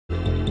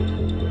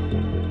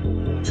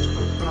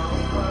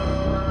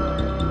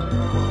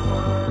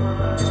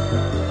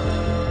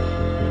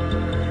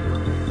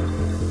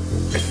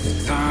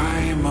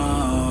Time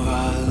of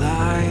our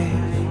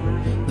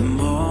life, the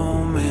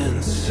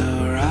moments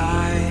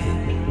arrive.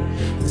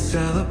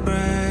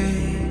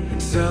 Celebrate,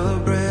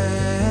 celebrate.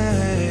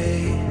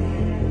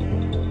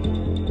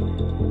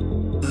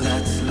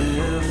 Let's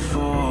live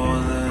for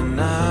the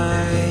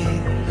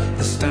night.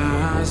 The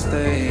stars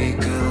they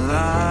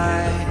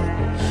collide.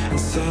 And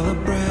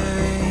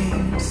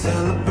celebrate,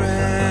 celebrate.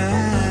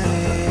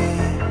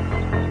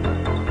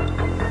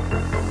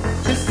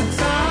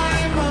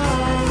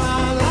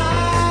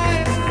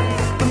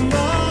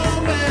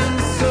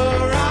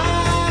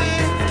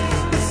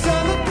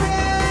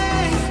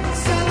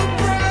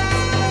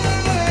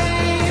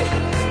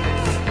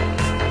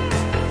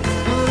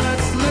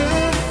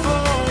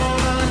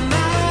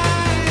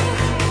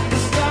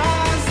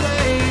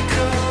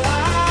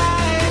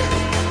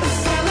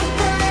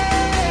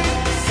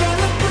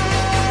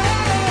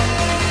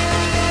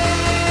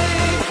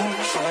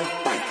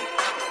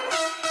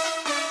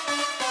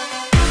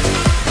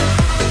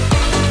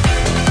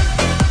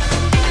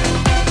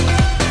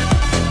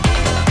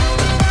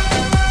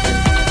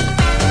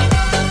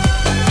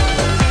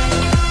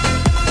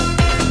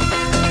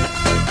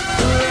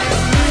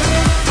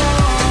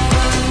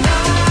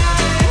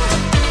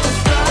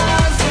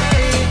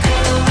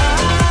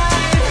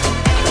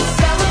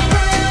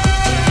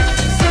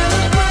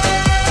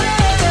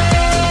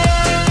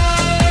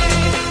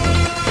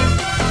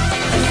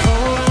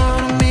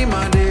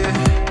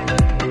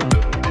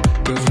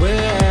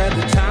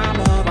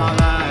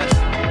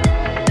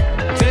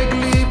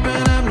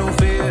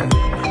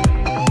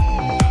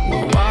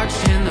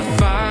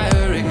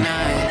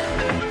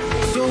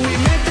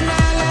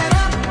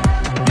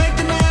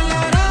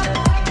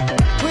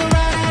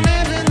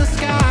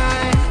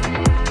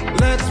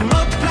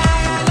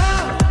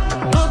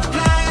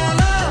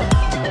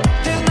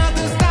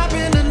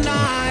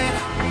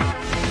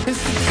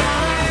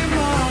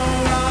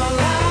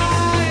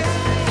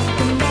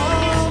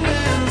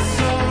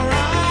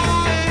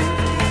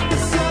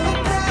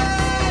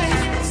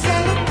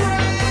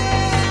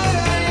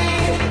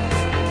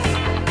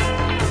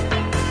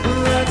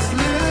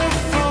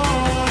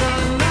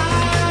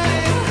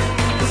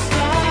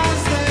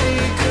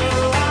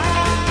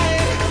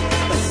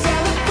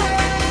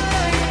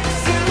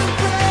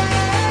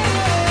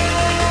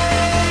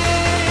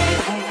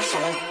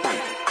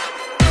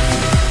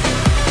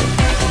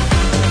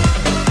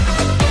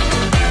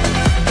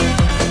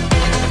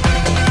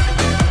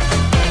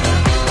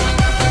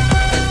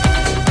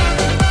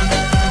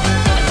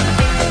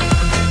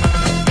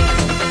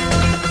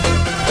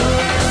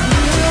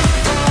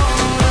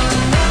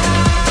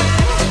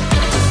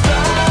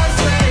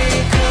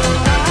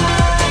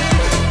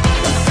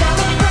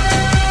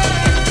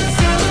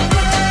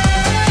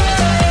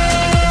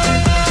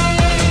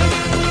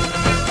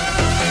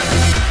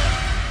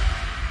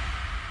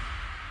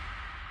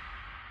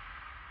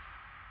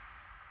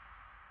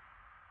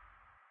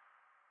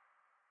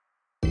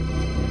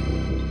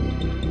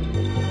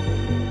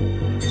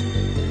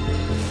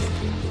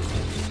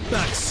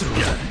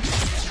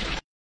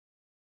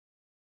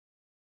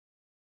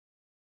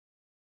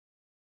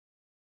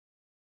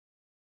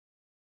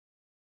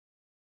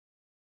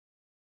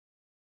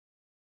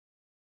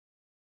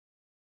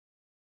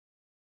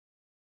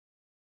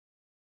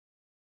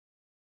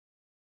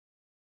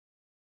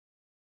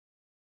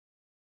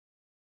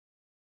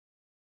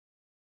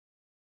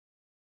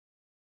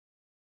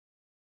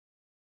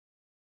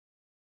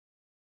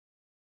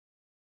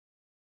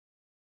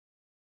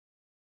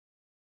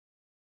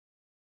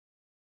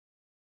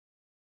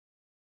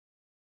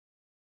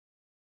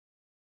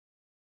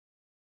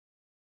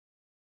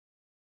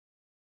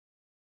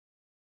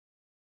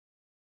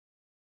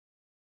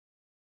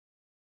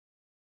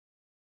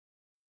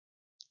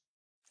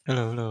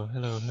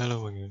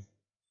 Hello mọi người.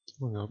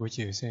 Chúc mọi người buổi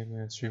chiều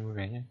xem stream vui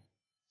vẻ nhé.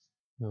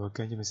 Người vào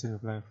kênh cho mình xin một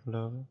like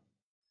follow.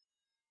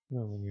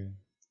 Hello mọi người.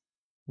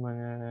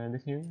 Mang Đức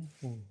Hiếu.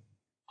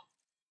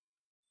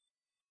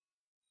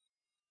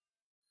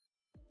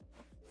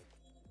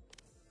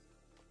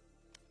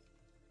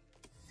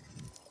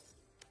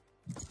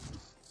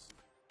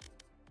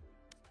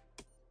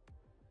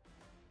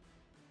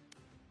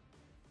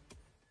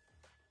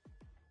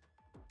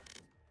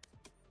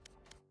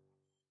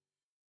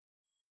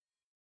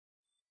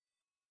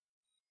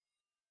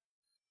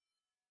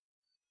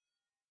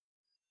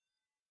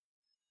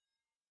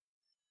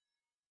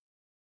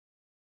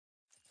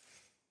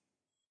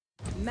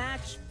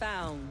 Match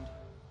found.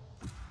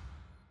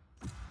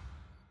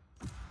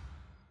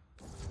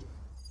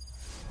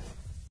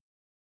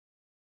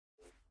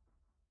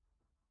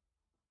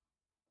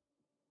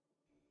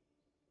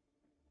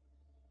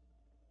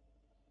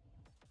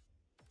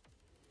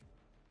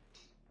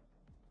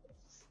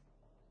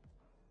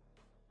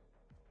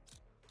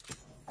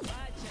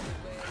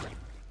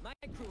 My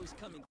crew is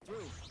coming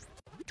through.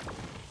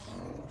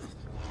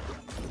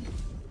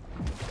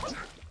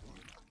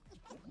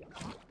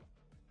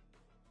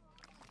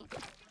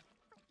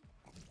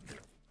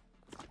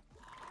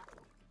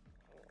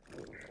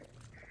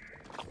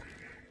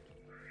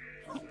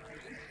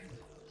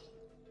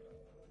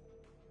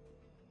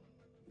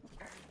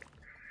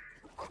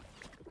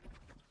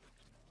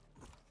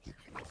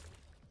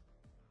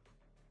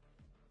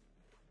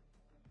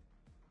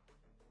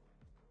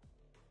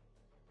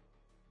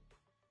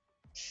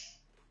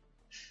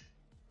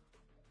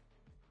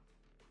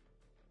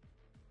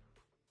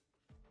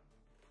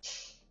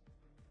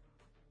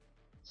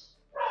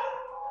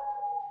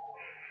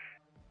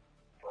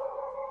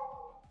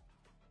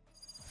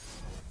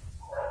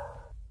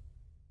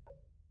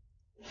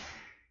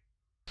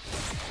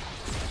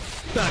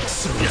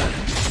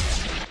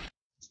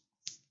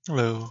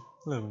 Hello,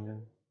 hello mọi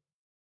người.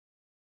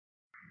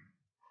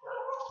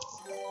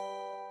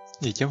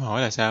 Gì chấm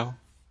hỏi là sao?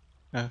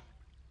 À,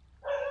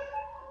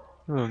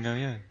 hello Ngân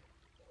nha.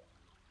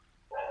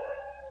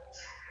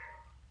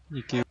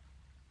 Gì kêu?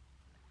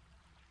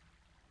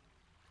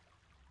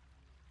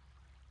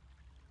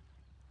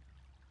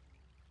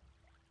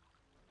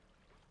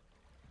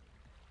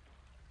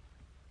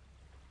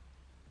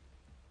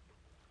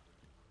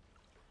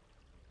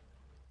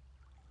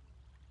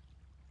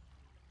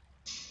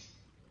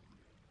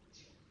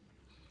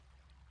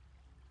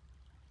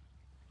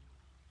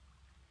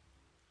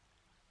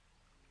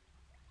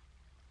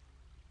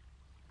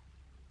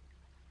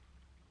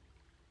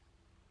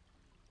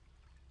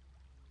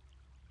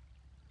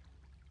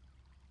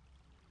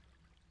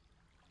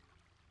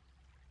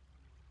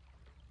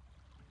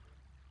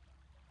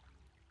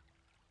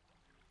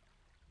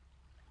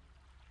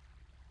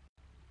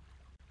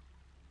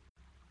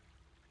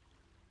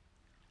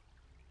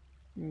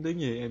 Tiếng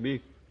gì ai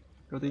biết?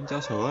 Có tiếng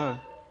chó sủa à.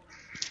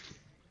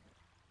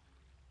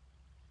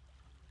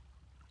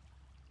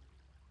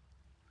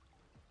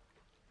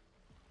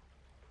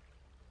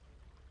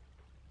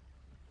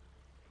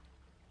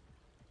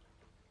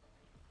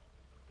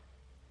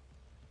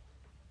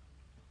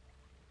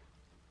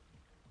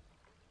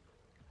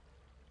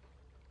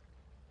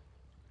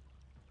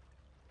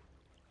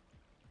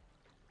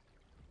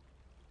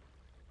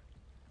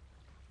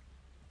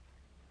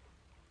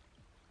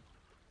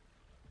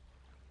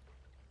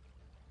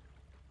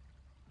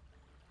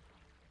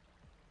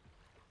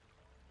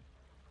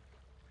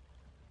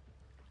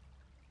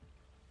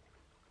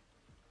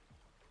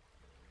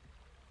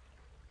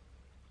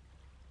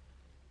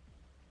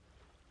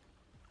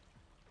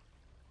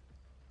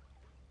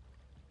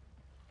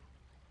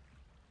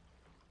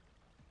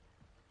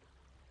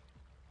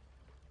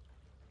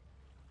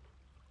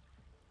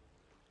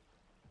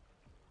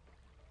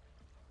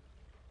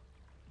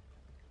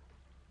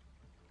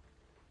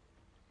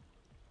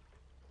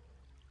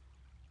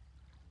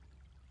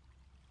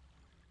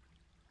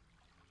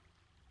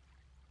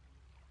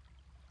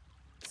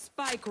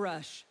 Spike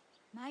rush.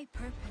 My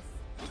purpose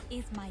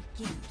is my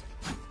gift.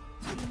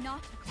 Be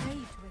not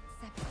afraid to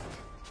accept it.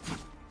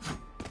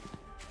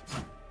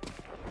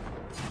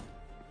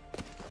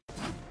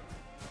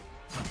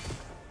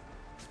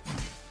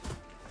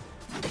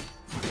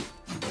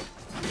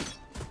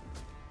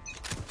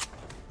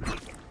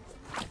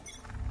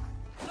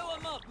 Blow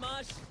him up,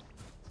 Mosh.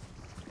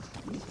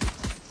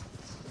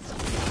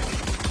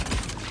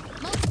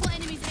 Multiple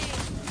enemies A.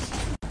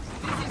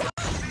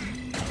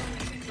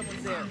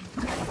 Someone's there.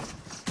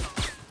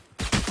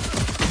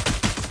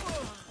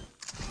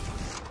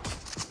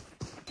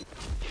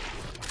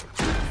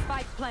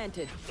 Spike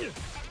planted.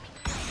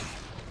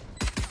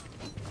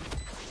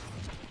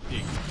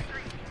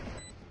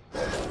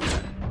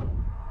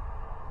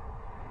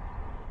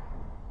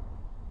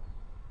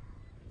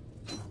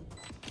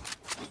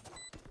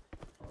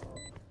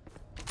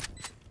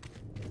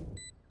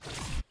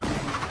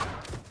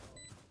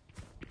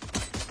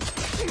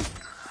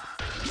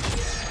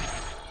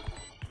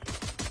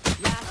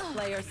 Last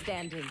player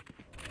standing.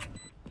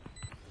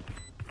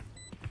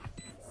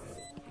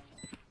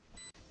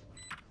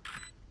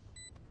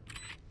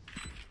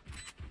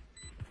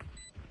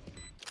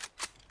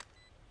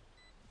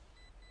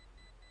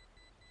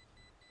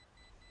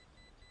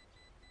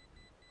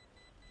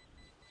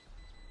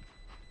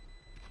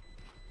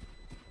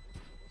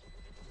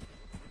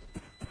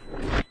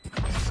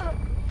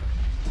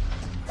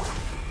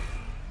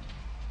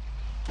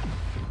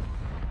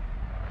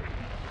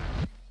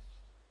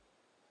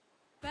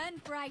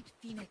 Burn bright,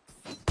 Phoenix.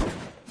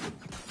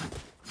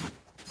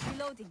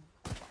 Reloading.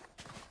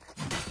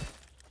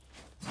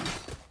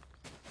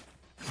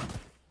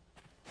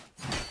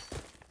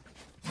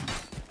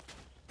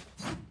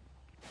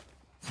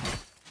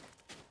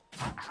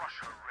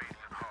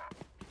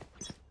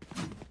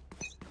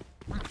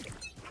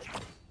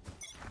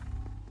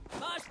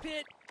 Mosh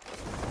pit.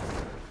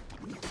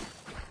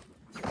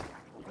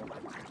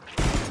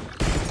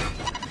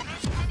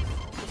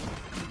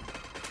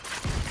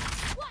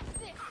 What's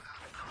this?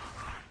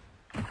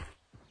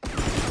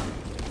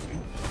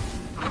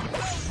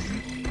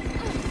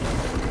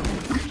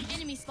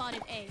 Enemy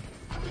spotted A.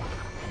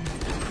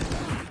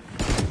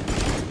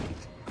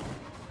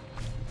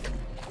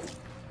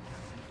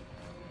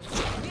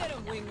 Get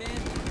him,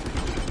 wingman.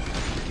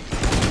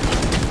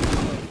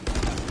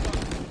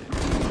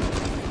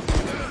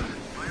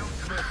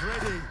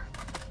 Ready.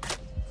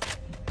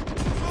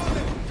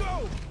 Go!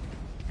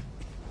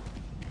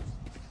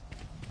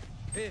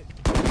 Hit.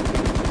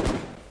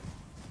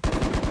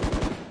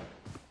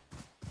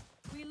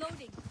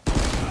 Reloading.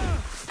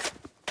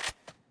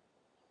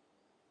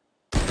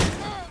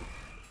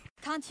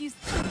 Can't use.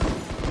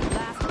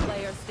 Last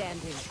player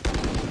standing.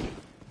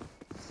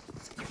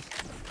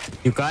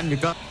 You can.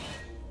 One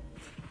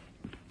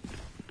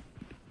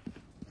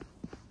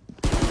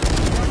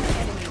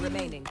enemy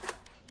remaining.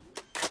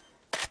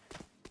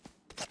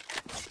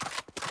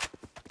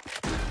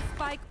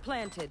 Spike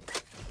planted.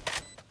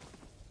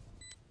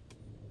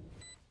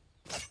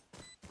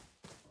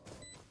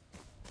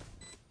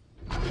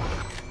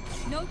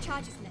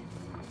 charges left.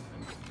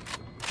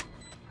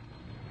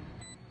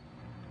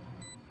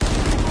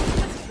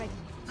 Ready.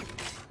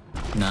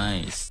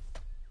 Nice.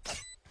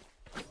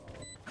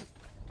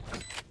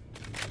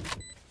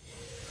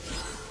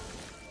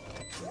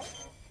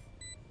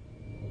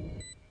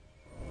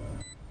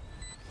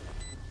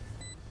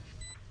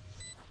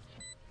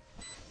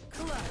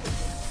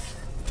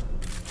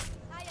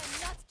 I am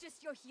not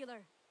just your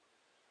healer.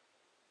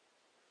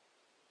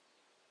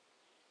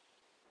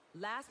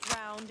 Last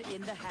round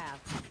in the half.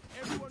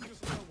 Everyone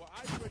just know what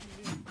I already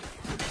need.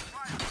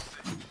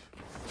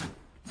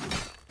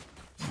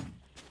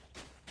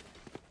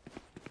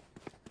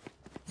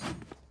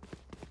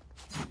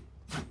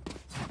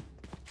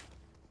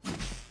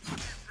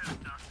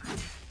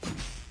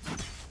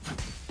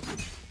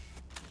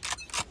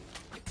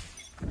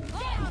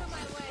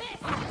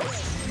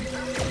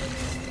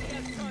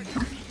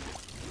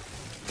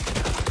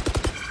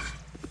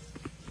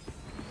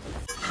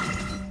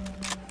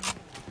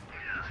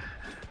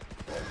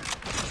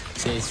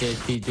 Say,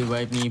 please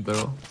revive me,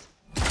 bro.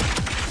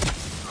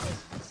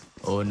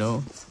 Oh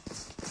no.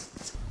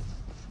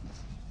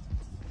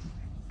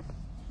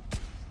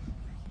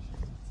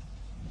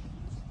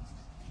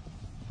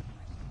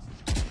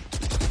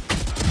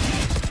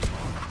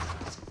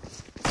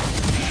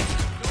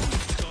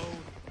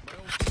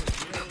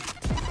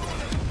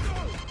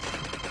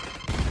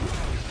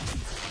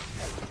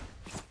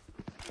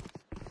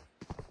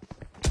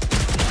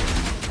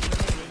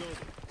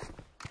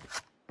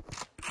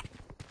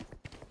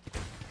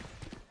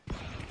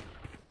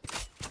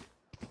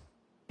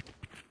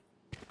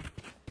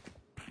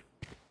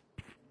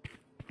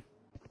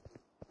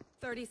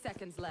 Thirty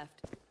seconds left.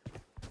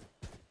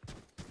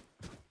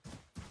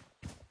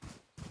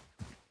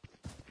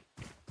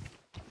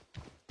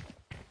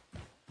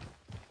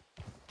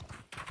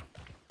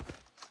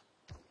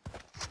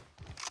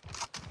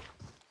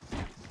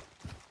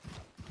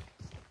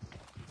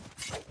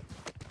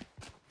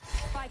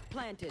 Spike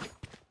planted.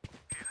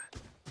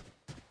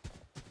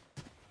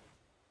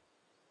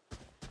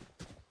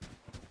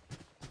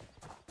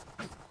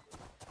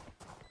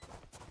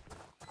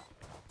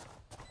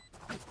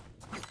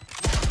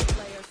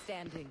 Player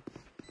standing.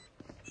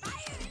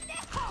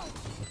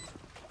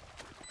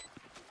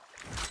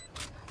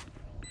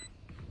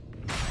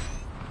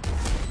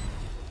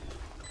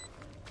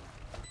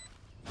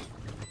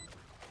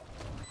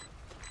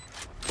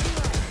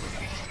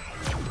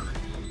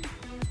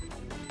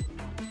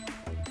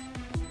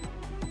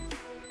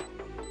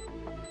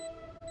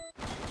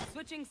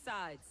 Switching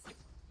sides.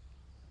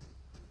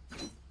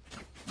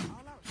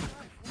 All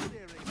outside, full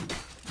daring.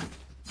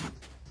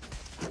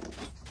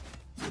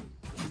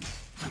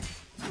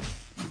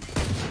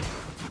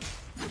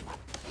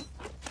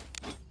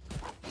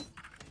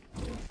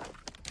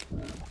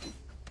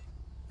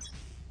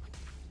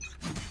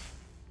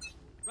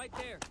 Right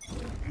there.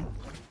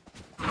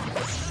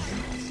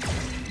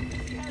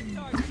 He has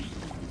target.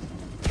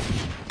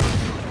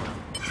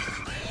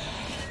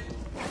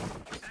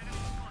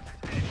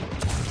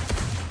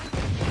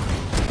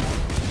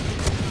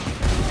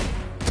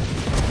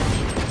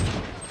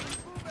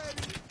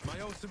 My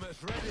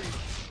ultimate's ready.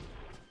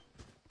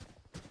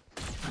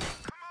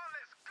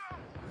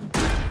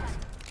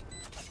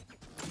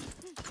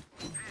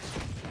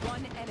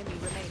 One enemy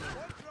remaining.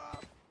 One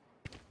drop.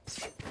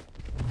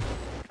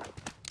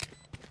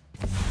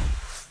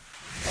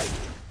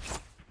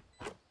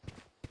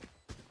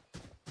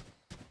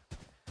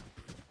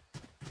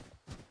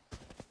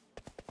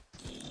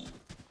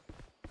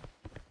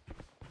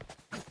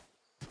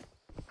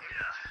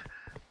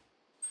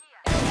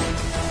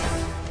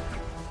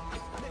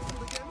 Next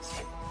one again.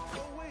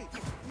 Oh wait,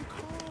 you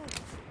can't.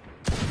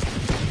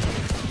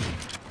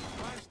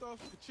 My stuff,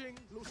 ka-ching,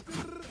 little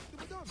skrrr, then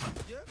we're done.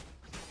 Yeah?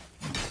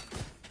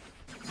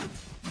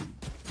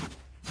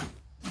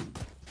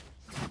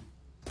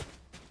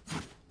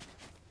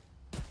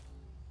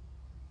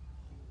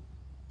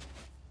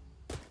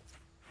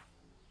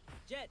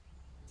 Jet,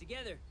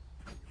 together.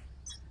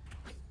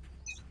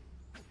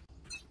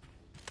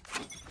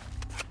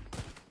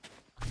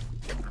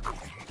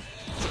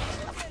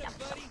 Get him,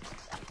 buddy.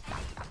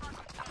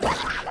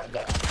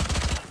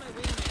 That's my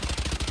wingman.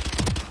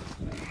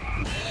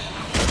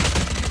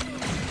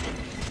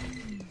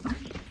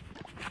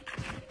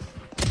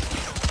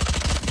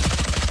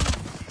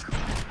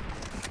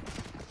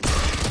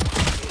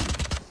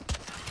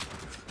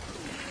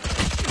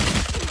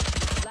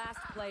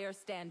 Last player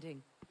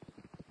standing.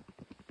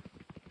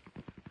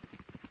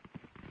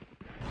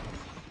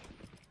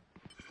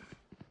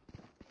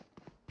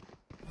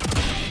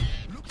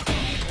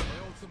 My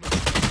ultimate.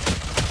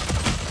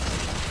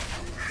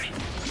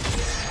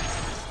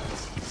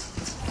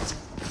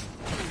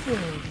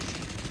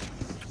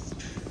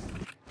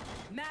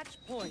 Match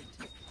point.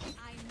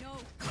 I know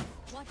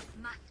what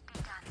must be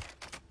done.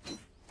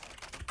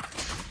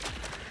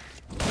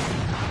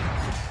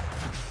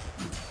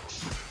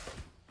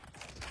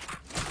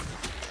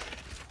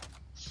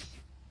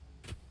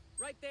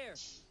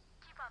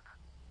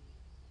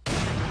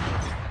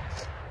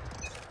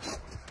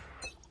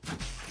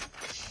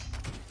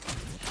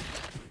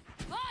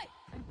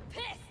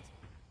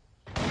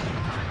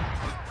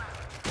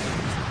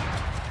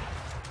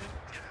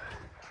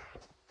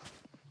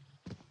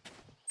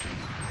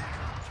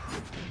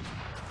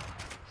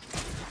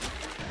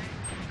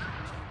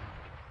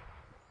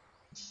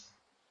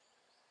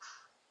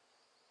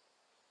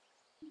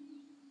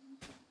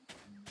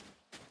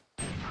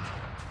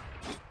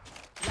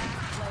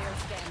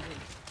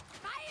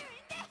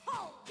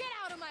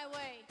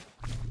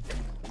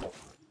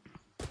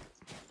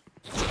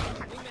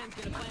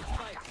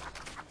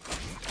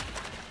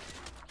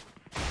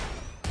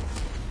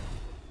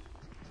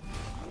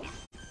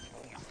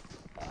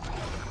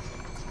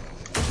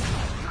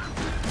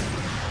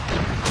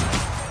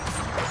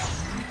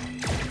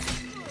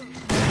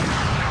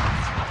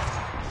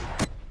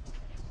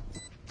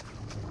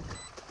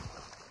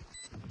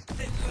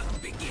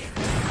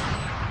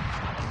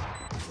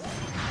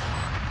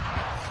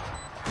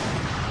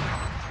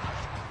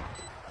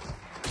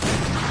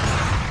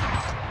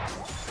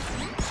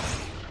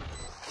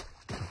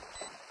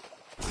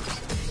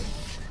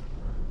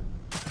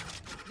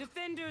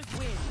 Defenders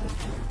win.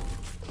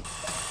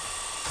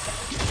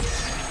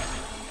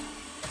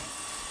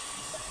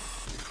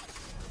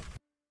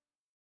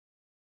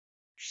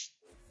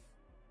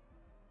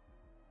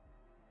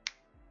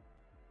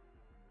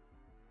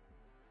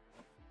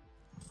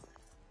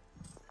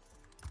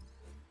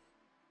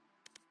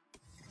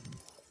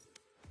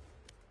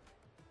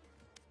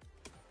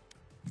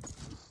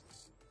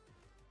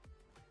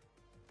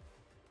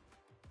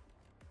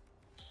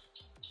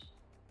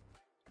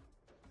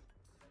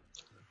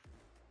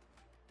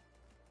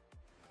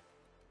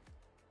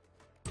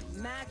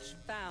 Match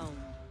found.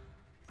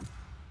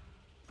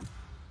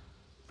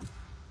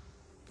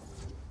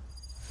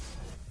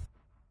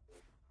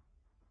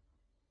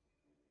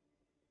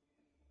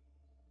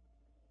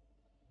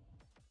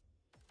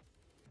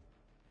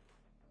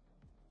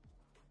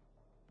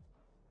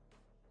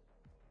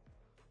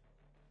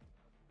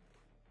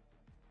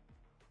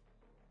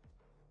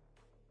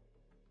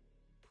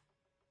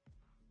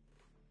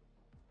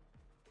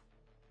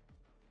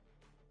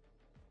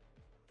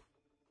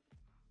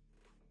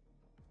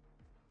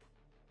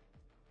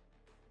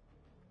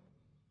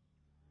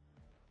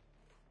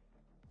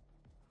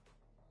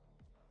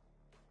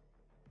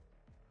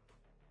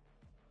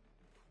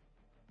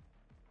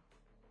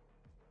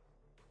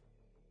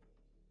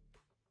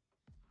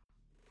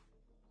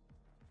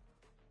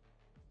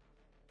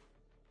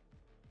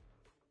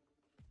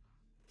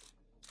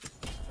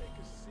 Take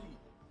a seat.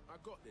 I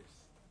got this.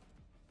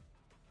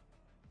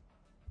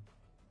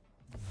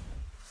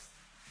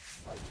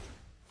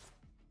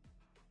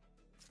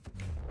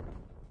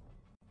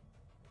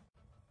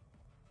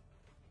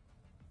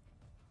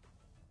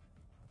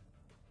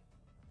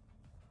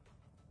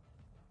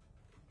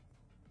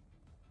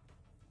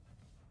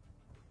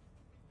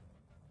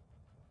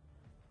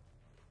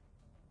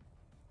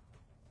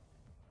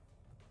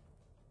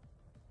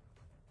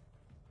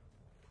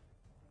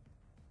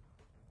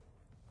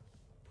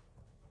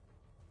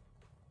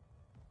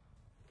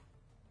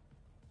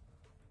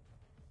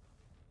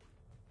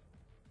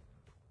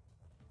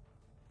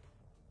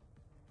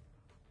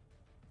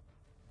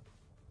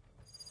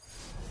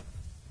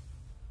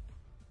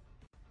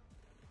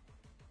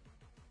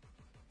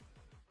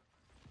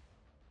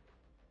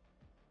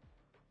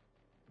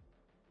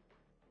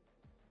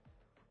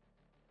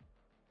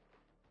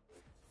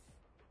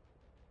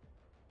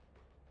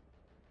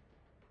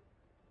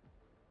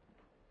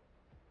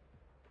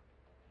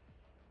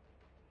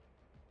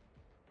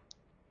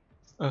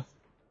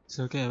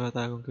 Sao cái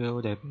avatar con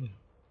kêu đẹp nhỉ?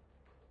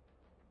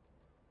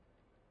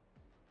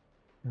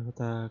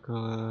 Avatar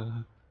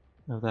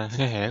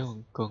cái hẻ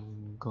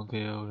con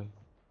kêu này.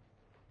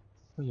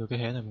 Có nhiều cái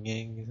hẻ nằm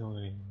ngang xong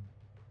rồi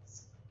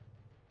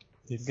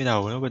thêm cái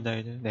đầu nó bên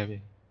đây nữa, đẹp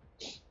vậy.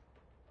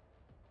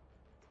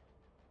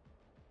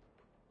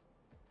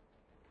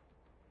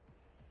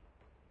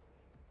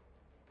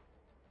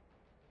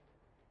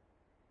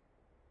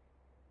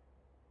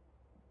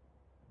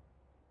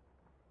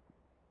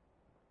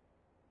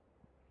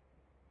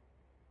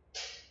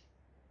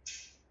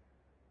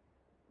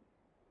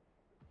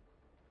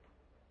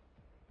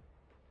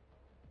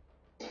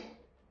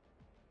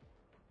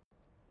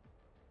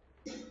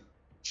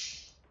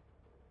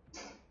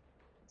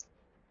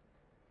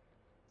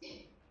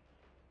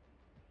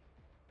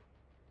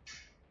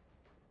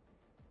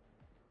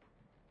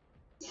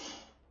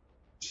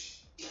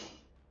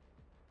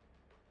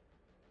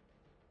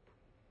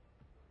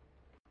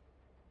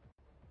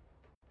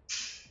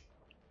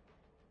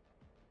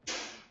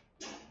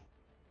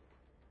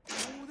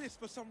 All this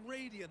for some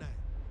Radiant ad.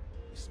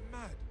 It's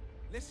mad.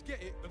 Let's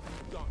get it and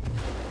be done.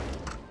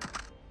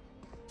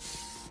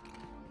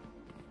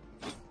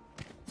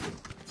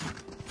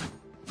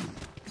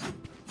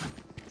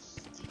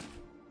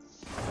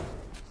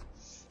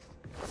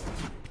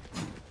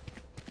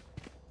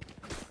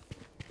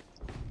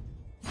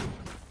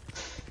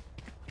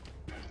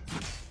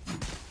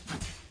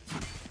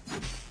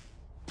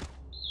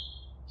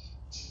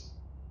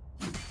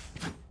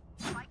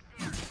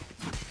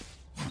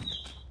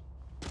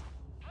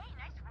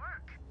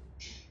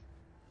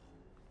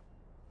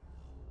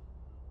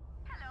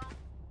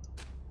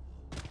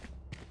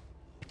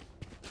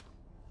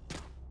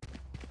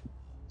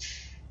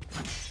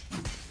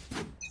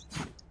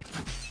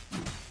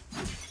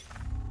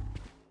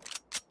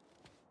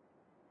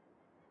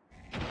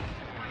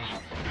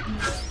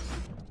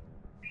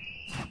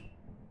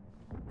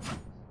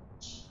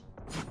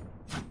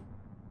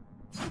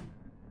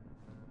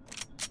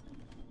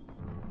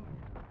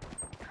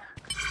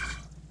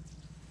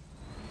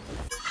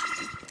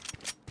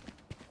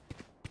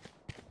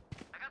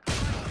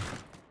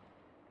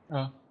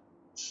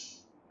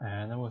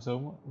 Nó mua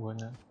súng, quên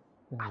nữa.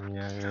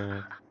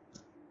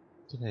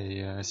 Cái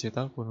này siêu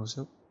tốc của nó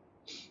súng.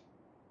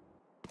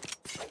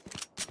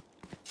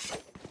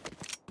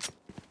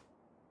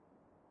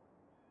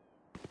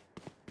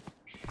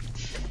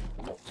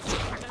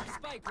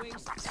 Spike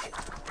wings.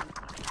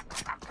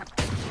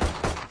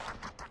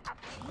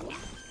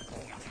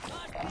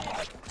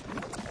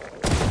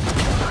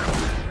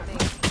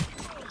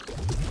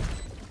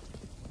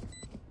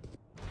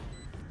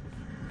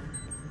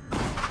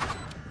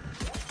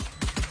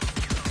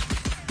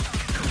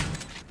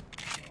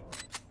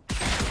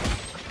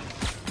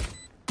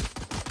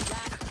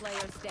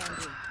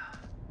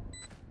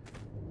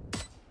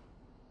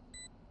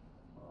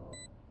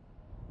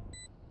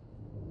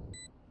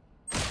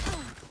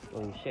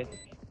 Oh shit.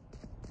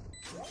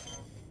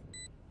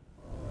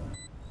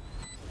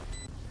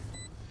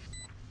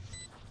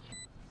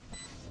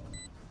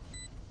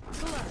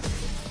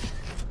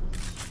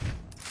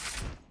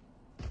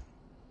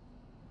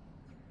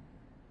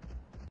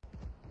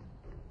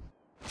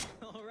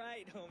 All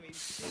right,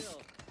 homies,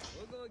 chill.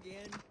 We'll go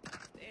again.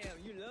 Damn,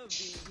 you love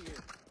being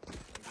here.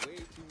 Like, way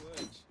too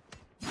much.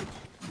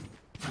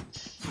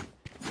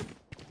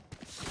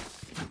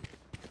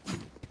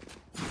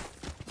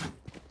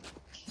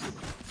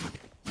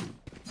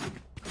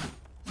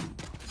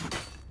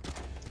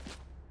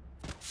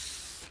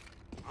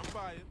 I'm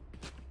buying.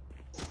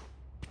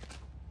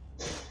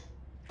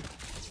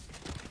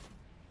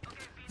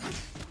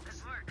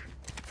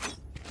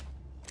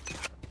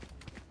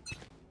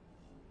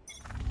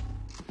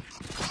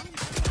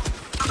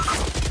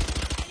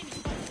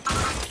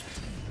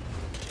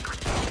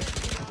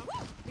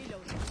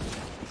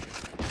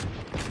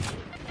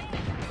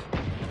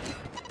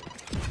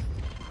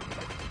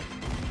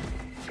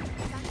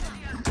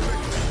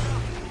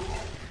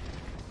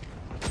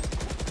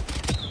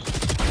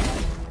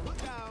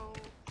 Look out.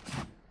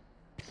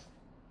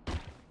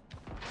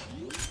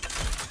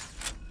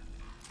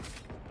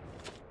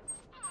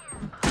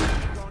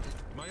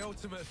 My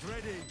ultimate's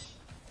ready.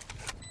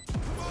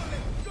 Come on,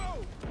 let's go.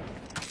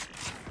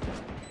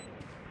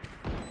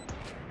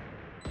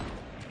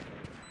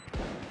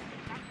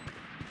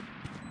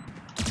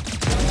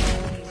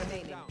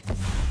 Remaining. Down.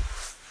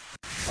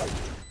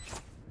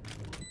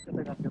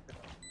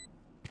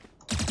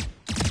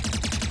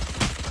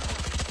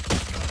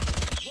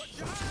 Watch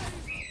your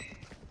eyes.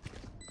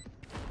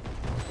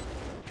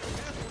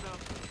 Careful now.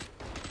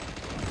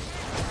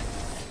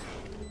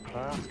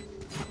 Ah.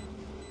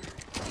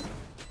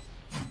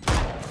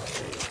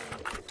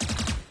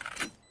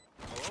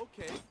 Oh,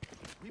 okay.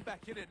 We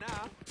back in it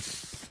now.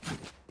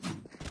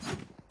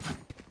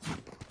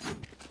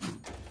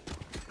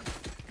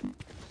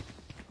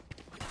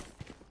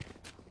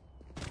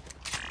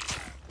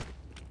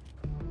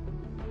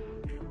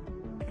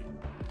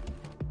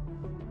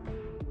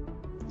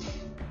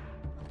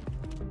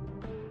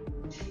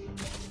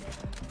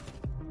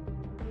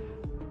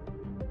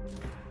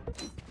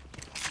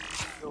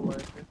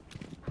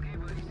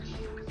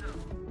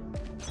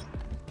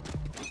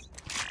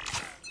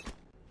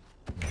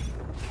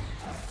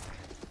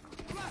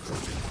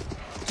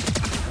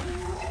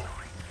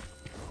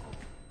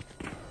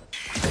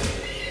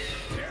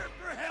 Prepare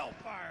for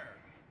hellfire.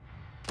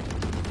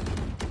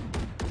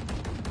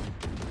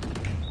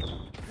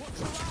 Watch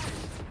your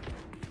eyes.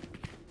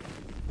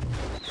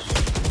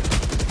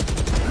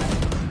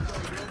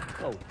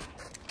 Oh.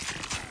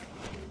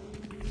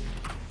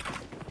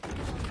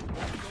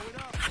 Going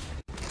up.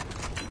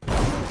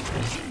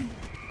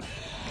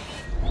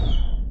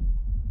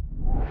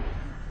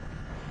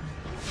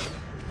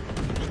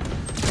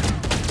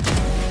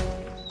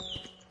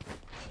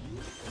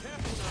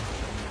 Careful now.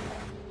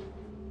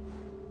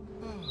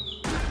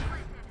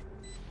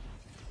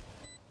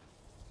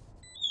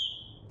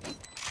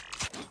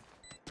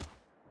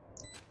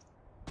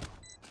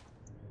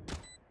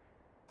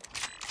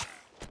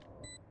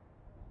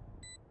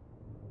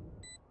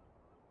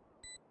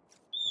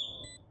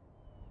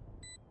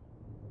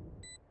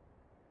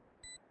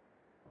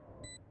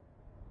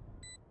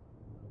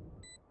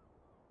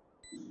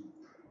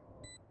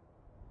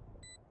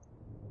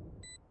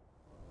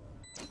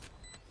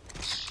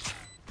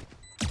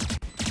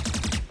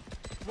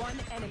 One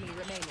enemy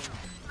remaining.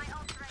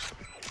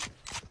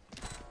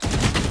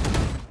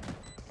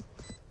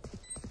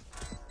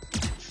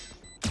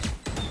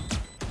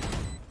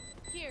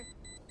 Here.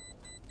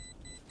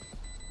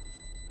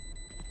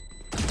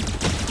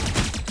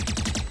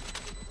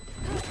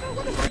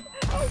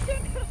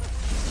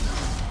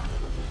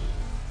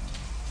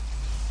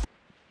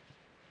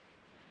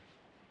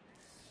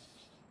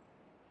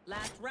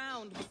 Last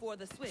round before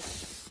the switch.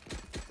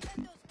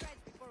 Send those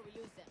threads before we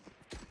lose them.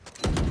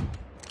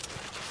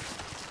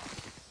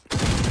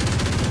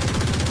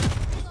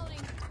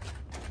 Reloading.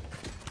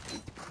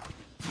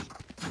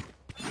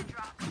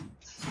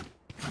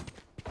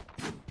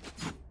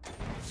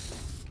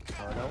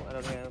 Ở đâu? Ở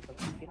đâu nghe phân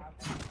tích?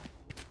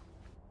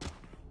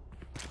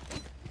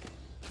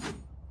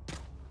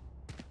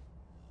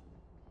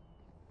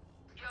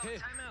 Hey.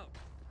 Time out.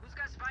 Who's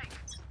got spike?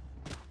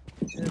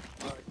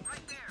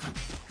 Right there.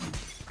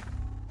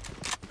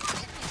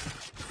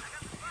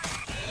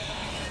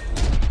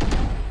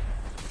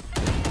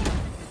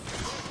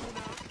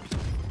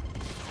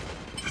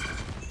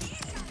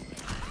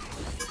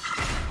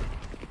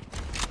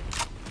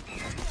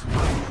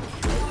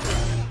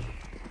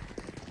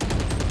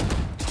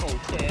 Oh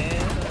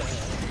shit.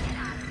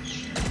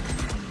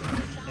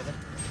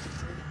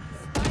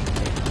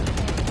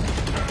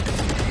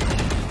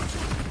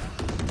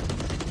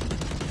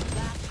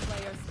 Last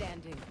player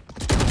standing.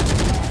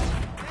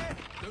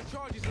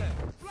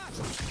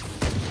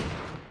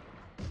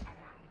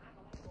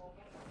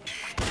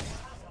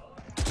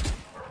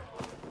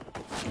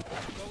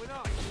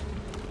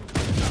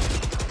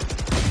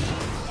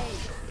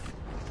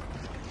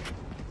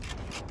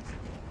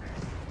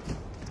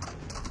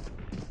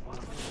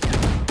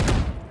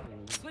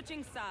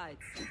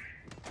 sides.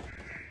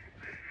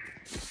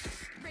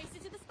 Race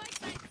it to the spike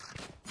site.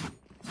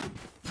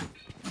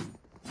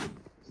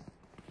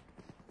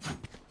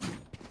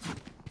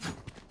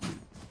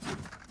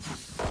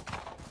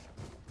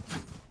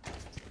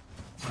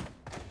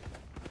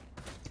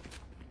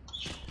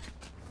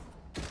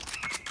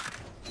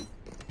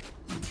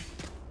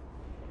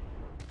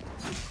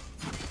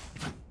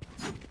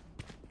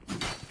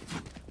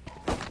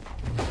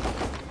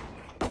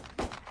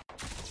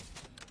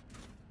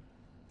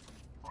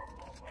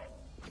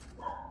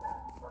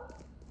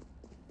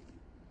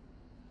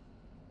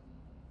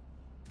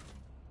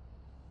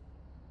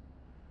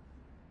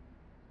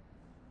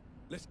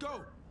 Let's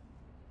go.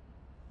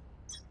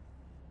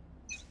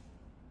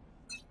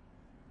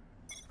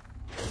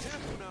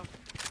 Careful now.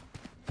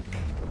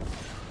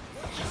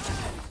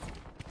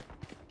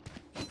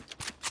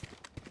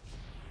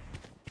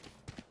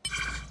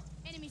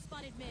 Enemy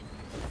spotted mid.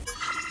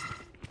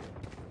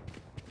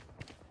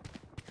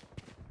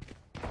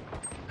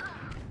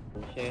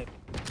 Oh shit.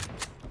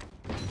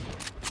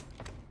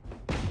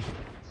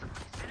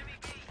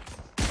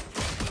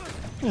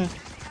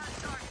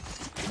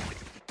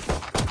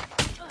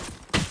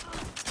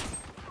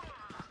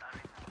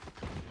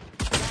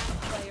 Last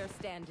player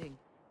standing.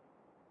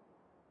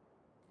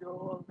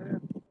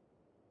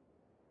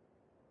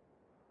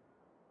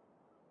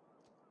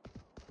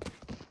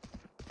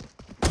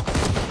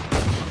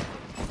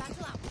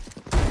 Battle out.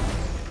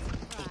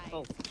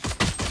 Oh.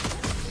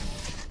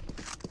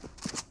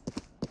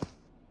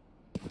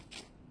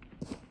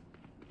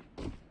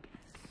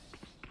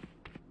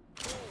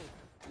 Oh,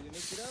 do we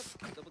mix it up?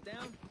 Double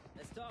down?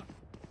 Let's talk.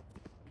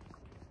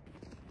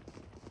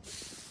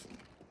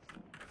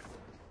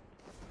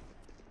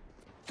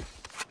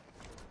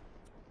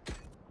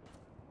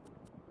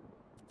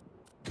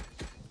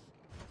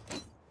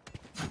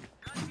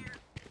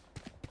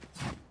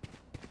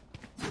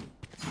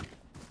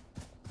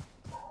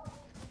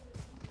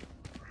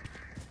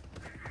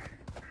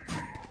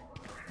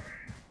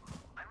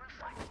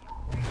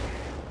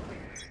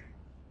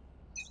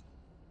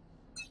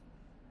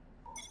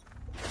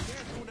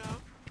 Careful now.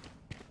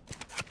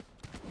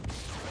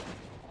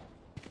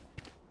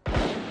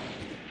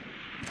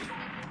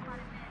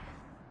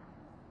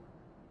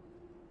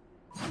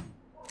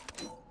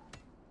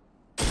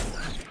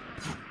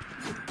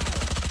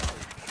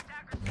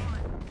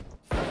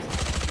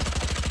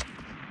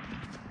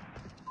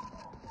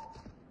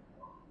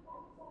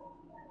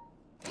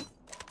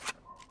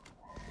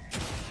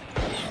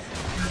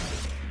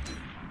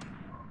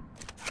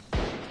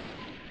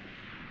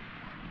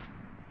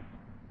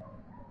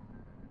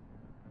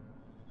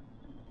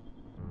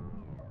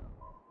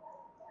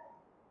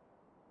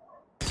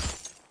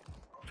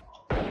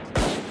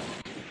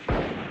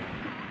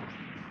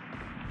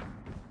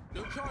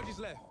 No charges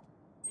left.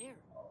 There.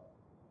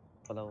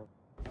 Follow.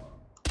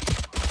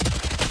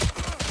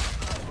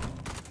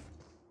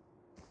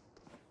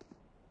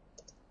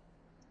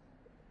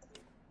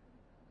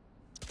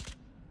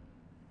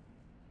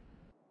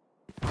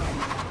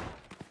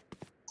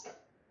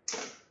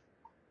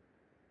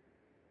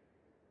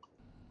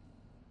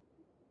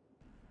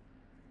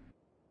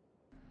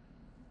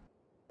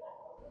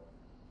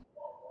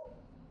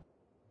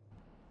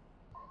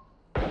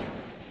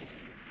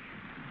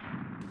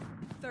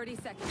 Last 30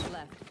 seconds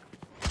left.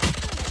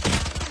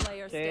 Last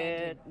player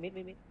standing. Shit.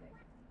 Mid.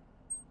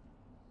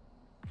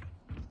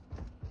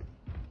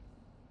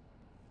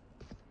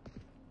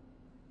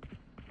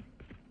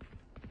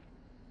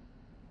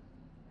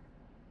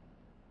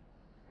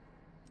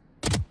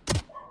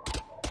 Wow.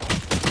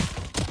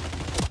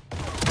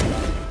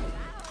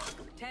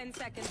 10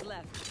 seconds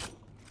left.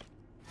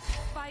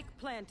 Spike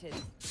planted.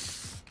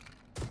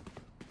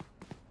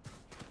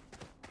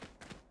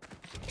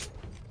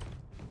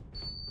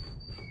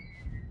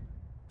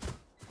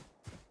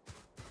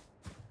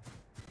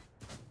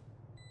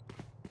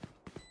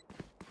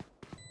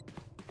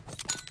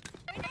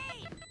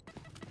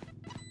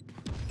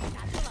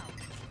 Battle out.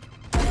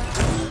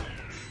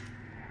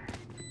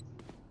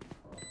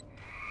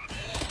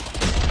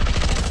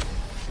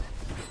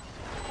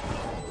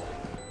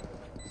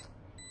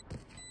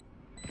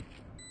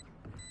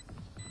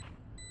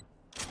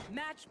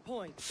 Match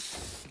point.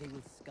 They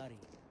will scurry,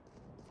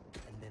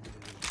 and then they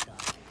will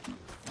die.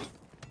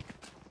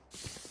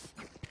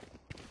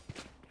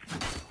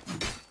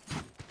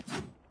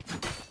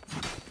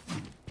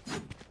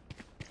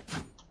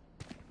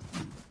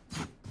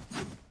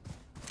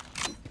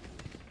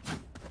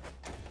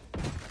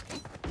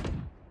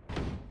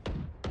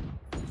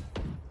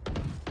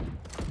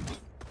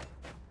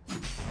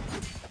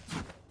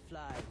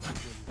 Fly, my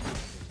wind.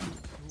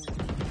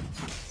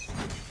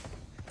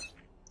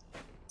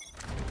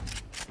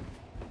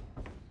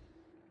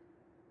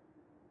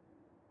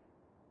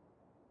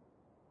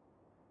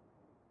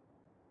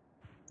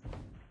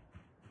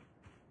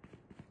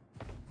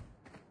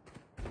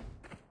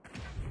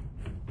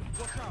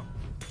 Watch out.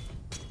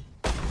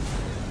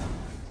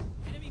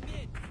 Enemy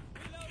mid.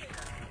 Reloading.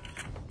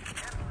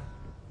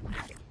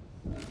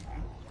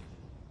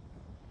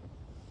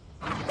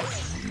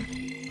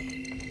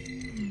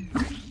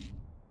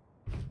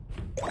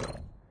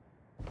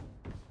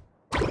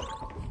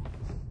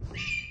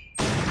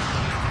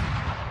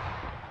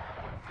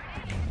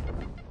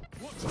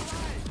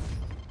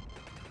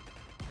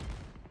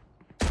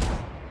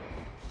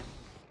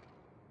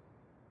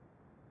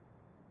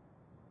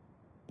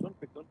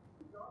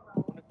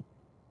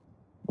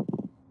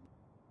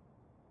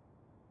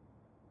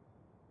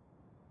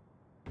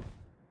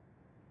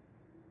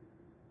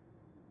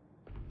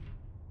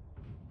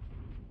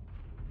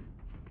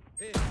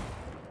 Here.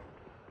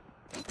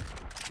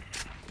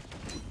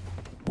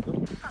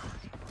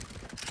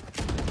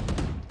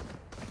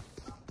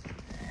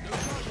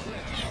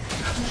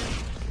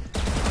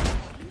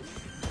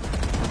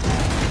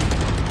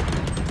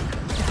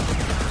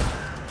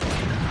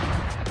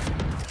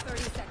 No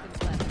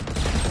charges left.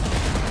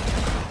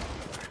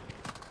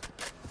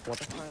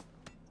 Water fire.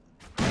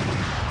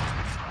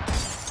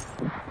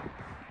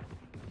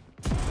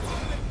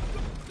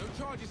 No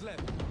charges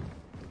left.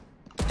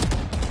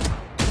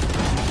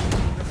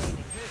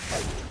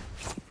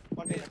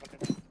 One minute.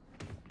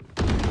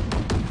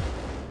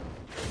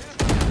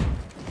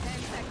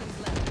 10 seconds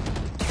left.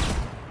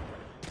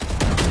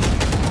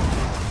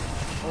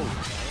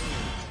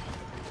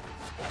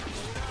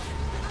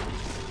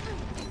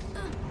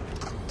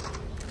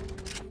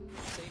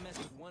 They mess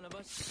with one of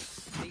us,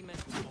 they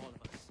mess with all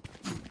of us.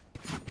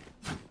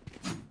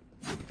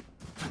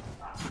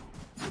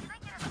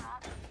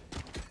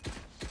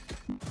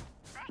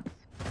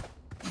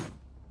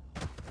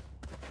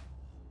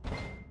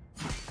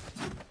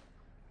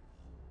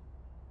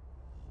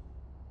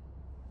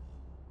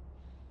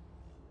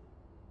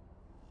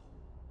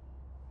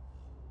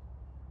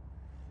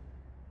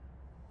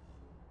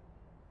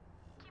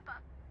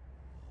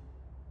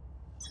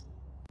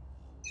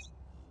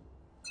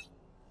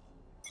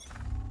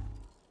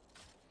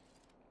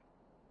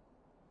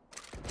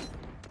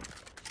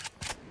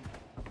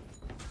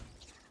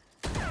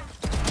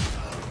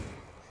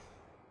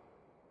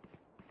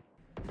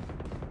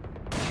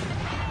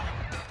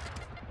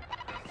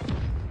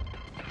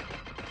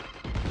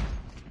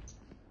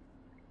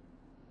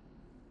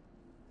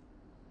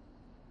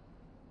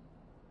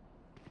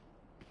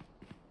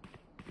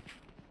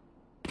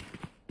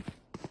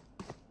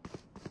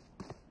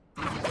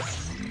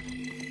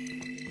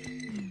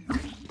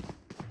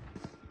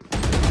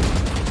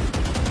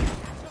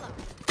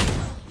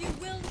 You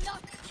will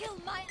not kill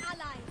my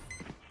allies.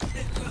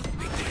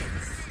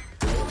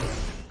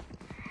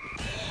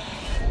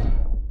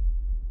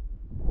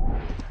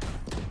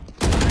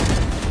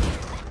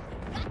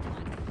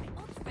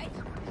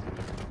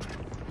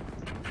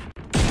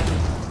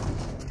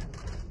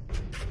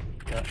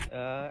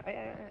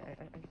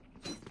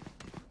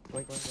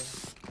 Wait.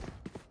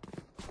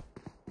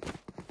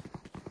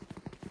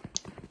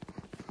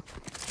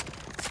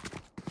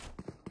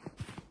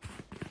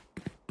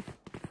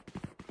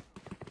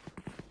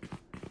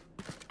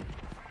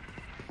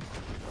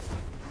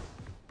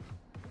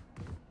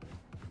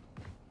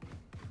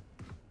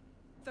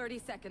 30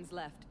 seconds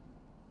left.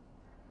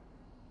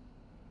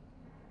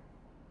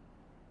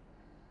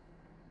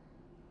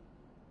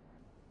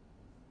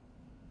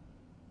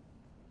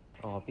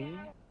 Copy.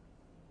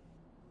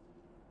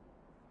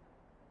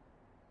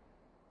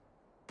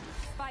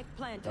 Spike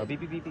planted. Oh, beep.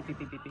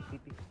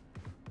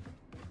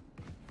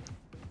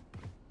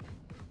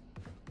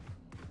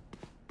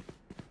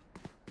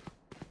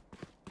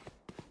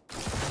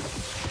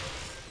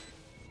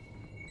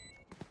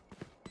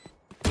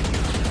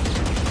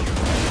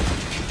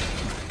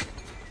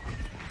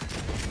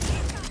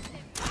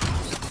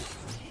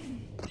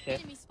 Shit.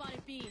 Enemy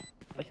spotted B.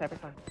 Let's have a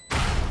fun.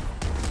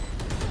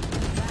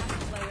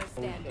 Last player Oh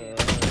standing.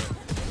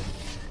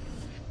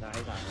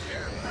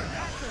 shit. Nice.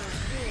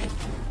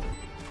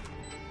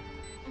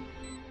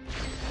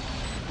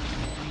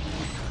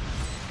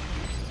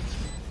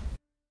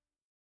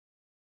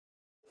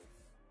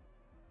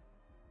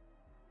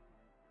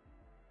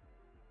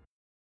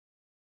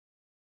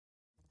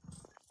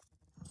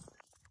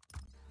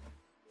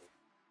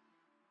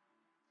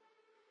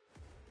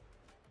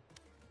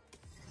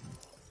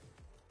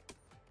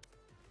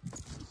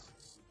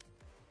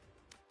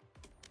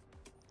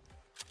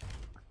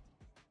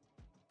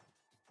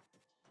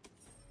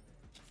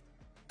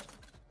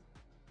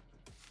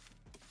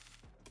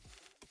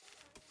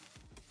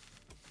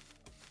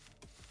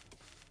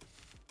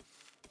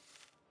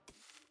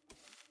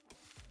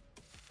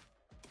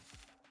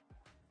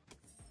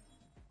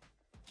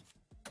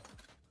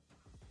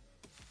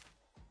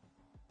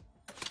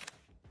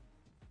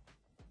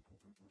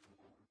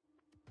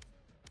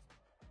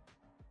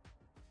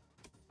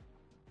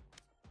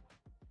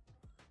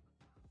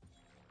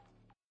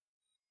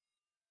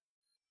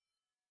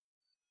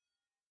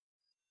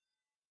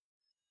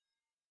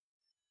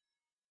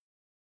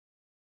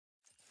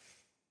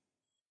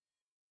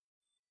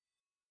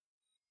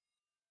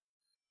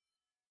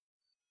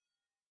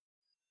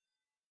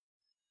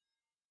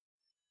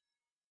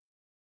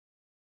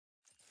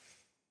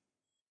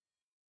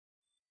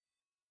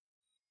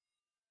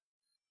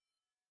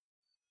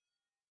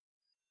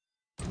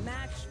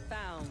 Match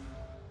found.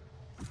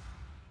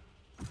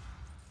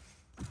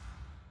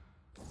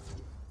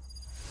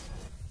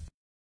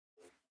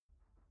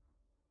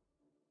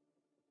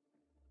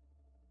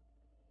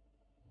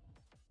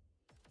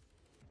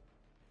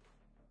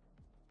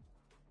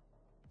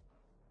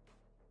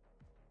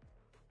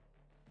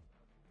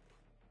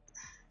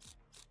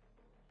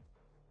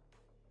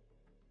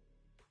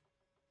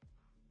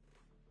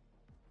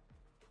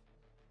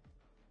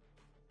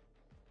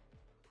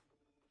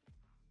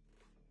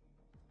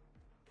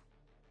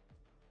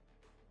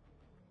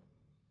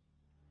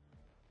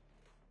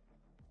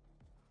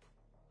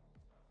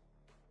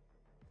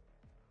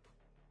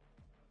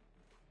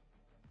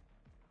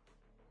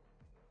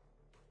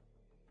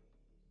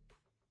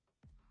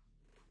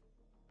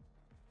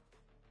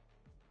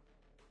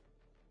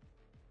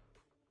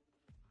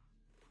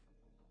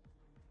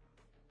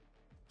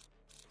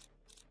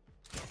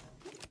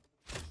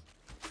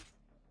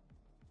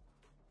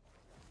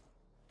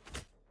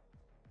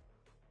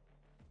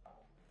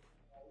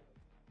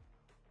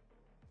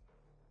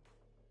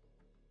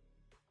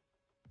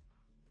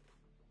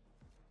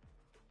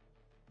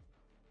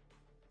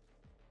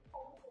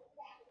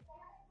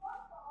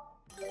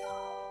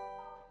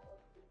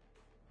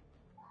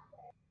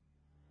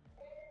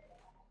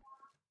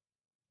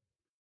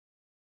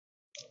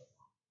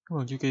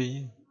 Còn chưa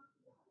kỳ.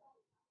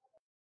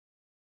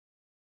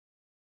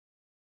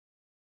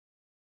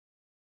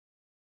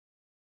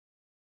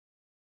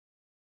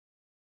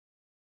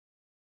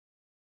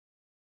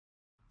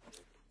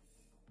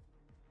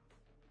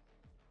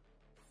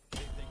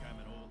 They think I'm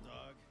an old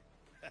dog?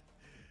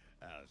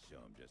 I'll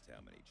show them just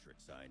how many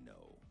tricks I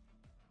know.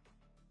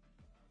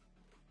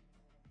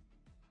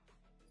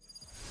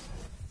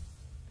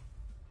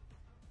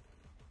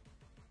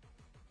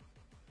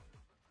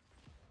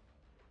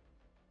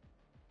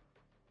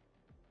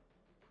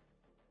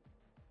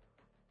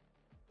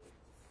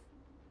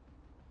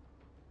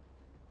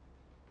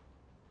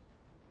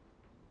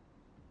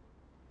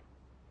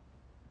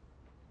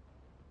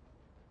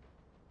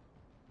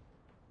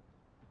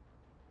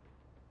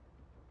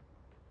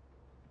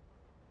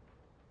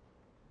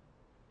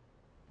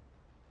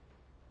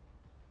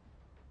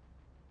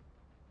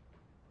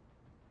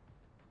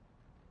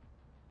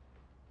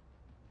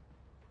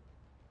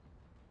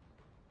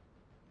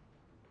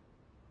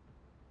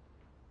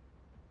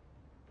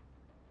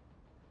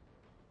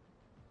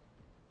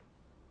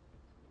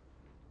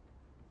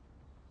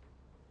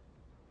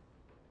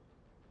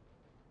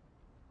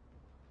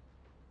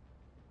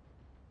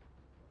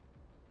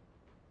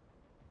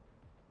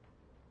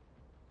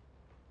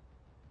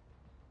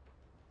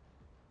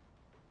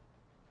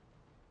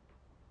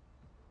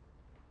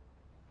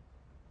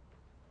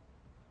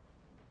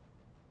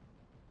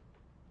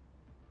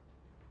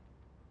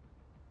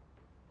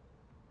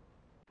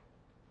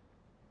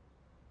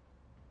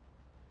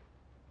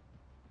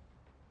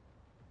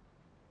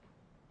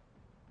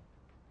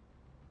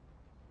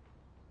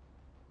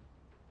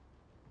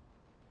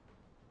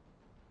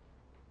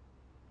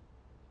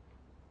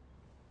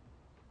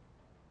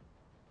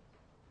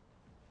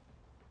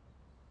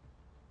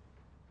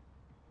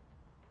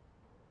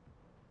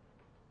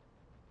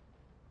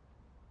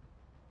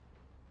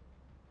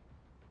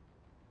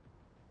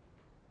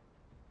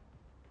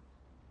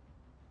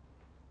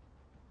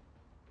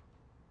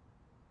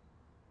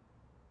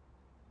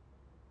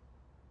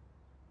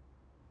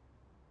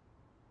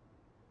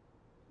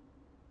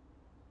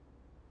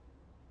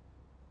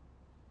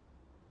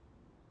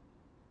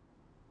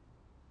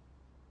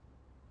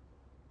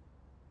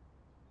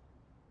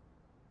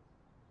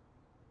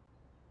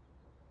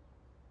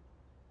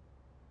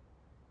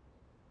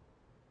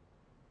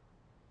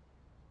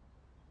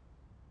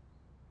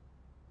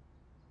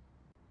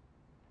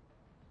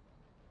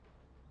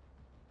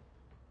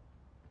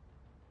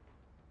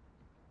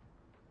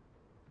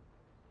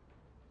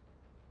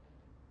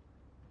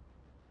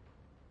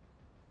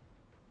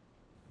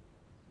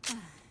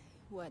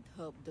 What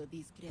hope do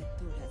these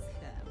criaturas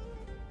have?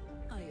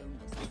 I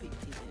almost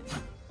pity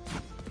them.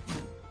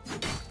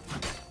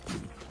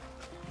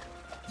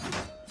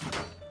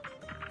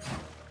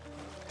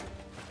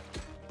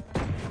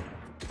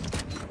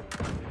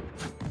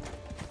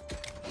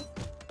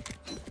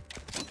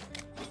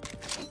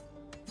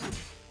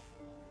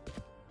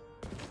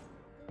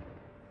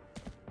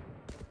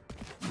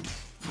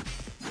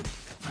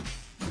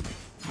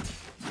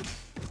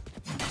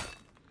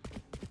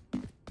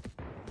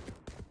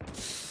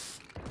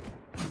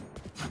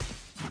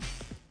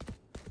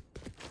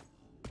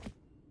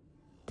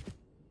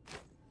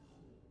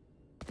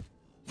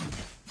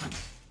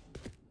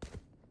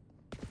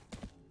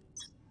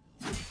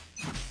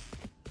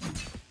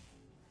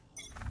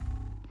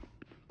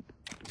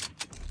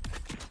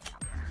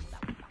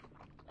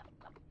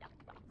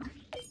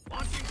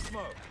 Launching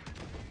smoke.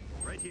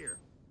 Right here.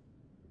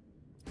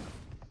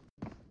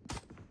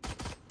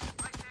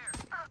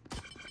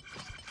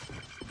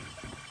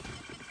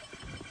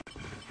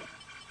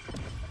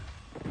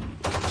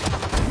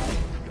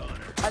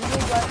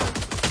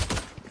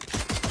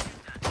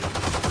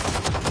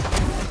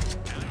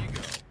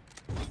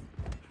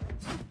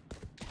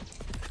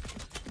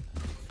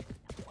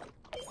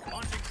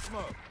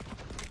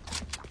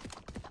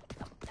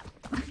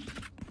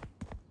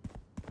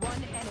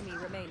 One enemy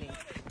remaining.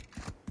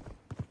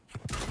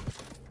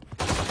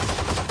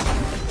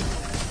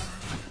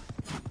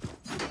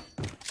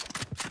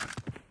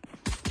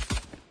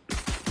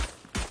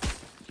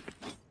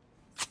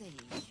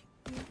 Sage,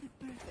 you're the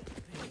perfect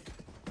prey.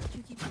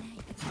 You keep an eye.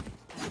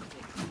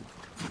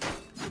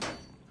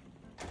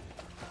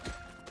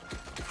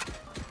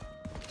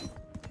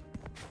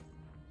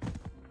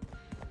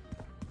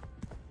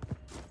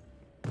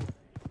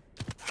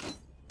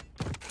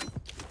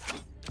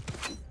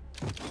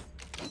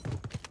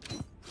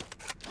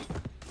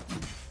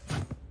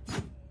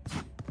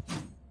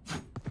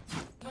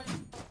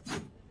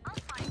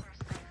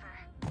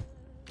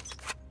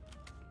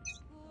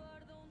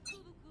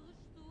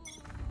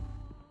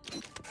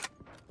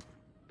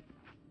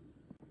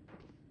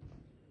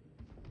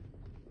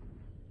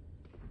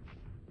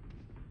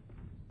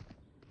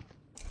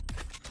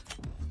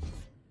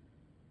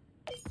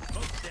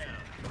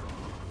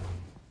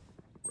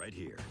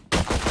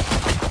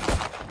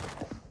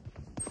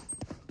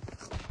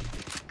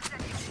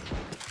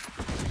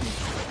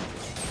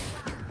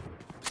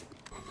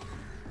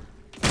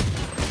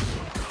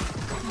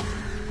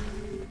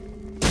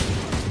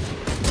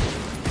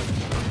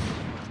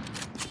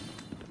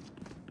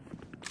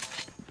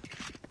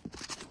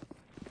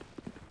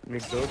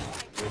 Mid door.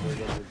 Mid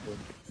door.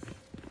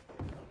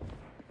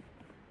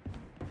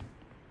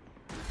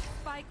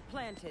 Spike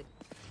planted.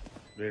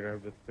 They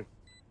have respect.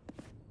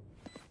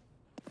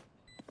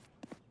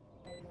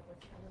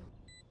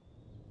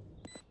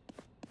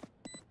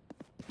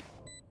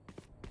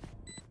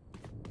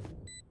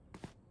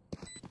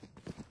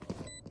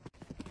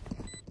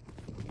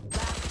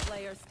 Last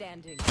player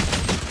standing.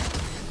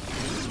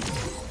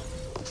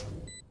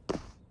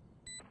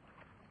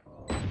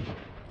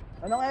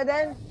 Ano kaya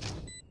din?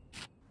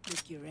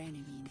 Look your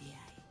enemy in the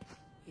eye.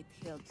 It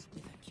helps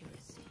with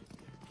accuracy.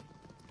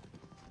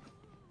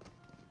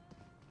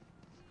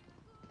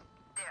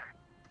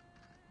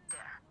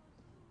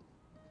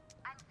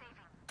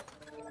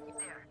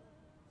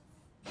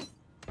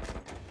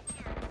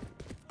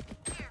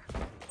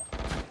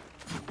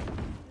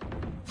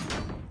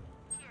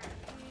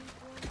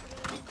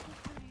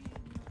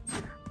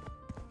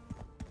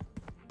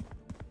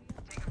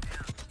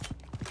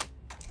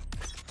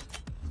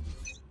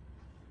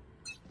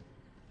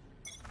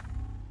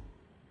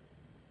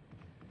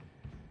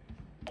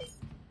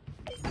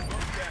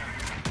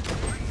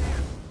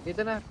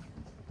 Dito na.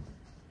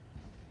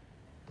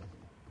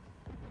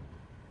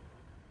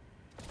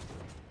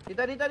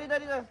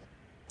 Dito.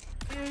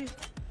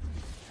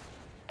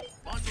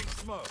 Launching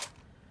smoke.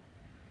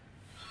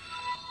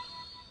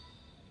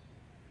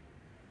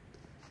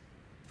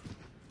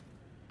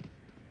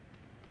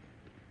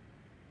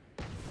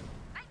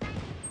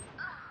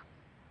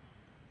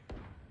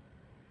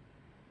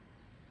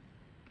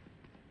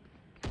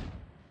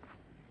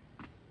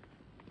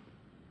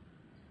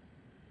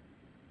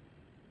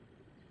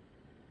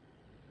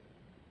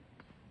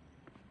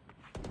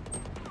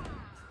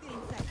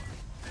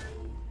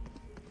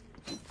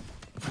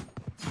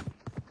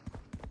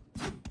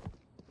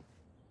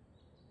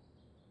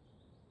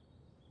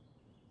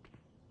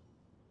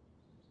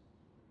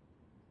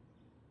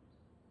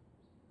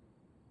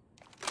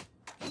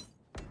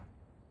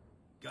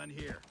 Gun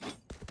here.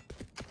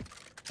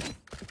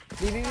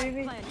 B.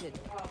 Planted.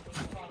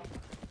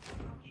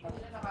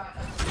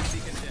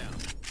 Beacon down.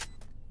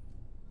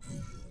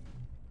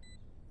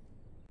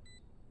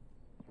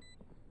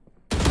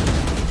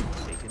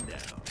 Taken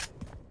down.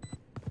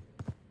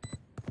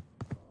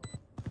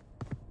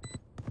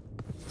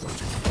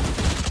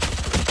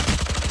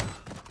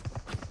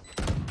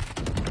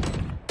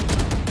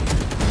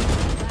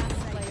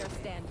 Last player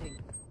standing.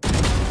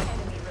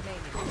 Enemy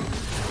remaining.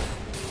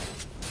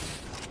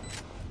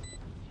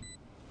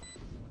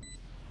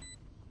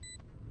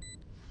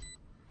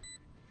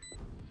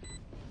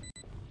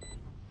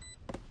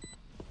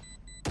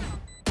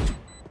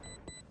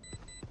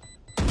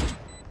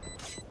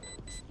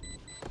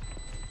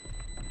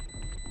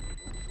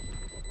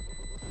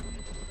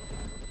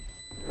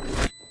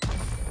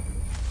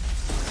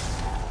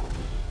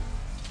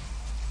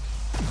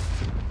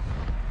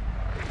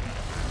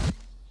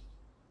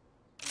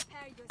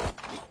 Prepare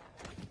yourself.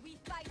 We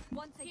fight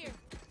once again.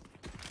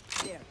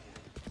 There.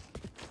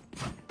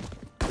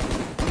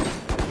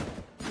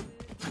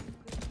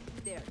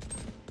 There.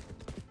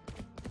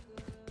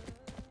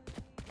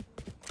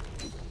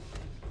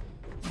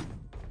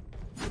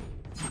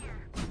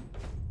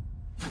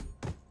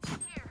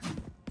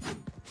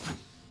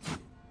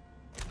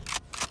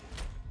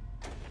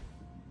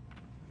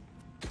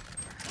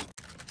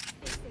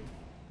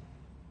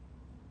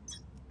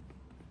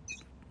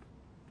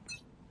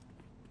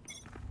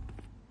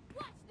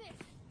 Watch this.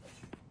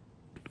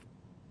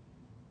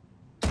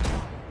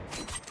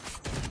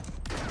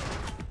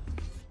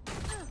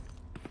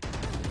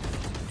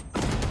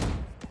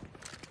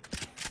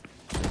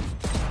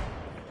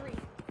 Three.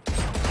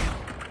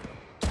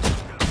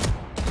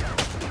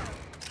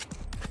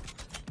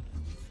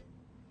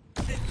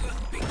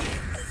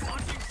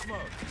 Launching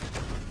smoke.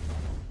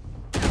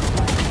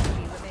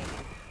 Enemy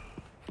remaining.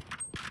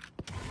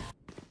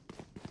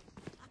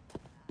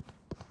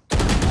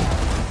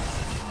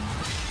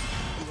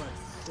 You are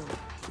so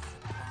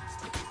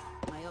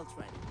my ult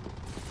ready.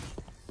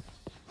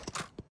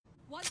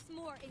 Once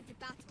more into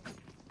battle.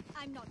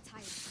 I'm not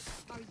tired.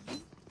 Are you?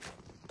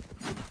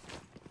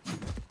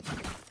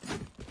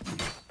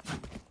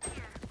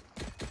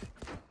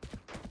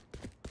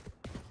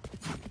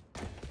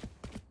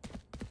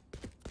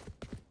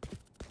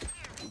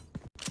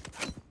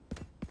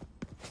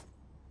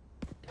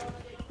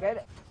 Get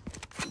it.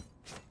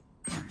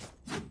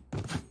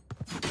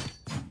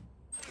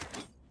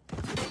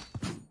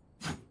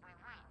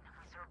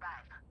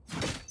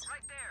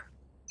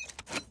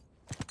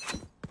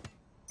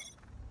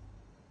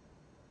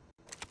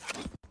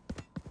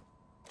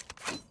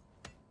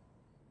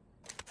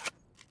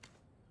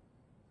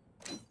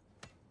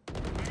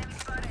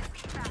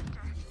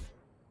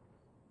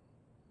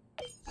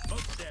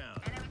 Smoke's down.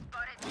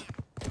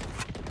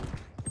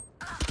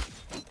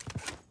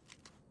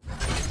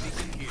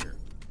 Beacon here.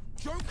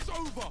 Joke's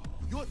over.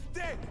 You're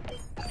dead.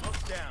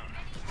 Smoke's down.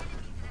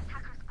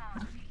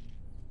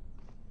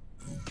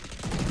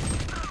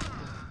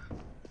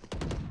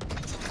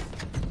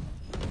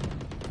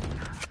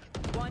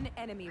 One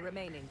enemy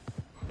remaining.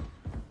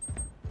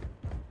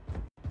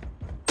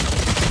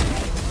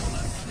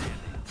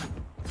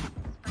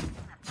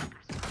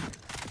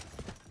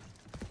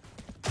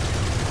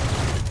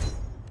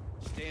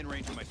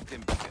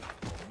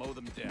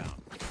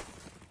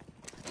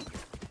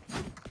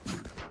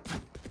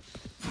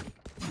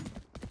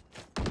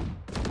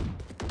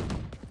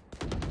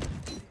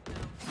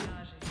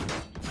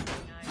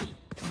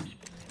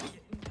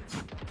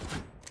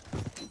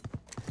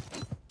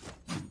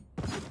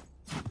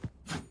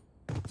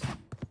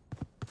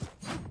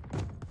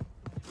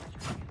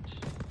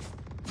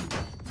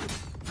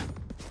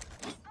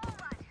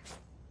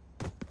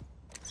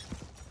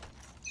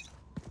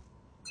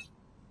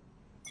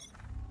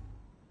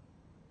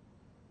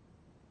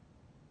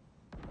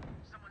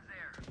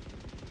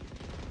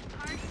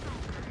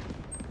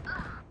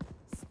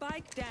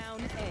 Spike down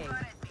A.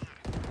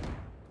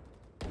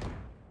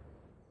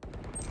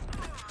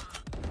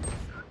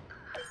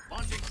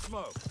 Launching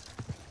smoke.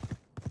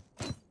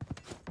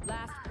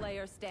 Last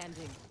player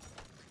standing.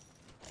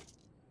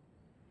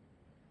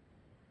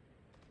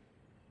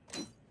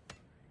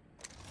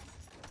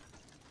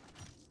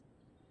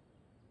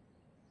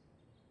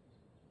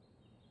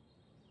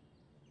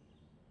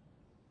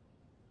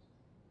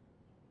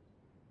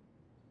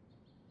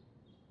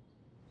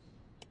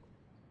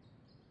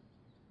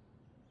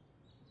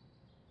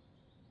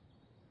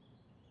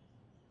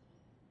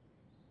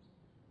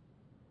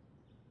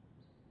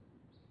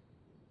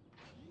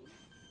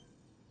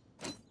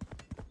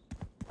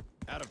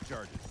 Out of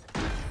charges.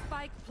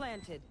 Spike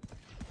planted.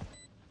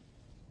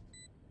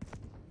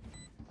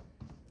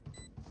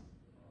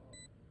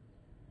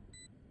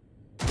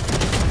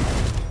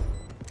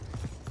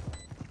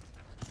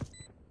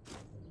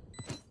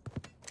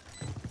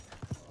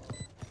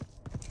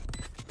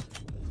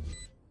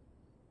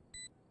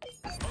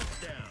 Smoke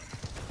down.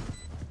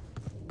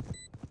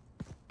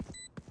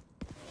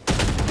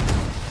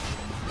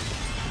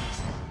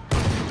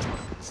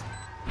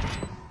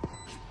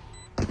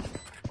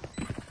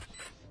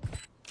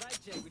 Vibe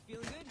check, we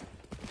feeling good?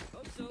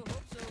 Hope so,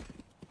 hope so.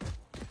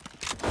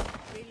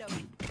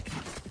 Reloading.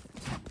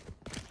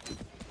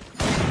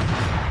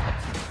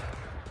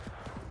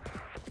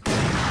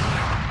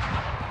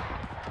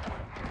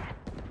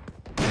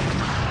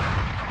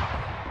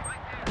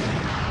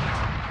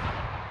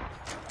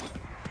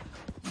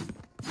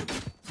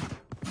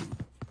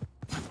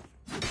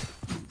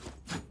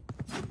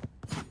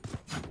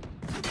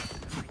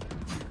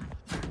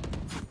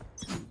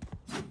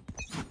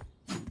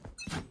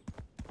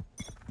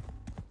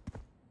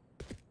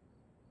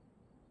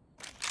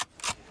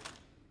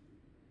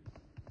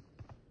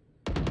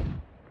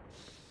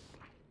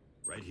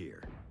 Right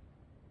here.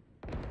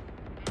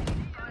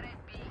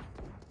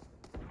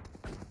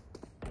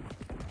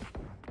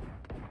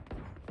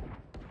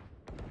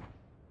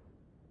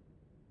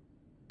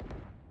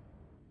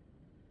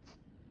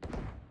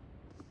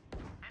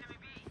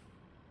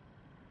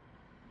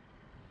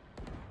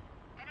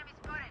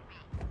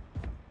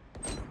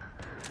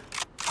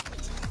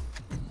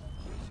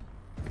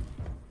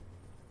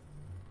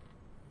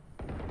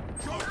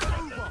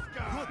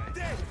 You're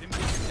dead!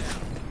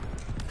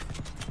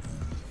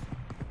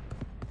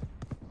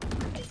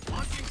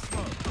 Launching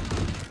smoke.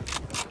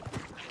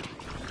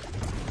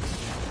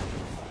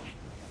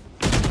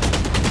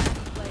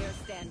 Player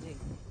standing.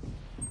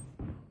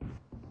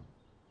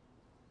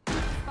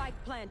 Spike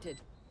planted.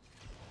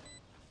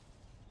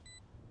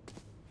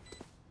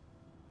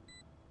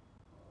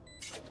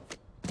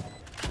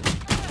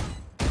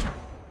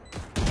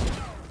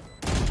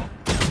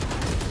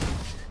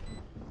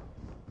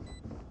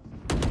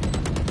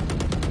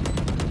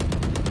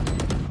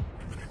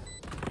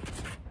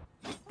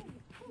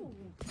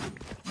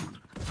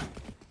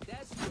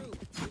 That's true.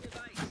 Good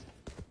advice.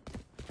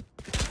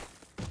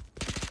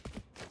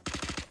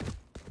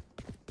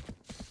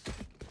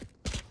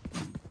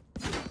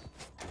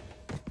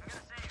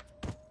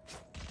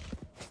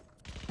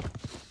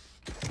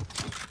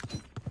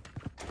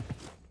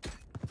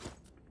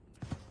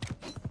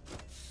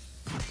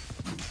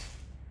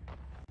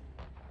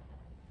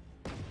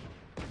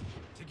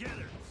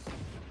 Together.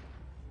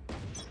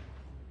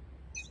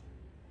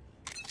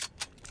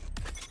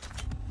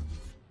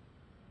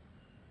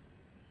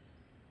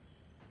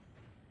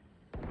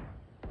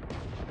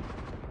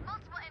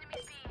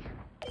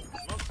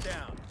 Smoke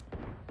down.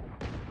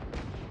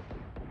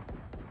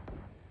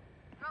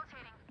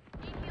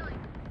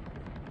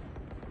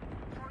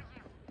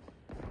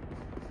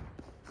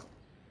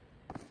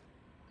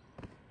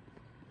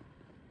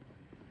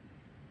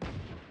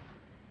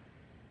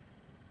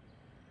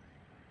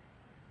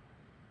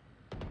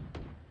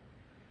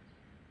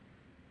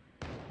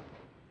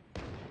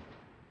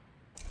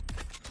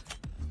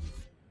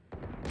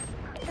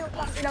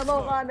 Ina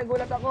mo ka,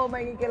 nagulat ako,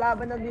 may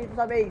kikilaban nandito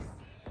sa base.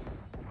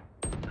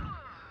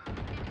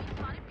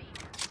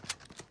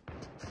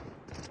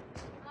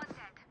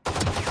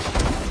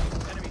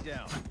 Enemy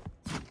down.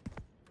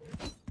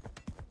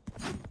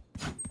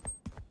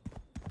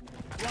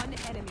 One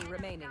enemy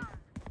remaining.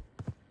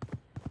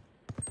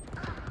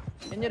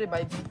 Can you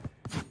revive me?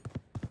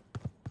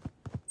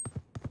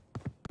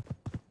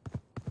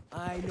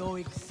 I know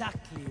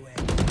exactly where.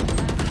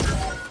 Last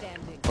player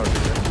standing.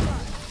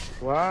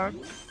 What?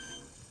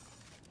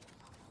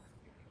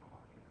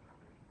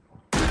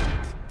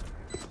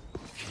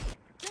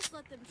 Just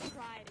let them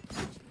try to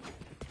catch me.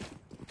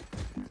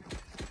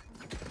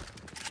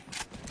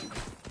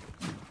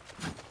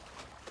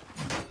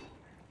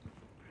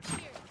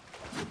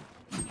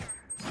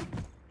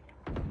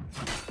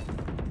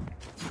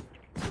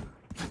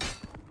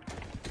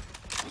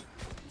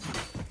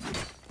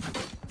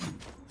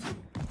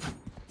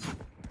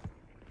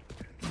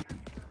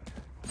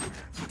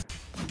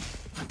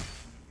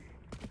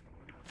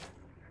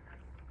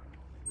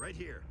 Right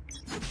here.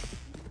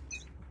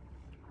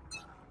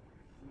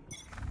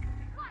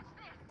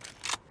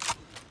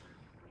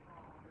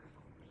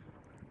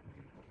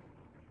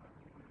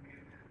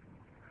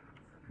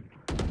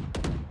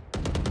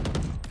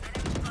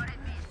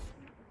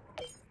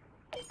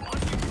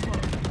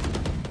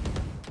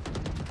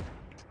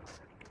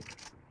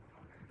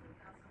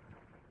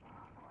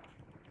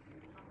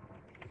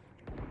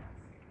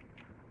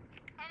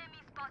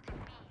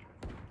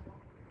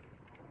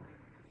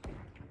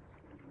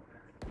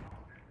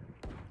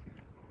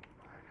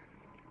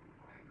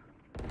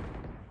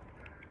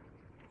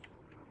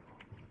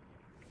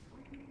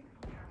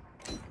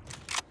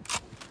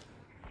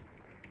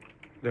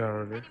 They are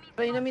already.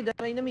 Try na mid,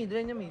 try na mid,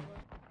 try na mid.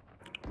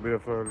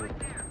 Beautiful.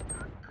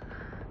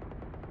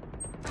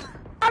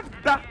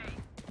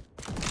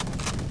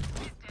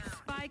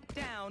 Spike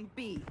down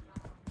B.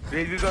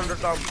 Raze is on the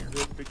top.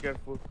 Just be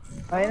careful.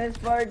 Minus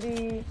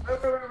party.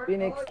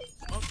 Phoenix.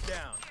 Smoke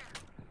down.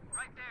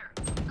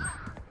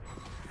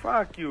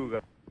 Fuck you,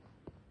 guys.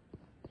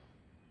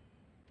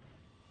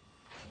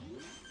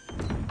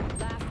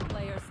 Last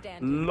player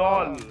standing.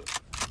 LOL.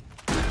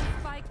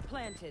 Spike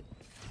planted.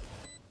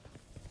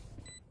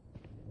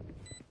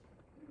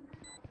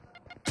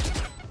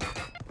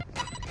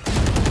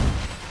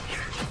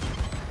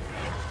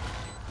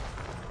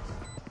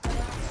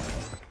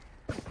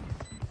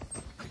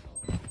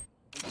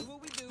 Do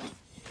what we do.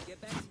 Get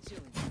back to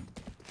chilling.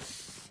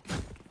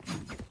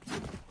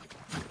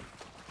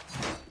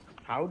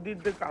 How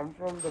did they come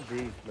from the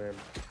base, man?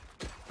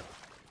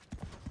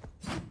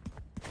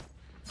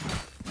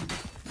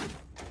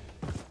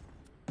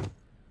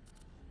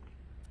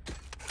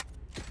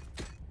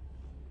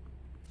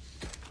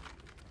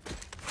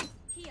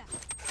 Here.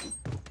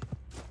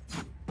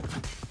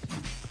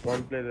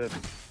 One play there.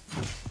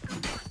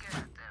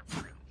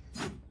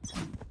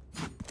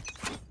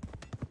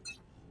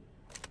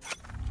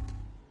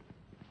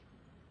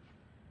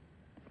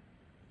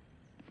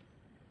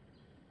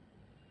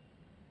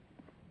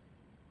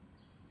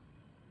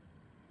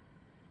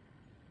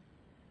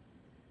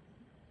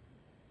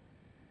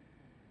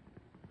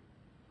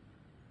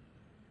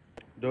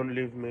 Don't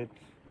leave mates.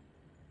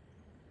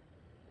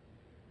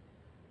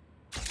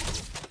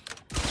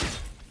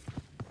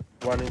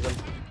 One is on.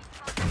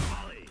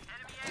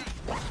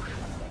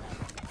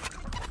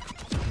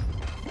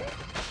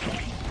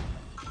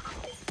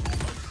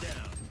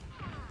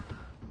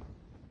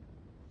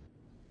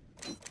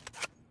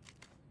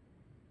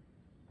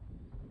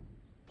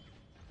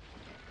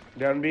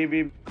 Down B,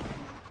 B.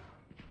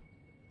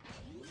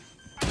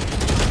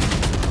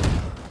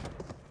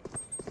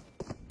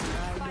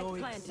 I know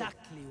planted.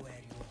 exactly where you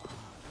are.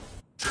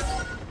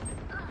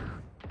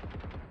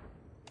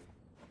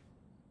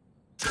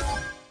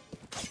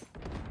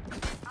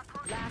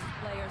 Last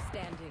player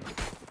standing.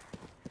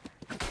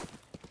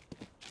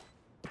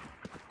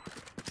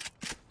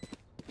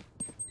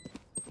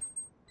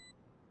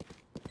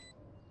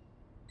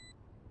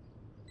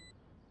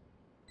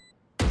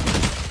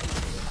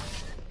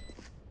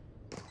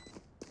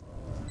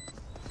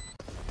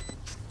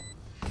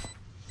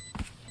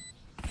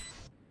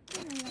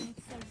 Their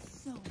lives are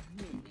so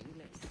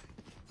meaningless.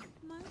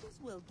 Might as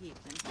well give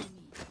them to me.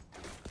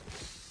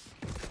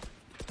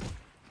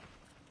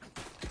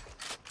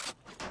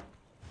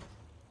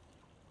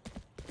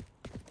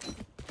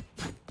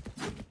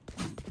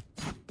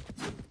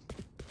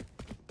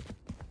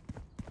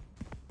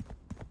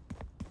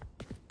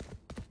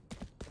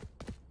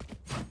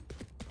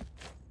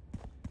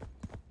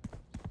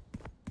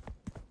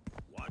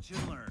 Watch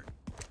and learn.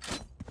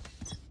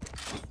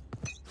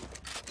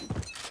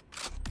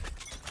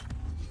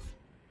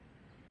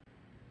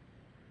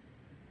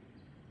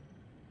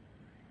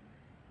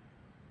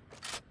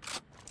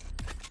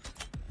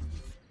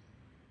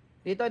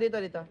 Dito, dito,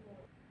 dito.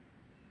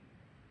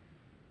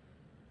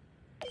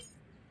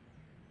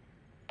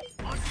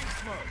 Launching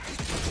smoke.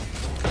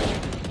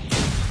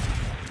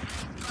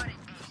 Molly.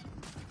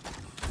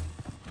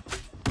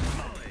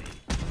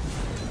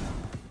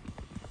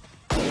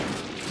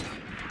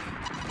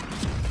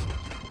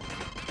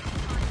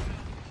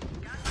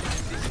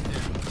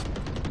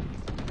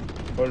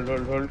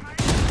 Hold.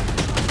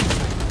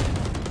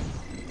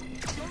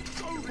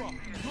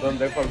 Don't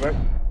they fall back.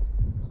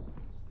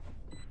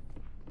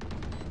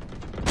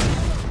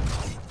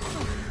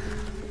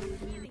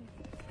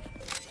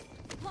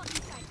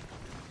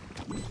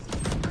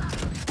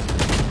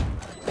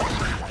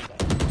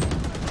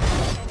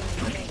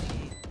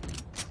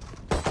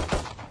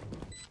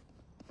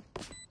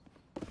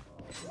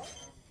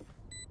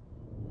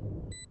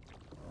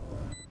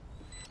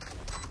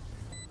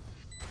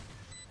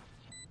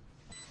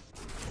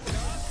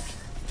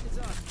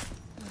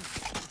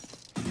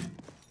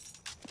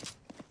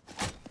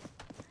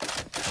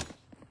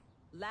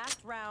 Last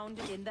round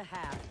in the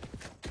half.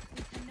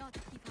 We cannot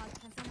keep out.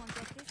 Can someone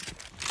get this?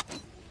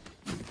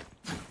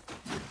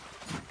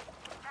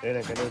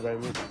 Hey, can you buy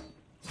me?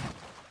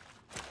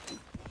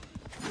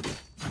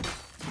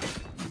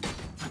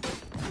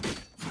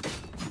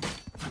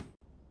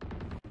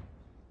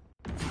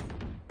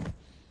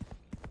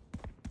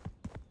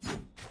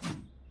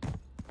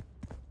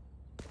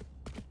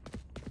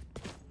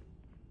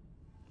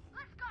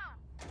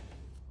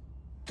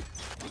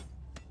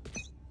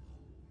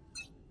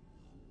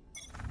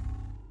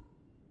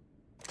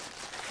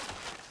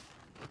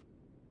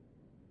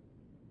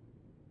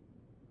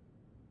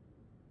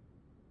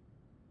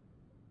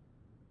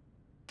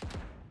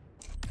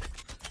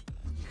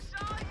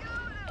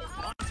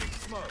 Launching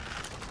smoke.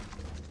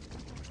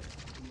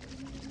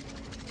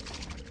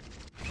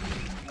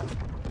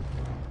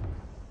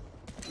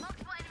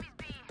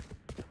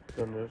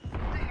 Don't rush.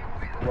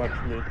 Watch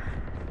me.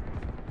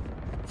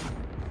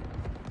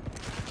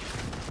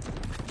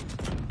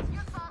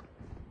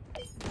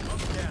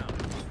 Smoke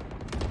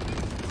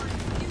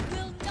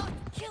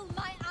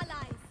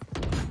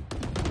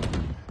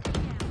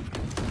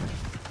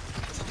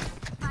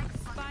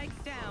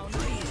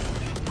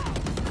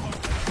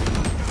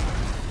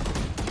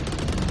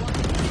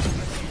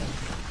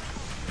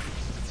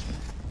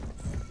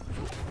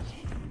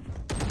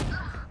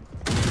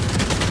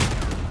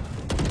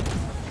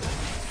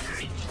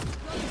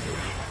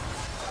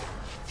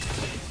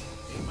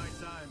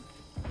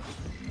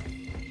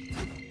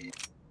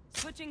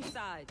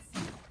sides.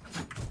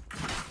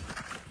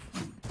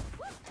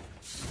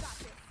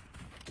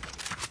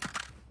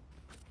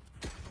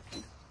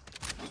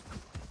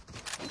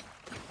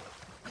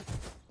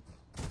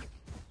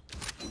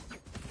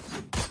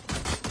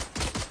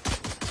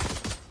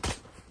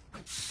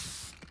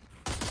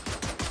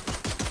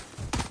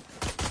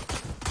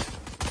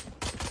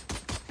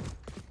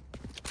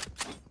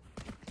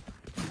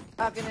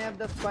 Can I have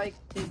the spike,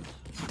 please?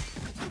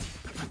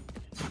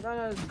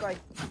 No, spike.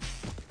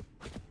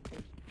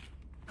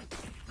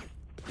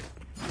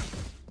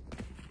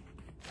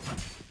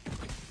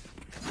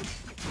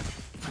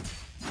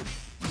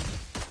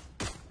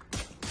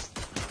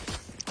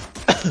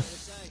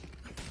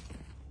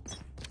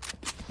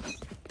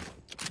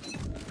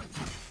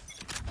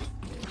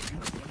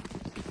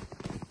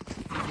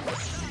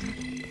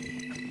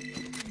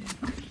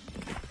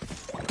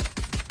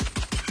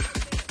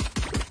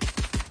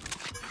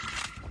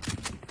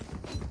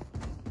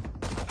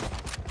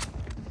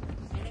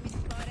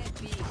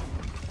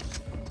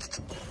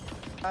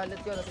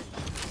 Let's go.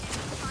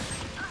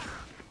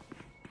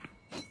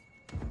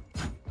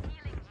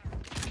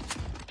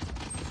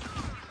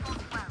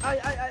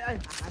 Ay.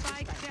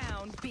 Spike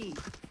down, B.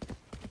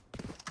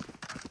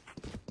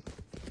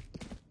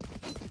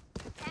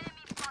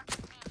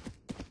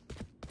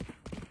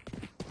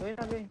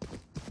 Going.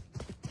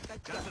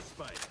 Got the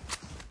spike.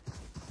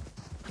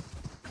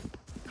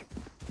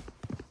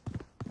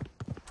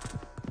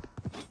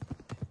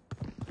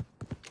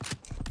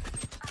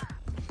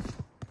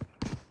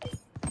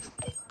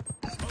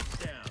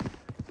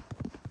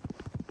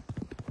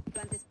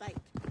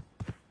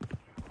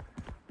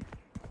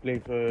 Play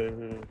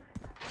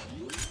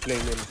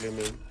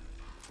main.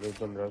 There's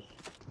some rush.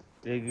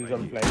 He's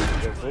on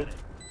flying. Careful.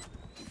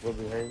 Go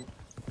behind.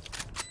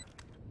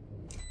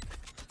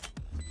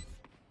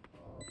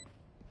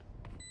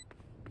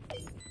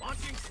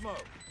 Launching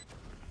smoke.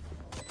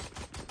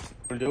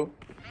 Will do.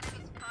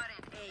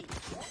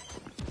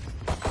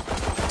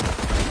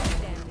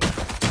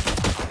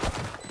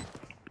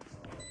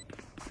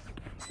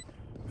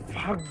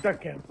 Fuck the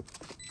camp.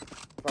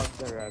 Fuck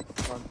the rat.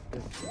 Fuck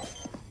this.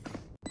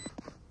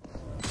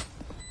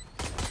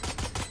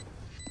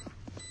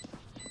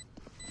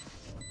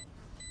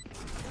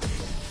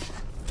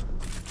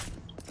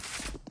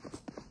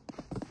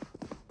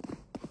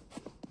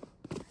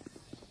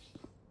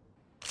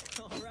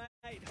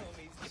 Alright,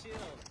 homies,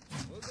 chill.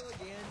 We'll go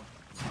again.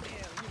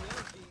 Damn, you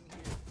love being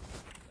here.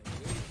 Like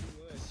way too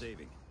much.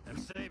 Saving. I'm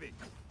saving.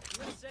 You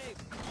gotta save.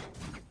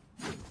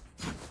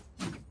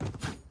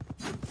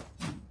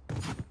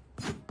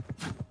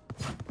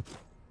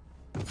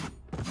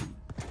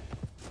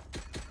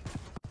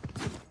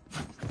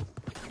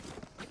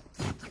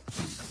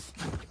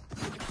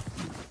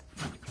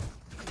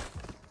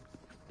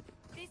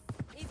 This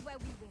is where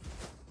we win.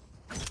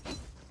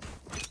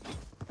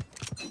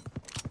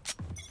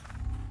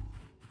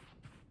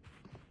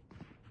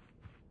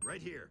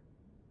 Right here.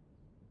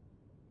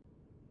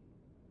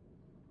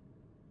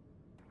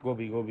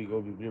 Gobi. Brim.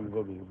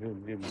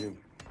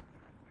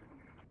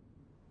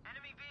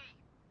 Enemy B.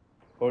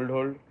 Hold.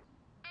 Enemy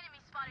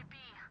spotted B.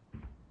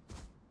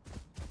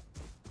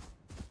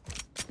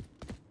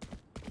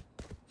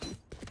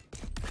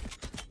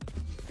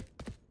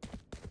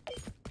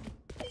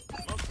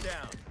 Smoke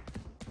down.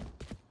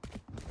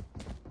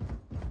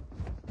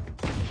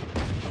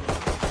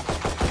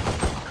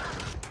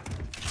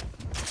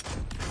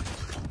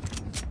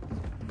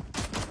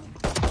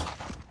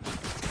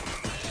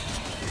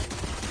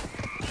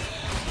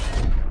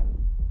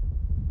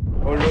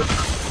 Hold it.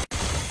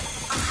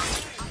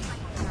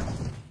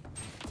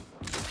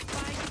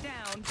 Spike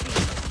down, B.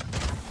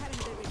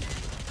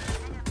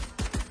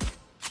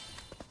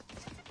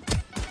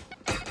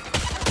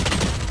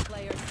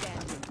 Player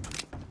standing.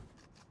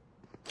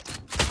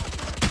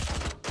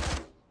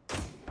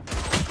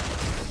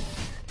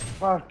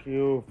 Fuck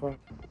you. Fuck.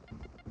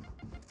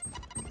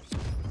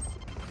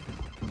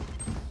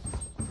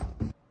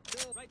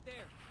 Right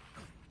there.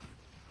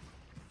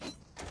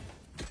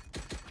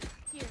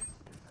 Here.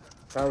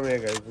 Come here,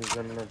 guys.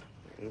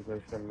 You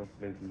guys cannot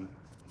play me.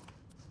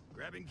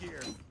 Grabbing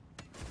gear.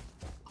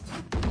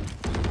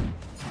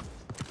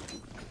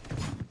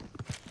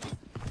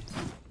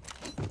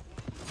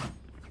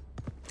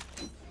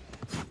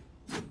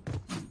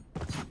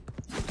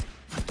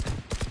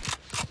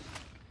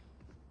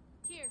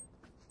 Here.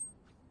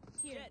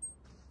 Jet.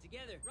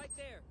 Together. Right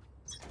there.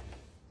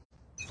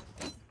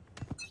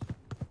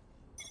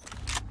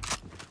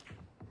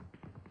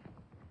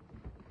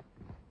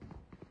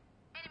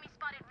 Enemy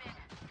spotted mid.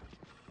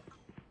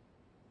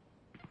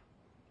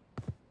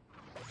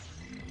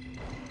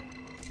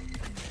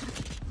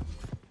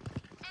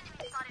 Enemy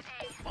spotted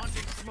A.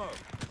 Launching smoke.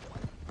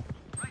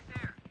 Right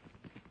there.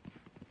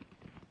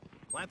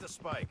 Plant the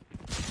spike.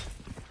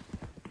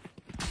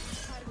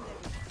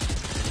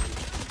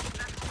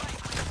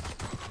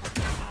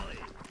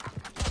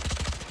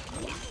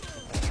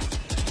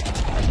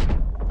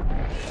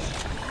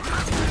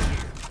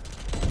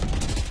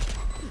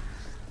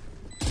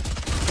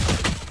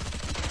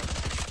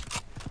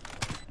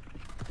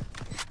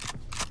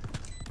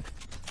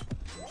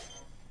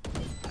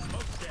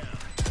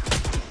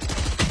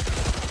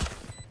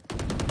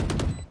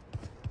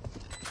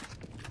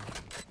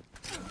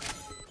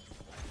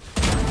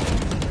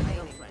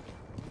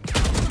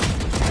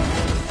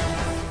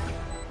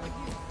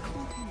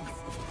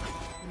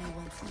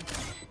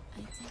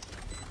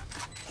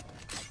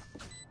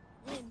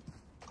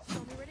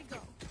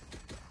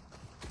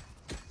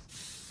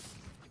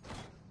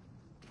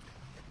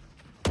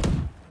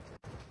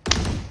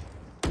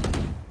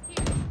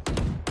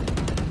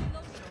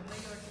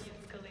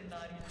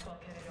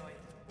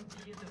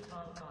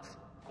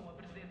 com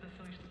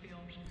apresentações de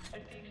filmes,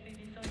 artigos de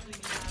edições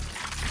limitadas,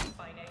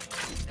 painéis de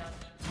atividades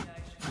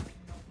especiais que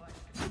não vais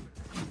querer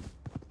perder.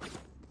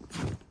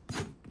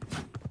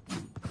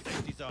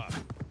 Safety's off.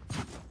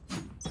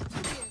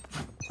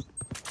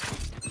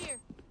 Here.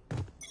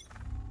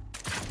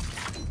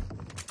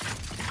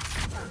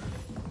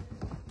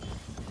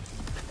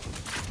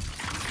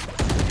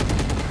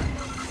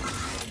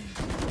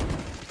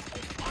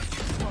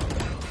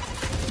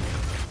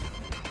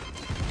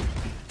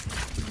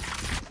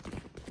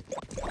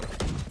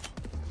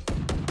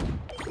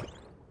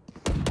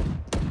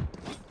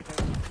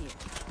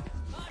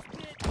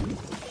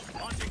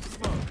 Launching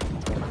smoke.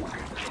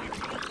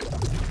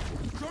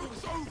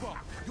 Joke's over!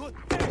 You're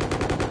dead!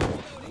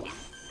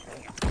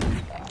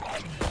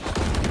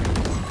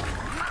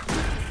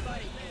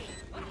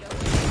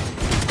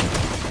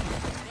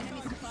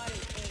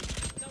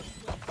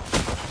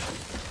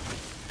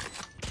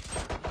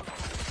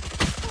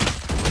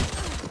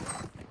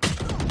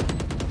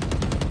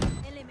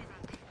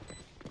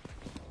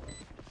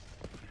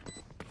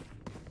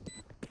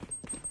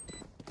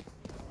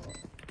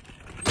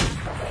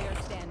 Player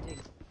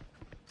standing.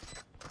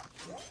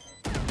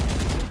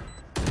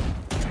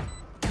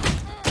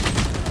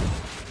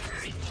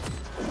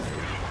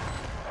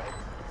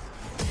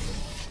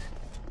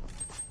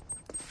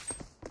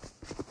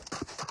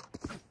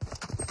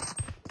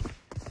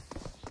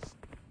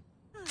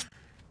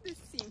 The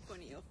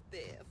Symphony of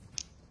Death.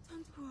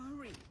 Don't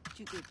worry,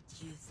 you get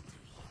used to it.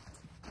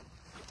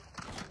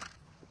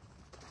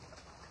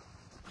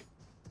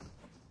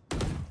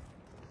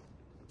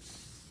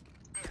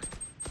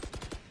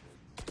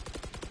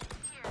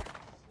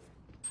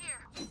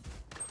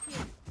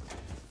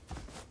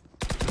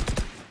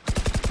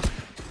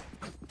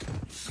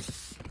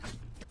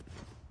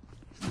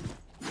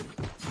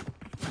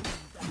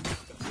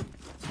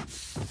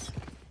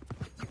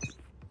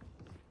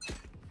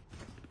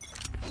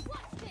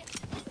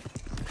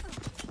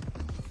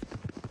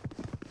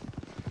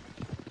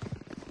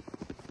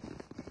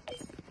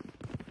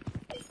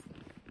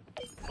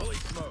 Fully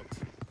smoked.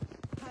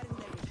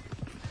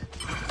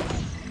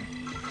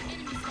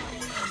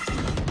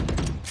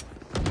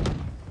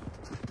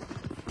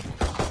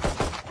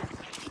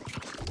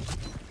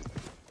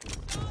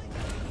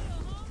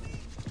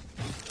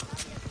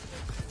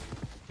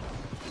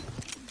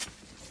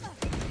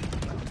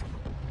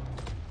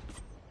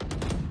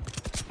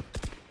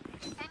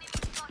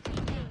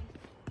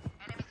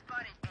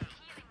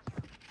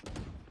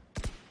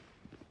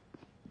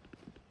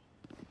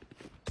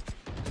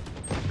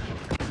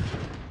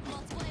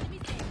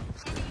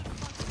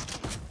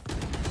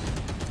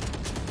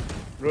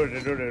 Roll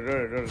it.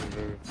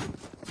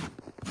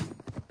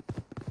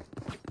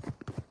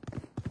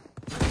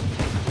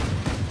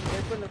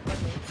 Careful of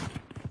me.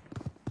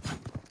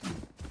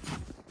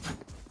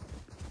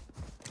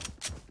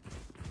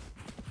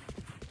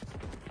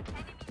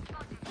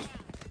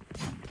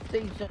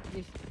 Stay shot,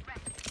 please.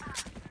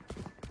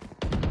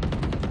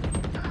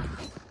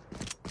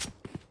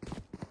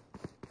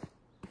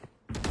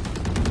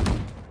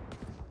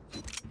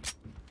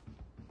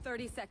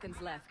 Thirty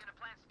seconds left.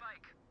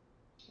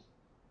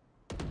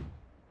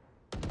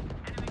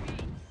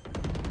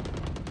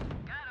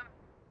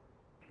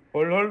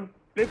 Hold.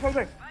 Play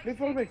fallback.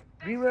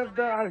 We have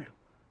the ult.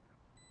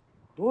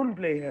 Don't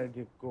play here,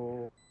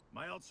 Gekko.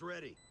 My ult's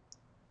ready.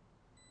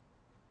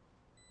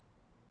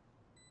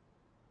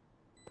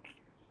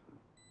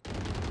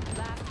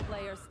 Last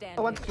player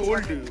standing. What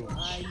told you?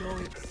 I know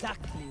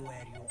exactly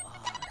where you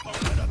are.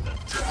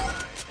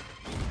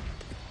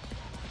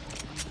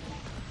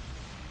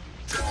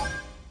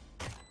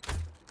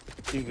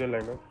 Eagle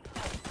lineup.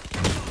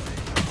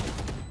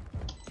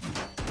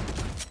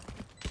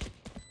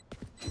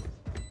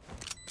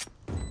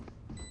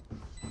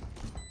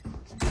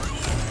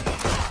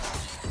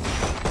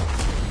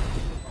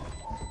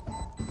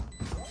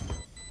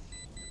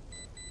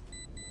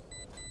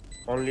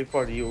 Only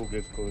for you,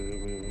 Gekko.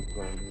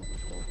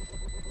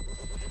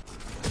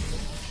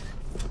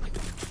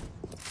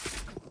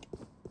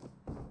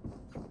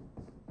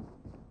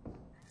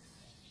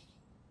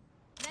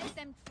 Let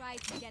them try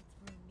to get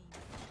through me.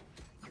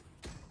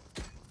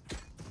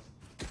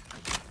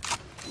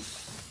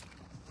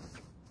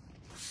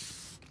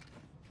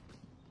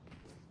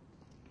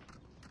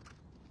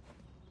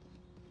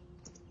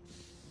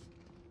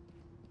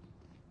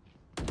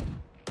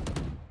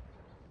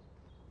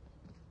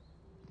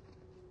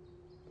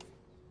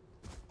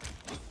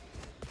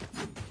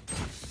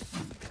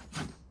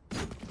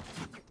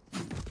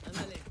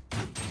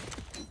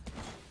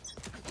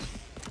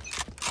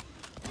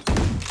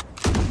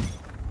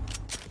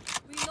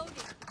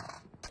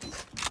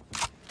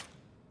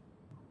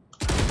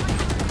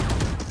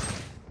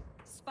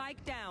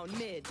 Spike down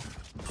mid.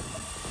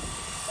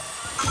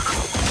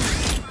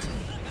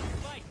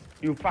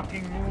 You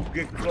fucking move,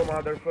 Gekko,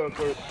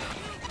 motherfucker.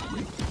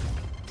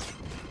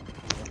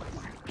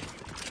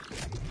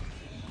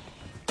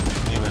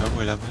 Như vậy hôm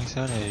 15 tháng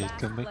 6 này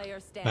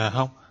comeback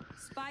không,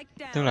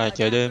 tức là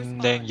chợ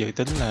đêm đang dự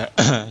tính là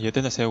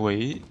sẽ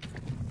hủy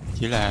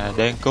chỉ là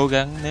đang cố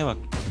gắng, nếu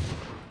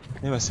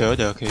mà sửa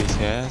được thì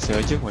sẽ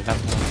sửa trước 15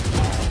 thôi.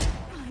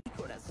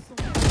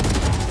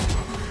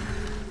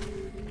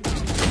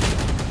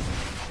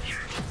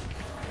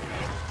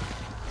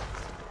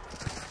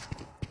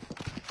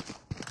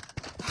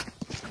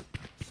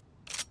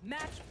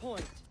 Match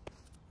point.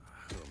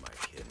 Who am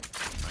I kidding?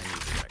 I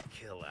need to get a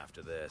kill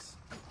after this.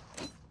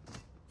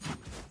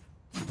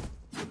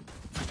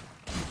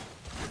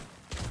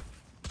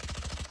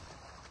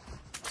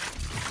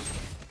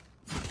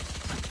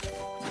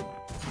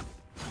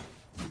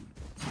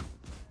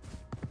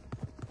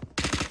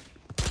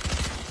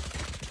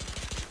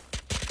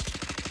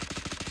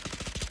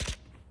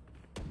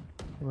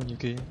 Bao nhiêu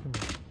kia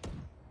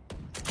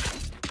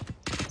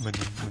mình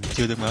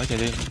chưa được mở chạy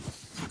đêm,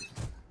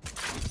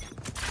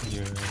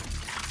 giờ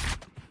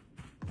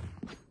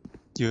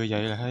chưa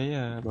vậy là thấy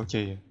bảo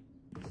trì à.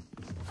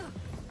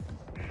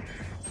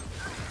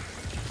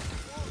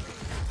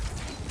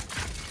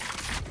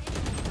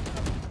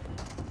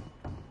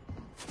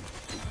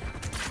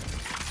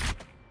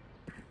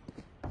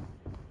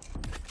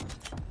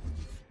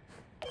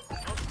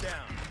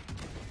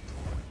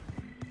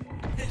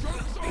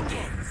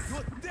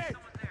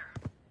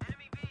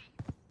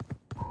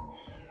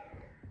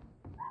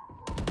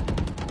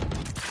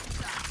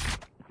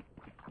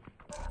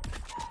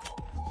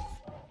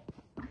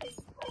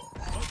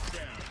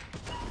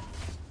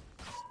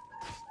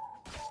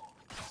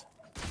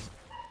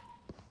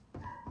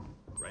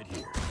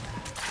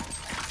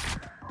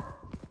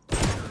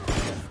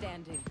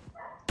 Standing.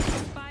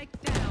 Spike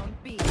down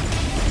B.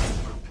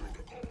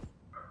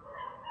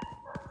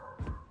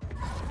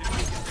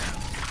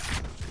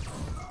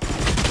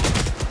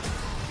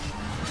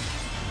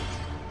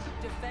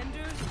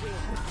 Defenders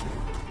win.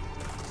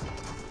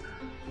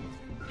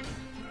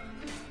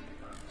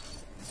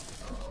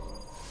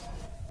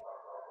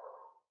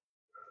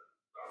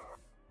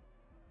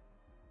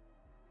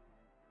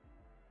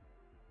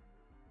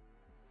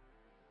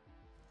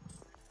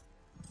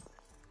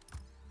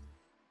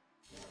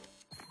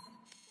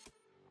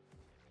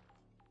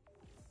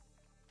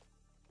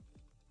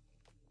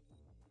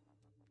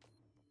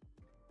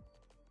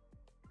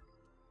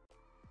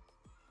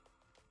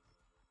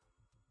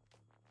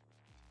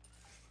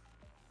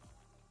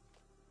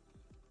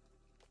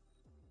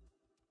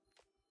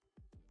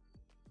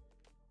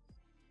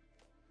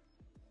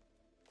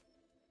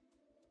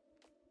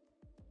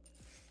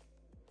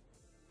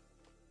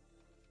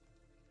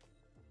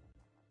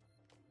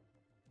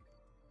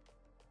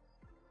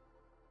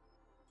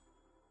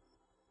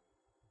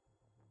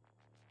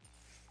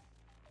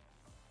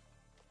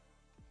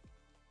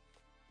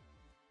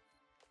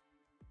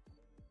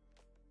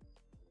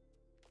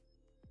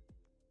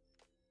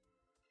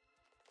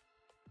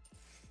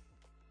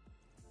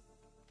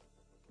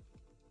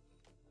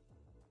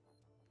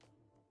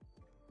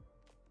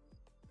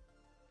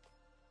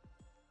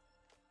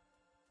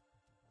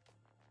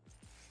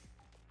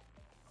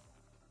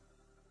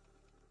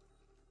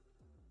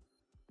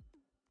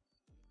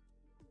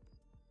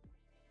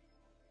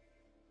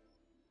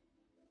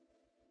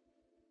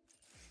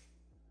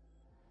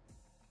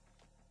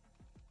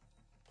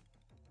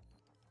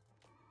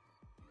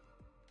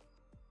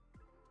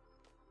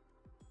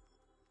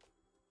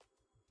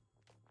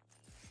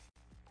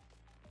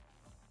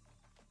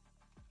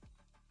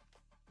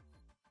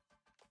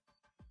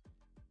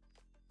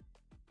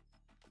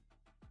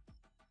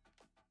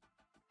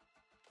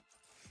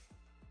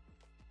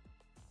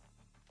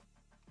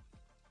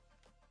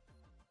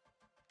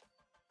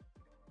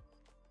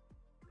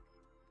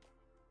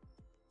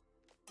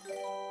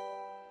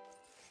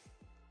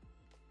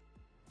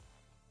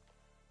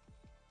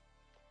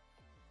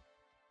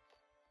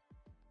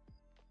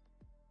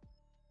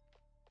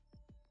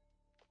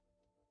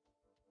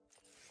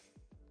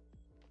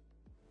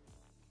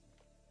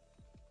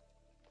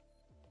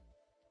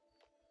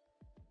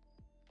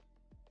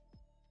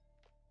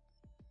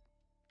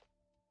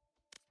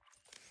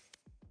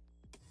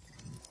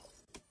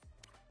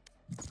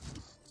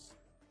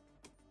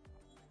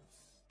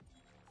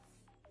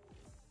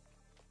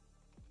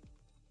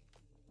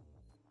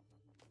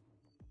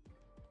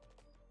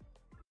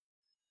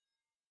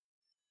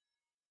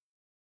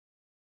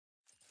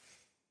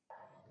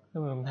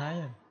 Cảm ơn Thái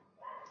à.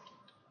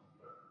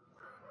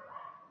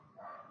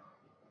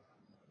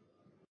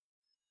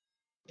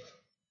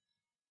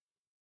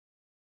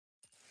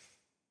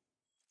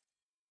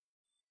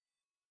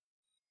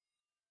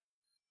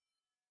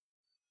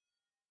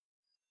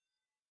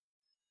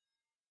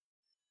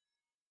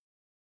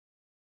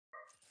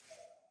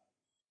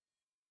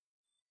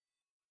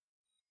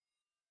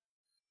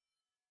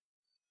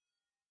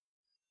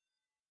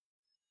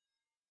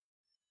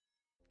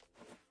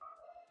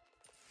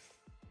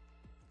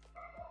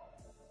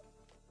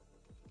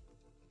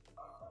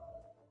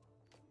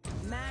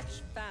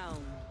 Match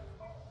found.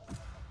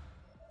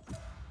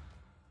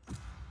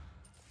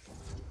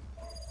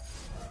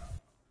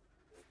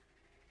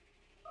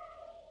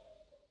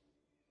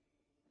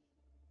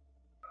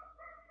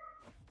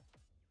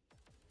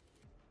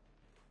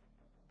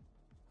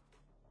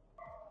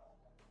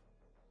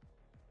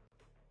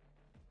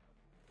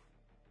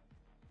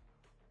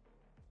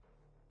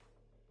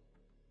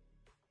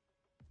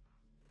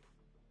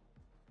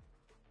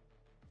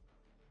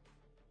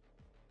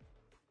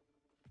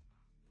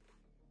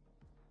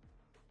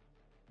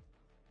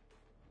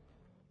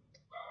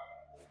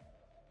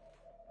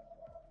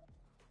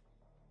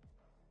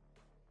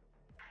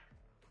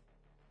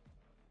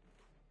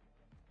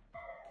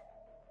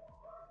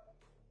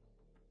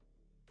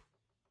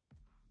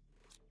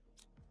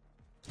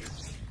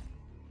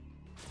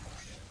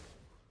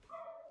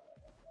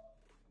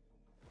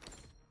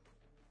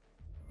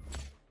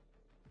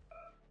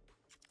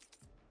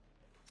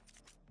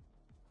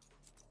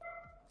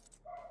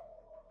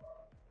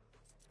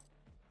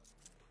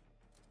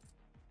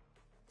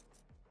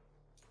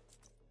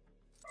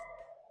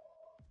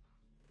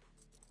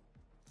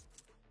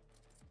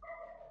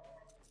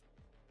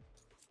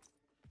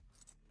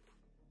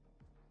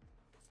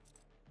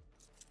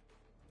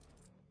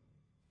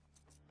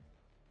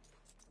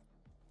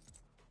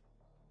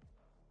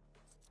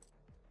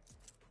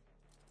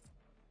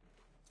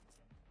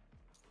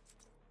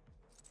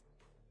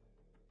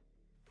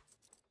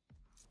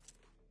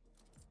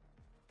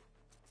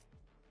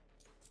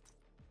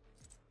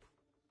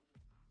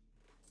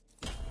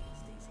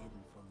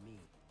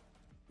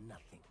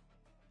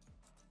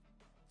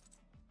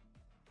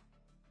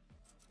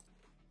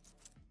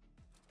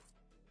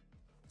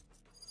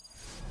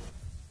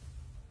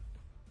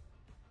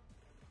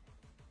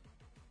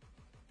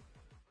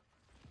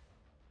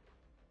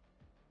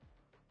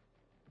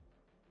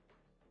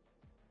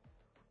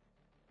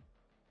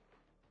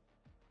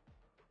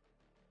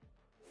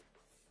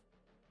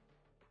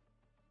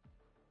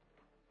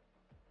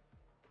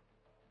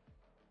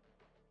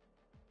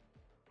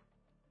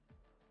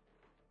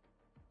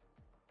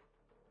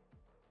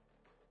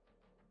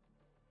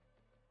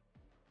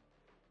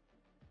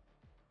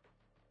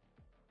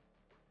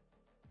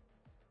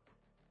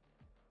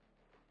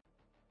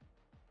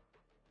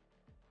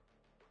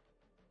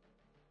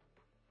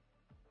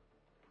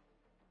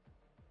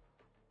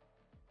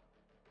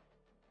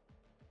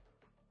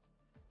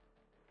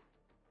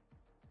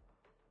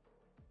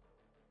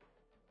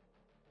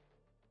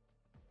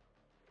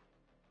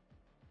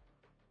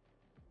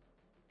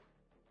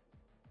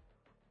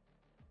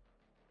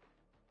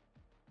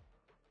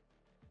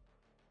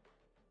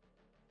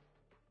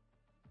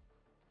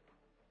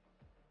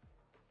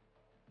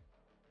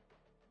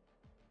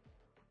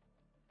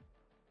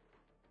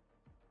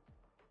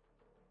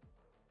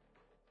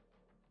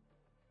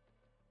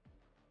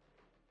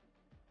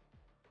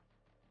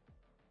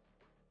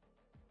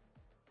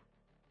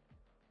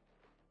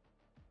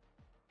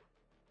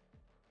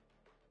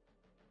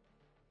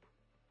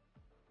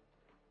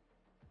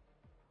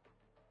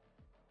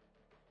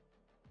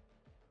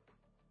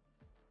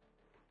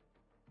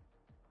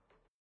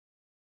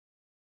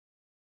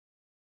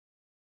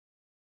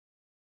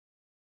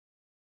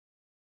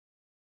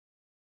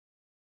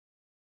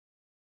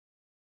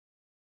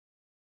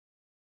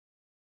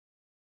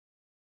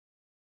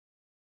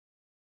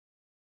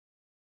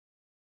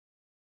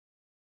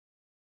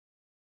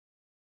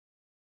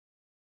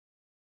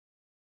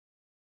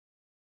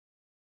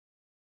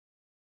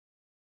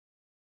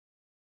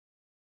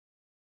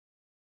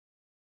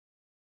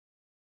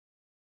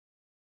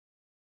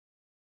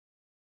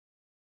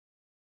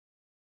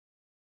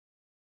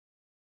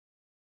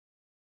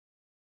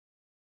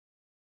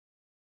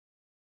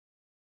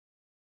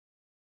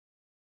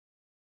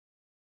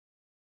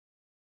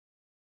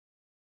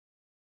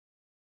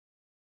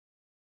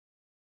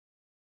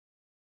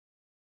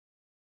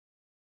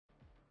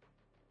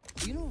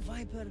 You know,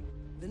 Viper,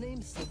 the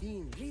name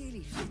Sabine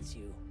really fits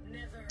you.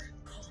 Never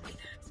call me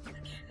that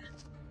again.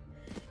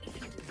 If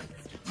you do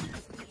this,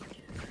 just leave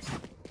it.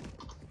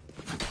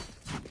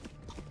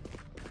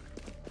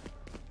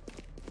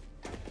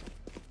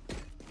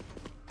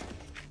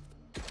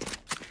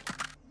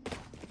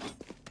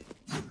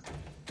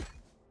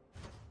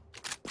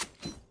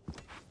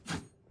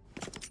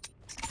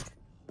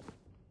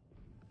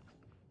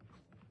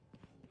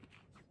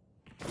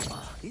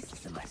 Ah, this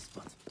is a nice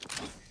spot.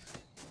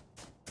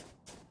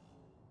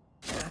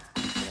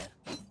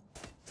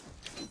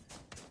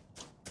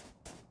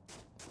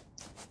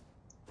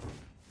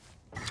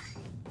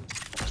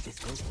 This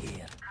goes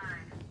here.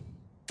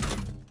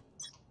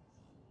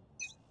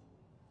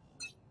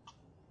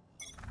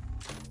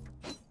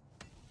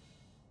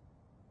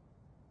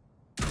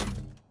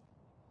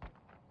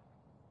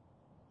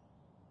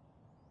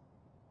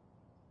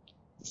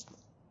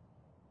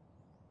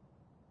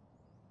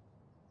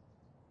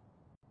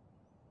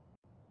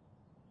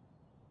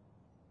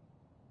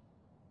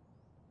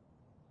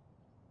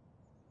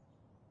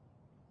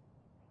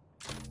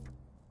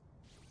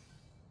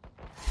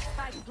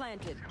 Spike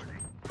planted.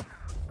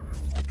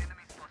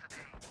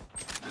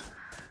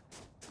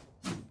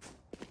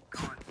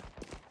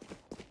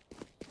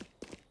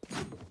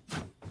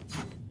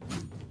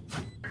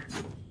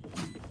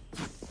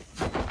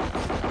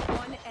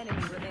 One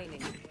enemy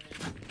remaining.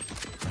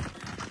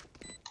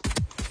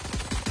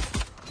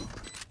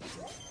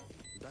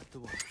 Back to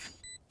work.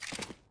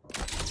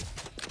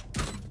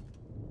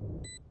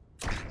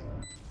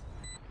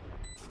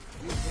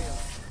 You fail.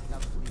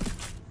 Lovely.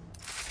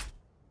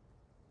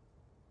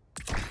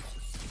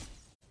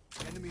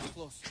 Enemies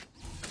close.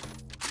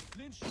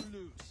 Flinch you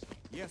lose.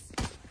 Yes.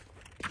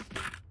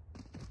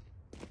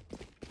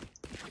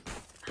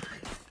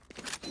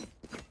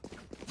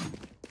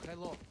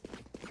 Hello.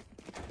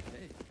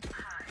 Hey.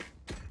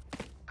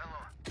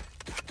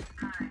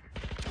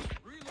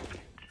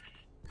 Reloading.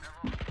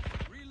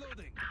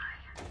 Reloading.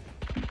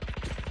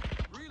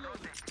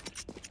 Reloading.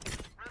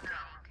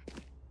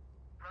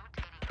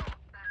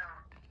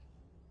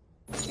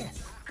 Yes,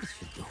 this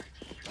should do.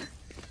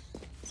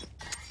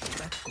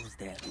 That goes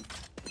there.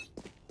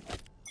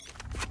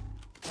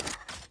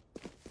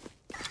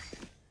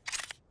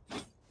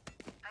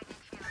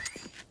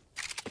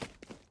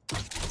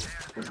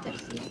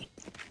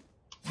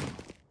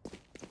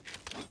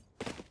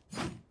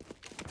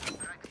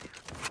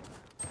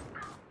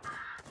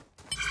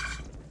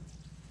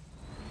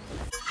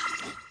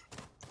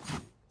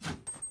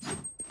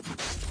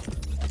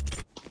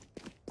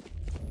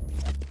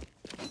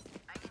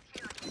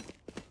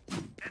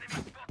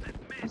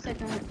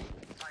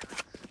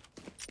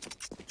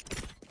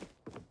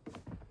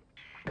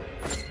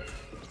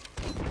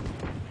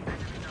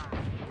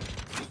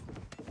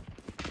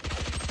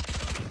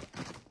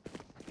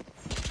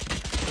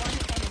 One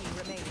enemy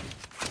remaining.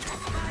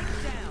 Spike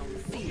down.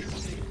 C.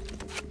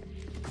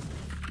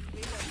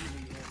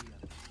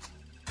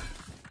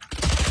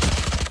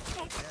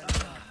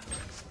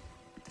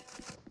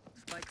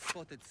 Spike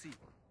spotted C.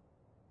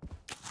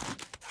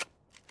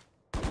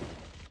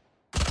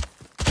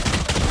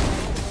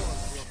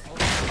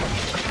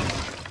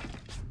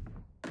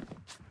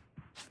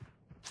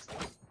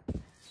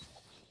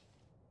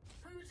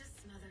 Who to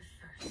smother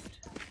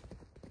first?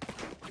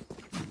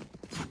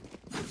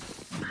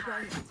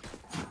 Quiet.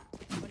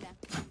 Hola.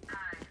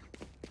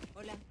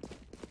 Hola.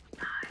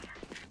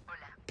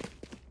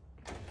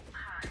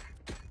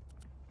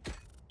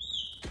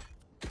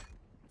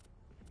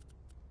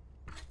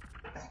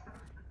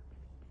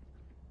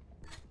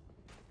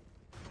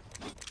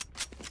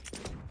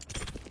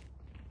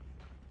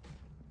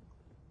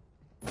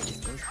 This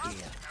goes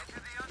here.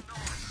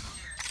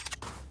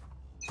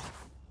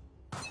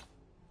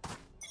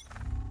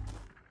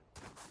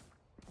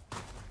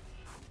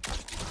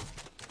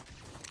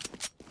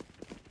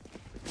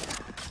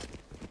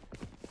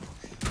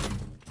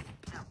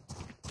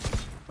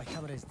 My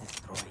camera is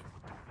destroyed.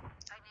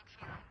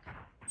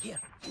 Here.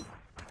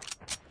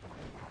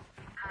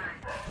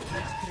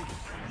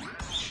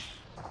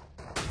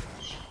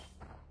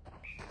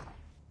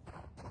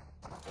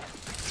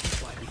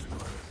 Why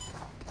destroyed?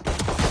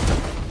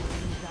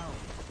 Down.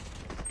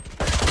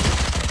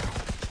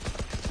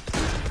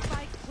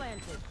 Spike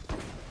planted.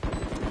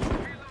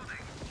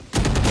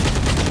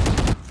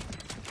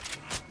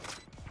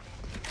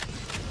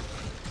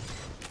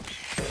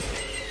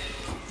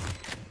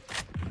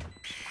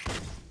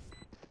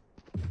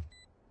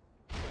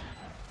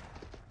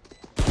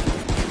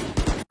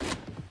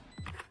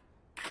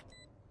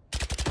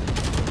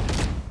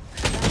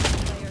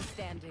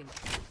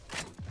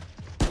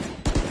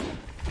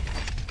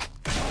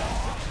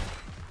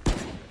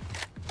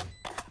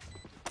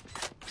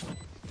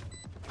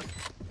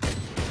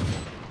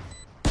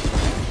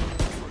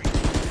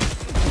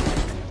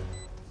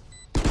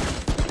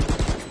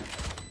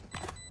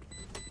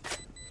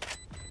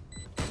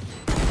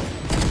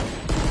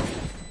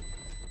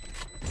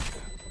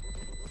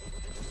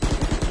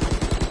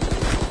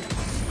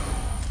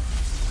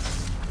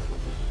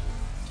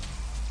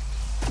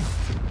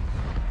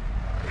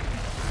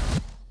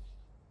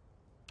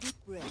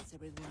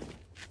 everyone.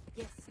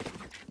 Yes, sir.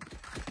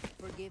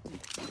 Forgive me.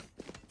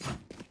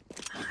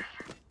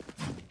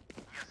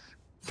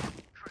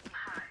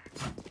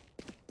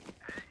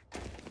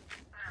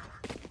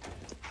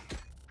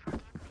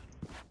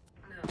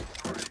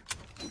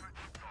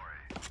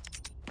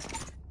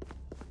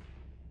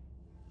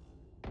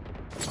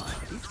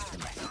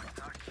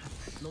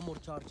 No more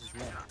charges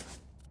left.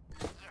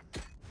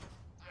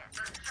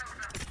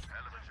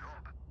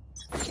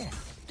 Yes,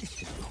 this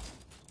should do.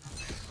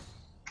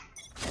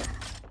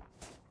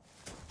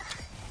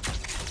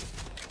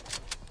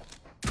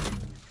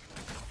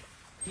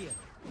 Here.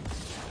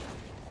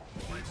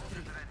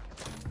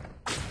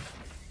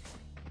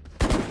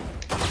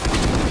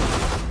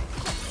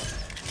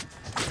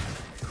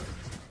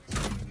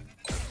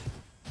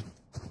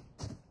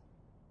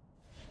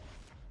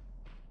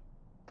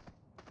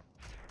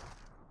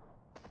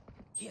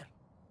 Here.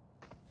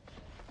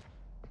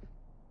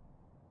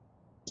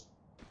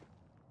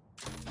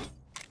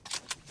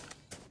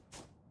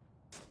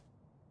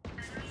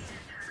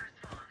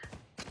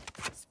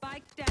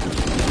 Spike down.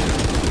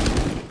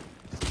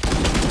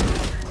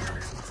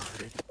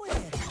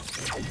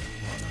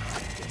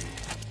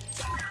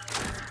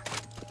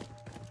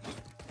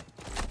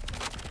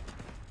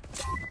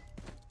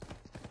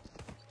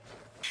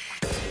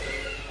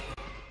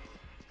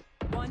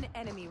 One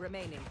enemy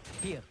remaining.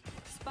 Here.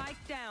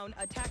 Spike down,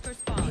 attacker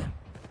spawn.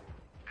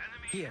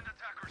 Here.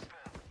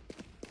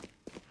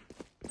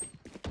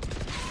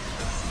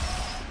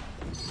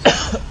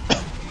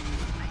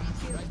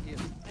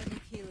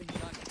 I'm healing.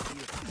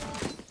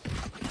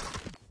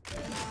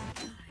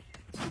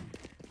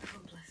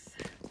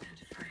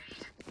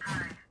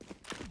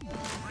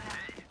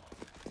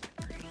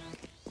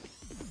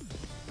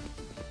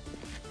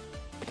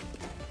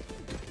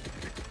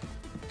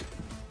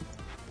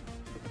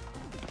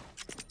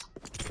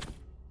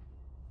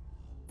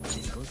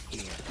 This goes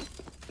here.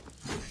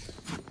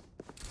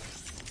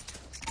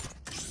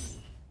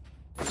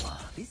 Wow,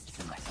 this is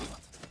a nice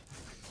spot.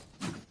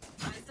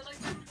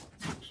 Isolate them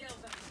and kill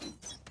them.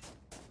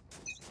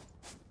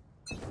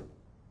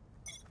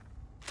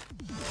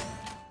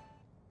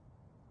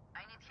 I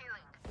need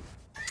healing.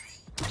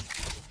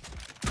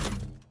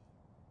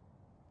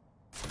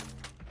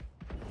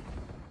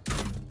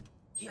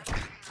 Here.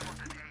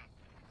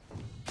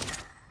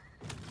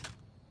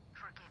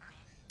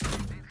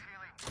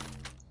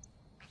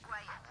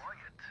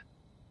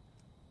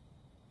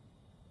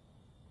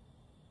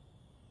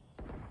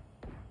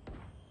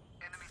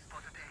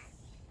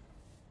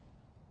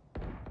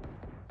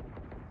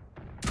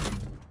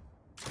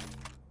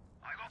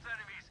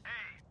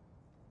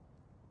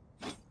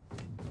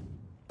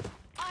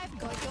 I've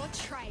got your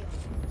trail.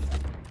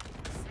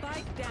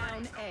 Spike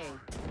down A.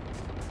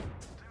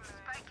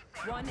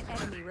 One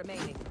enemy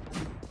remaining.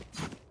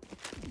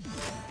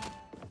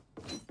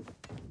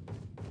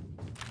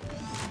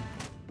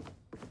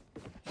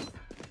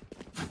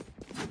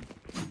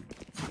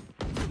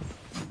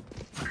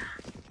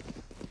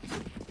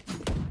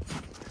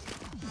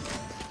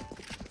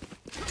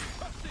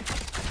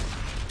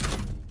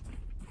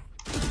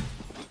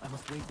 I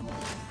must wait a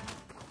moment.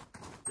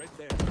 Right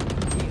there.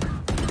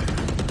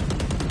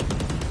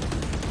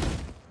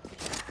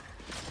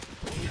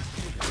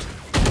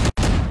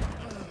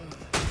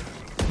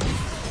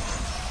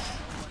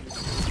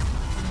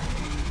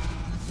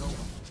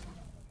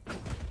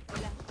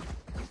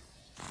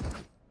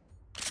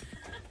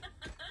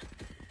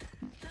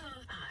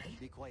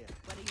 Be quiet.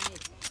 What do you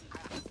need?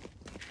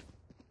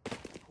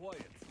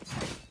 Quiet.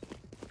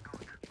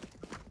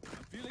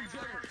 I'm feeling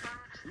generous.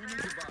 Who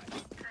needs a buy?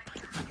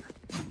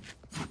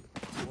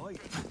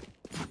 Quiet.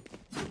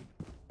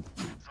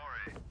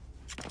 Sorry.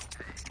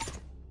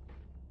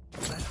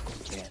 Let's go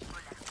again.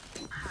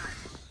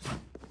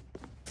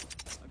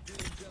 I'm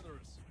feeling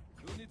generous.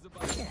 Who needs a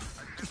buy? Yes,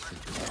 this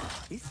should do.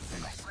 This is a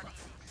nice spot.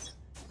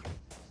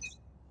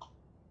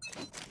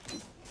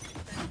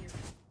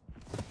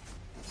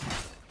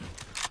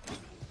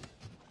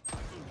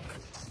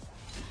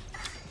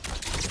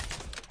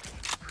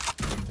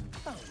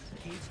 Oh,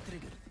 cage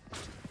triggered.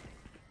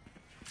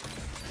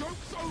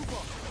 Joke's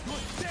over!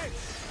 You're dead!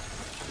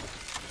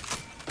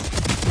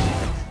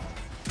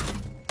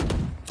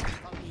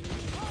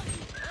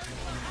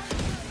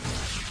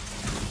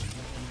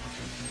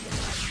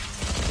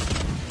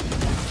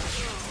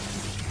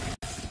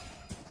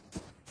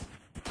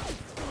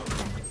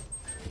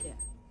 Yeah.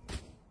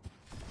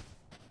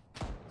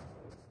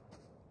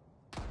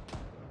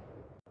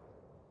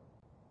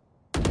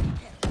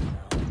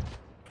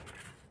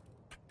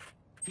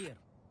 Here.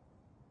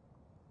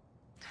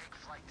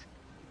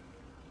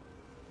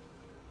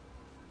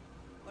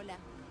 Hola.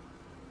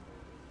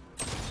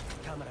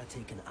 Camera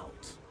taken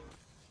out.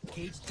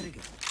 Cage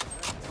triggered.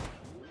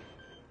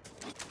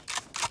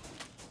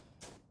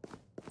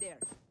 There.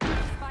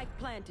 Spike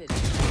planted.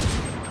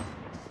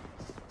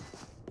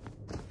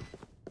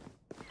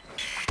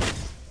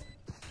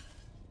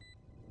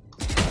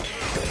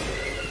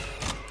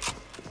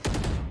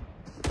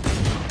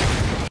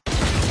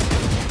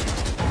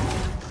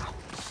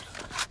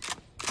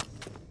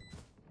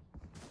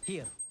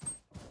 Here.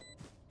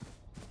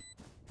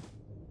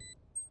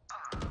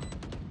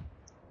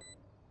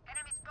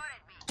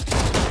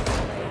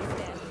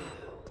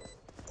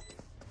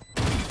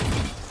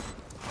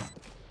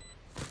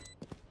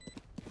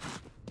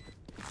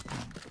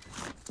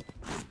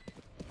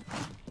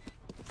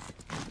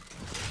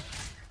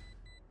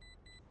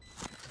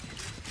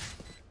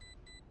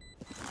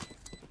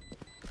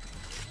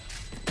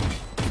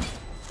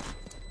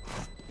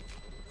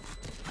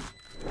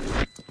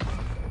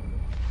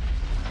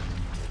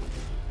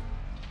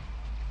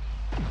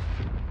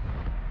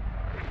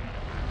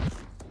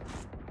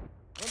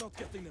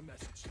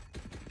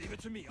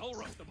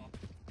 Rust them up.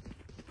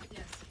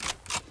 Yes.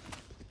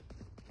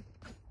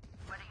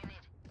 What do you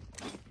need?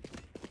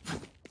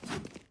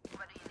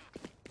 What do you need?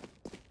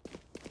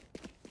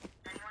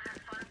 Anyone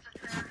have funds to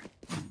spare?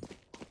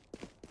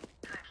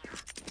 Thank you.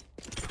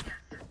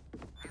 Yes.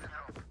 Need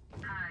help?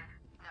 Hi.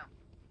 No.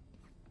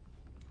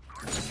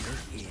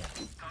 Look here.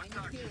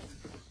 Talk.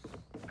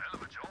 Hell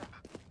of a job.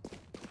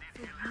 Need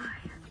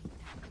healing.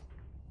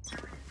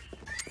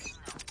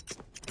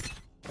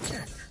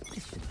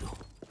 This should do.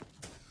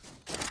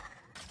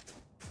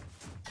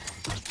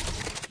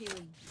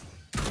 Healing.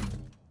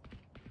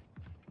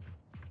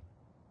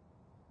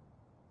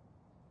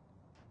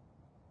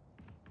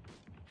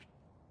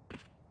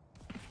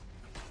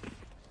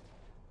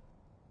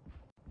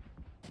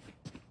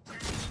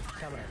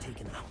 Camera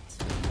taken out.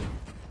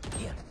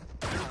 Here.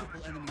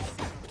 Multiple enemies.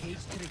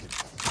 Cage triggered.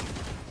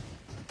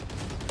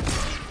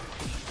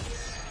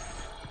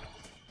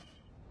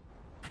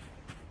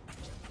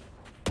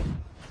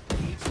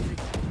 Cage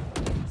triggered.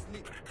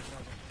 Sleep,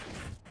 brother.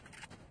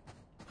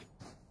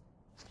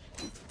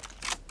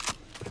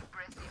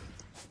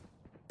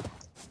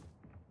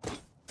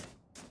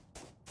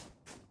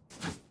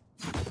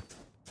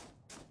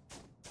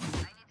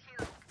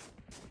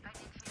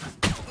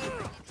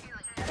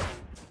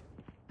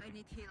 I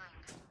need healing.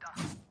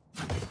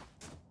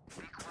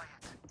 Be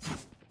quiet.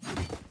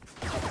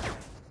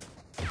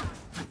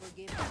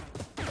 Forgive me.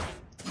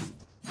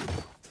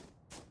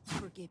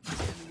 Forgive me.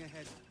 Coming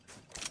ahead.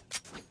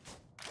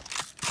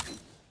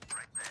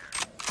 Right there.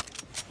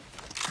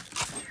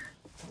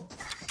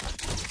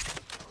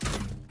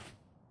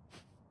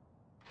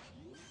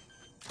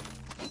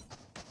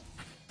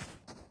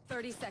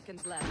 30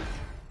 seconds left.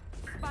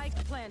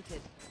 Spike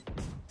planted.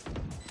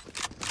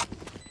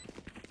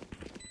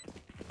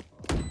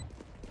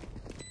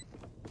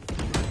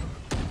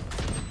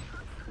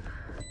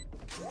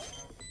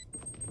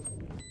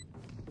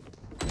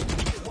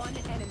 One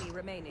enemy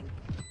remaining.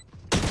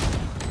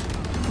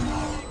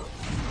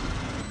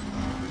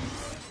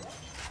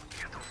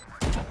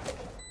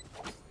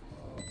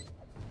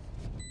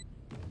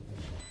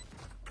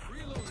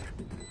 Reloading.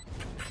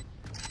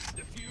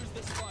 Defuse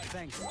the spike.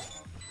 Thanks.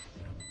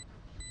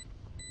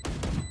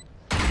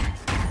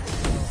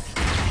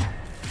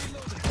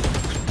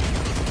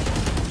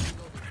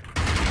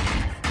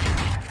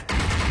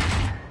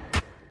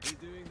 You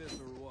doing this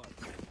or what?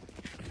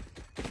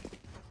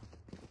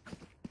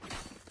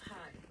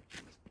 Hi.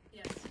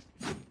 Yes.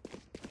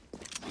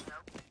 No.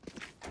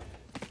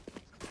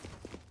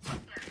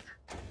 Yes.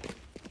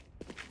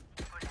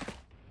 Good.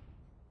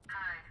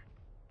 Hi.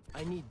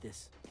 I need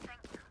this.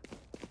 Thank you.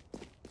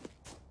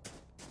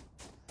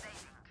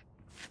 Saving.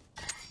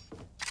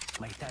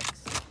 My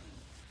thanks.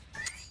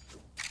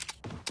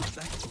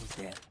 That goes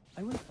there. I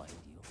will find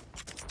you.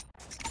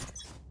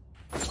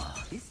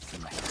 Ah, this is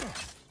my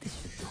best. This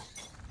should do.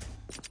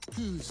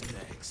 Who's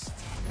next?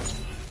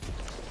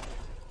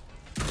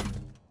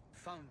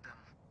 Found them.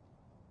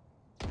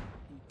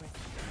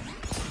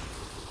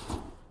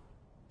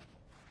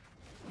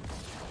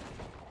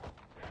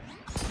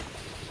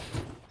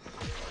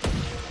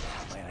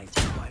 My eyes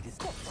are wide as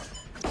that one.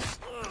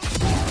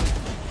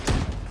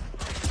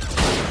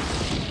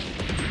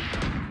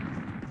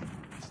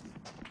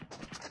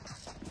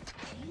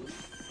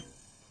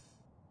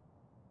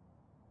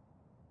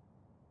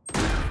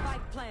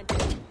 Spike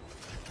planted.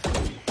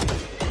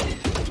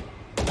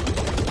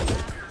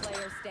 Last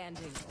player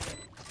standing.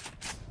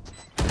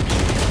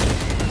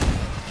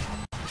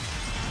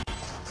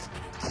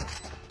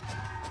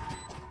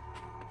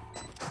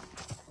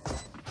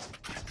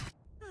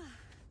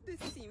 The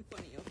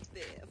symphony of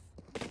death.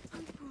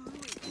 I'm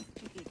growing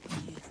to get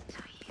used to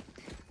it.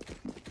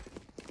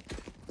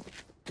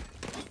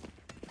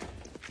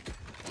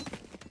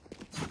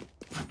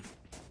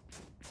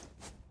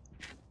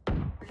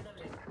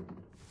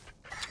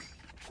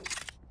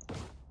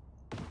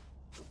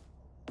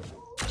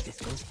 This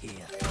goes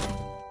here.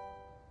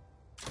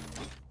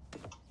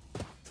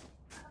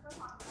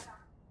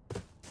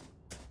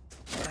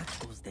 That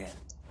goes there.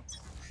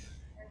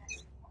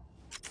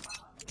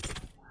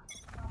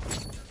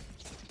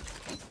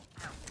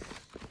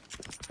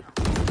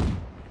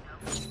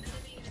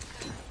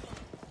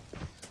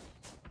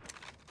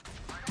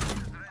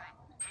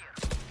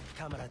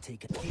 Camera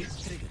taken.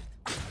 Cage triggered.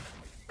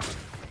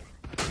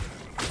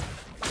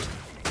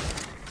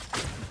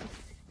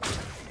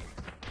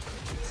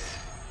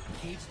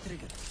 Cage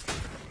triggered.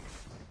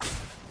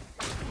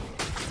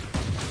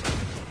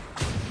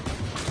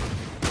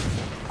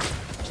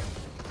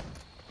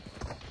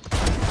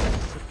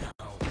 Put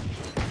down.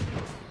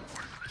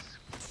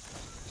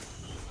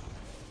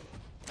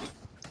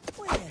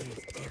 Where is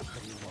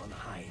everyone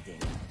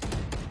hiding?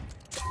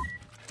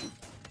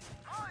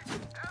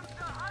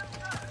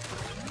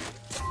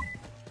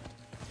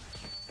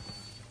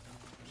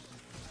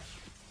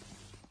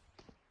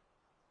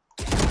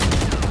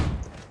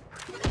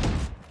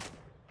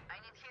 I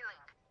need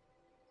healing.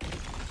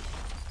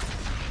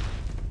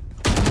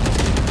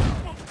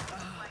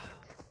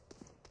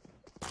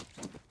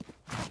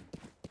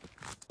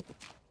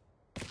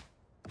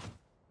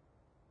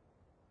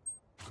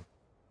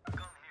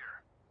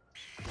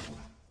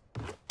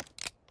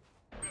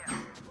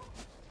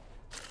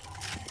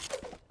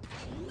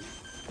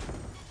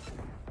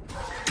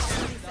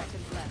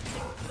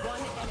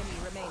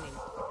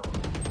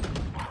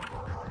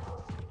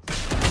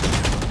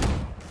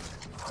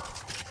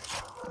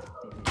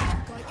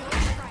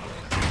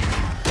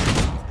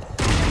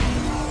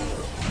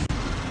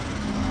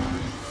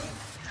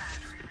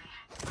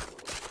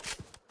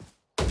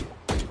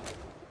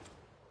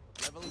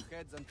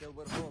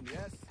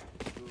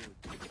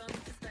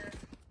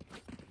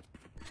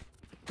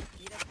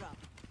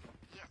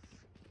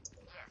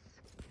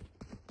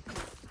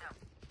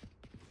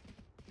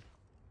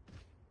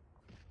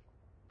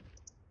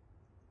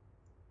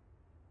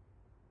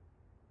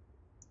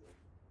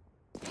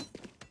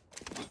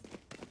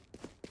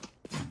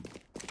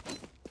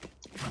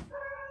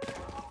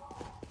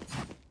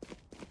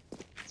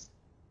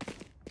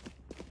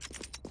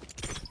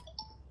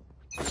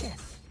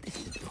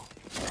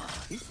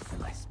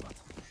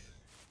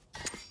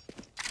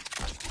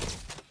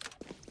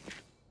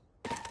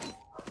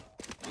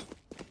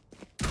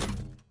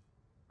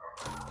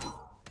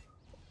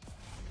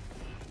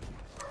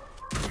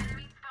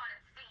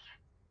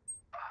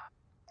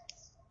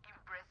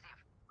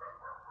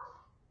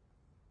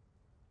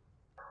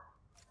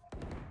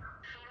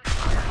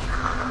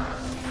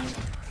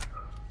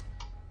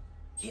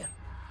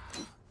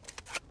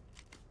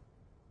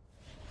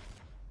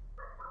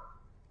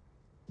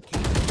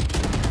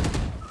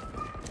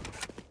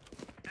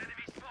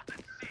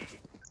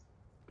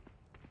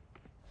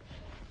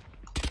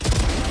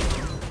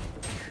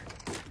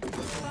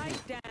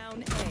 Spike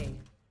down A.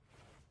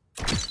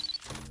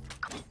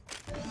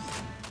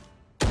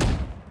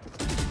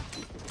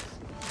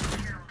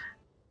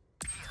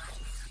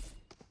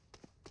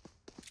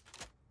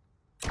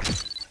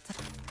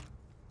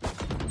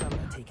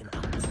 Taken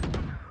out.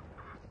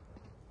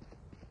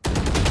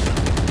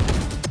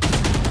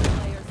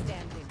 Player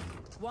standing.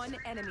 One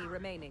enemy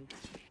remaining.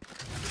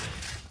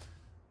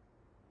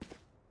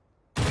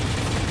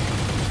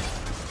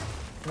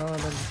 No.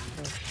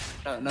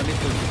 No need to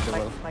use the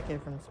wall. Spike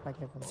heaven.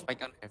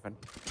 Spike on heaven.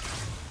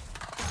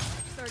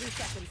 30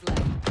 seconds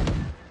left.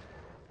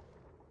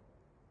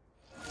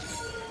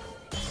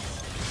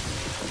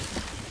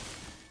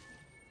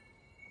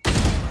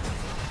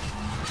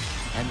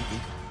 Empty.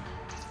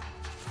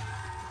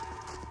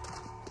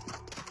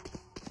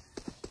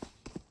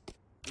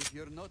 If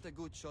you're not a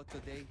good shot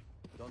today,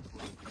 don't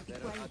worry.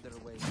 There are other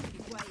ways. Be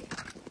quiet.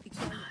 Be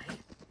quiet.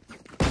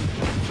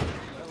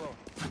 Hello.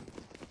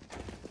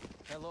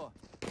 Hello.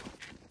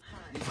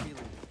 Need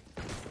healing.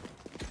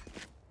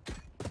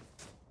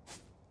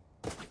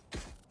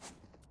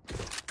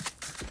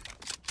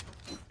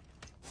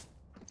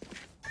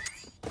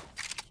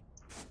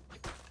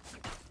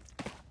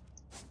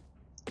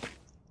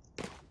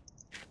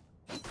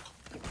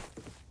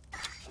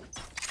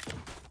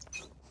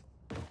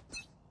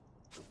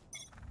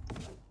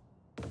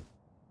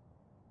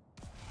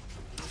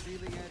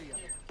 Revealing area.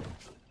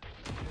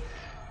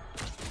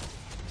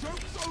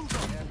 Joke's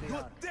over! There they You're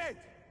are. dead!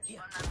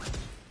 Here.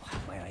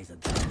 My eyes are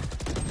down.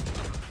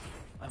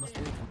 I must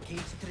wait for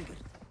cage triggered.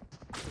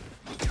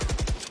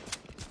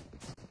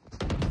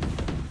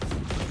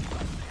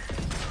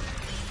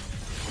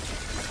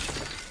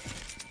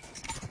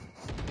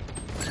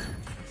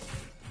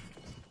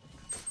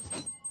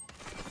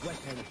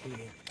 Weapon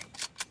here.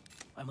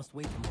 I must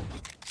wait a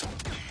moment.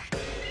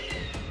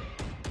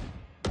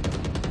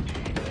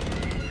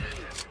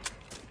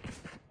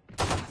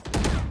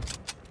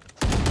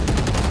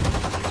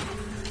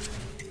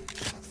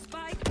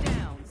 Spike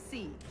down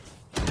C.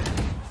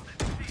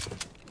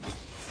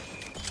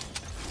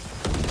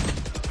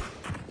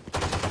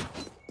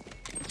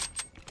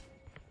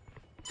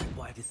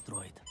 Why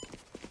destroyed?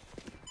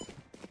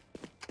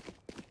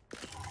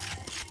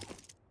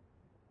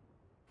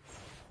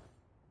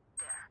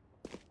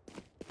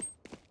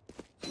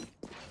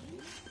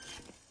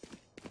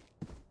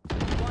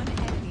 One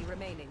enemy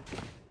remaining.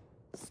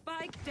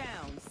 Spike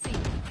down C.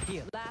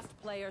 Here. Last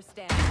player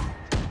standing.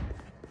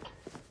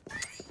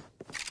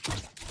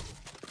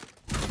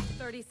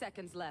 30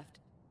 seconds left.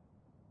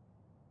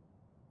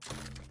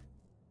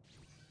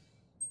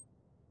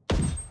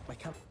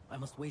 I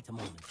must wait a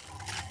moment.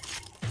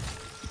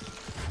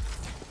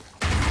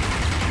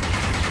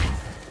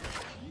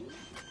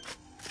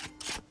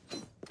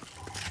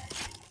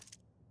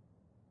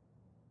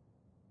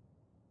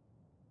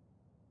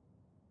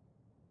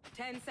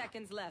 Ten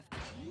seconds left.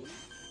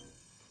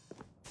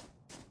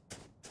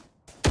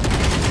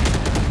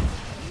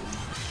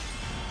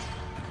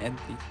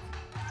 Empty.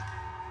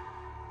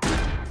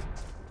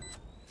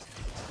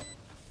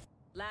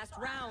 Last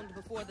round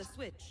before the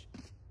switch.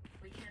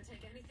 We can't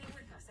take anything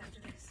with us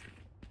after this.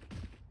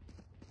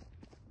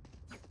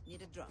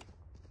 Need a drop.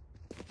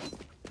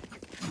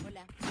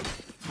 Hola.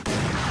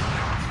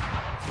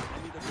 I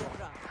need a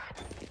drop.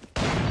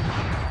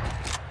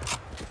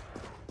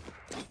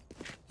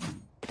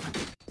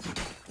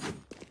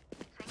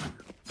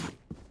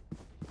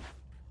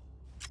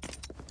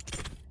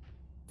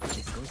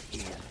 This goes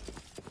here.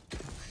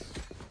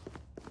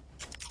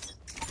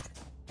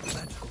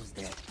 That goes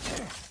there.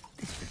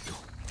 This will do.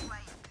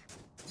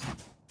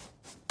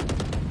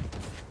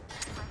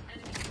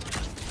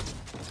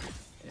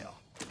 Yeah.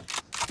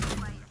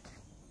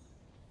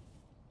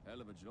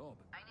 Hell of a job.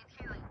 I need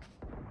healing.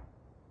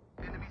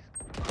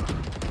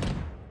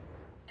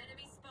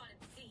 Enemy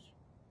spotted C.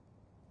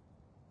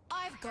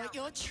 I've got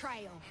your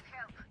trail. Need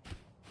help.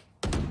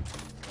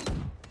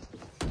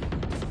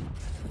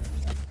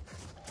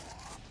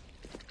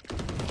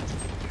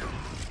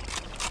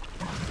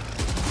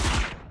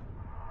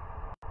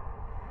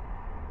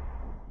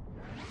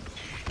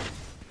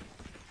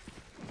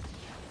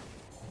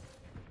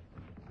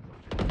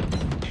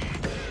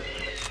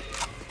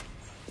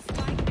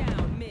 Spike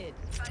down mid.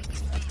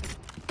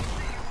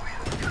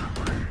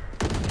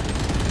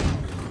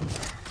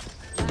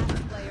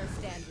 Last player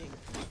standing.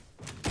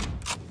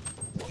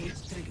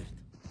 Cage triggered.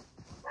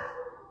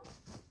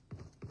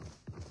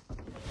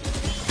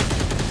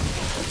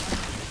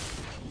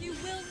 You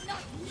will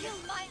not kill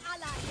my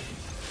ally.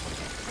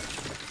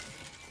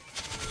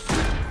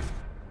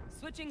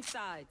 Switching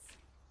sides.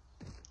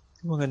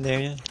 Một gần đều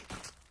nha.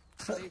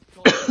 They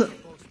told us to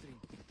go stream.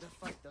 The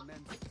fight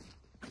demands it.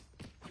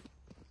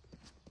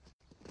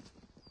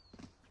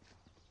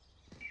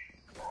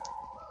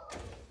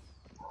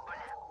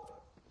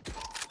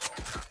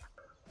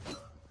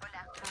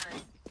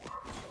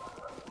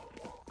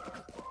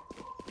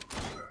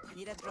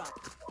 Need a drop.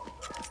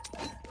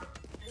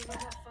 Anyone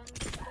have funds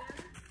spare?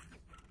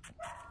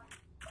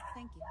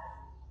 Thank you.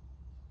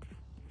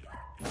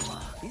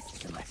 Wow, this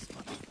is a nice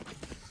spot.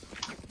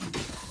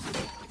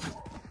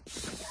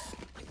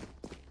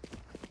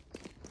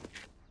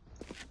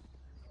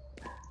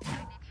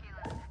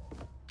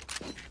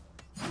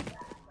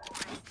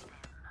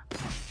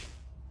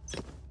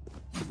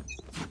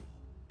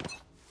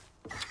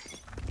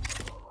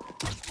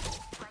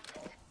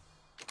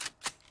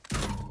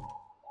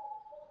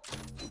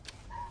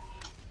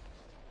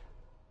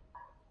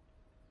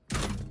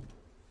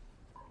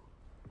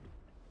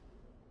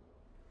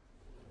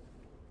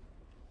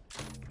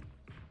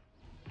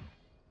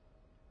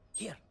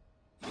 Here.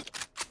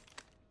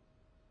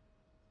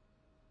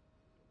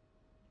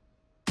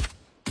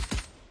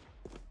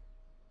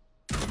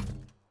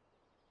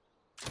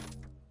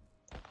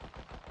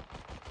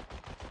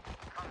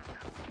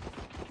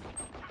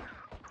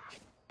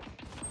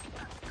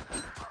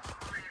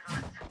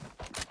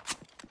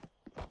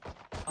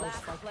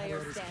 Last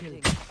player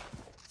standing.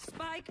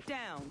 Spike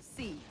down,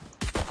 C.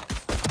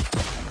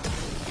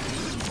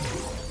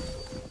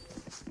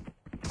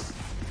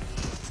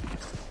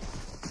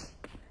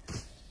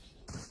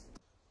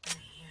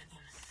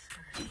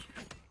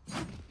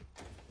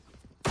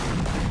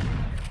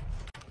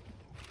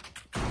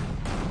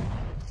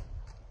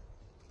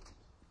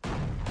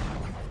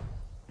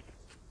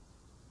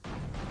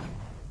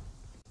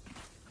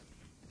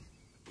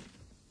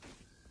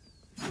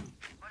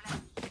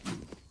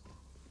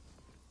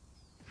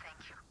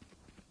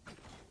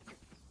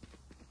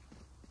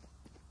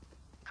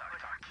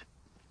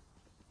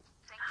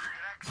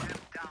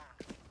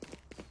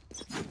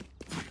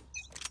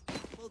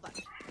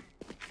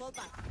 Fall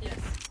back. Yes.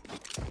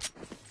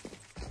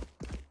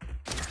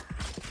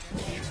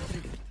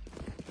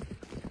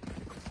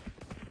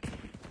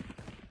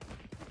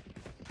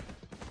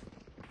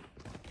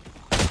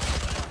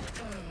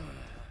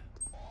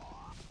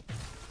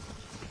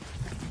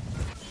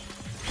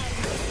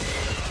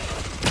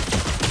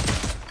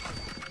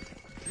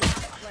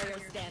 Last player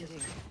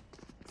standing.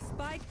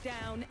 Spike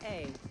down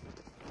A.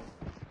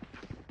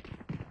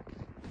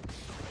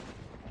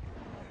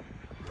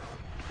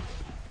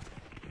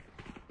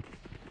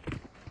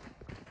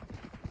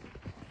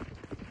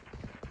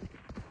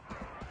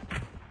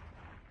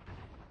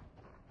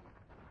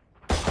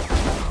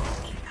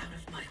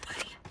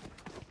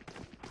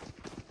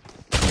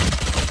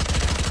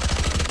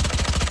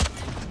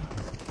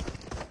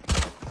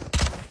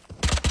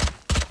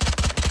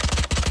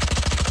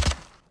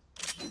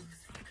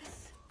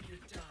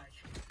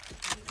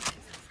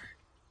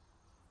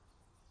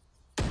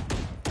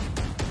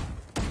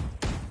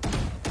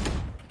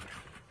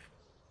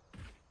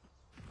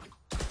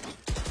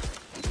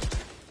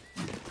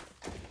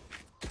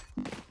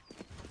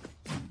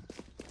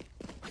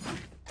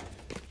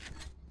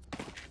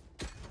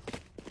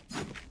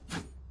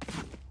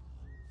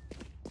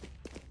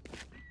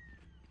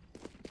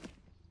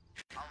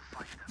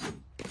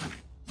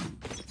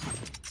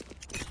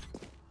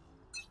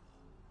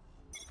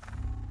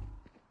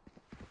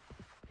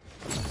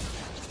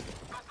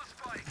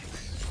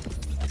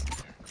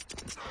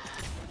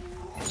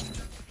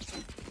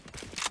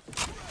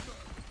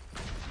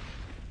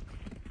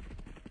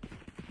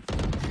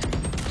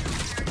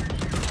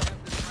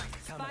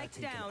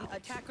 Spike down,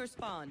 attacker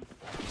spawn.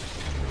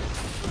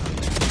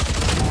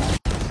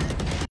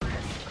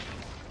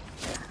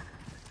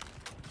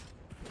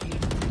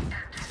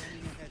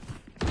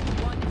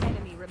 One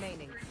enemy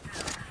remaining.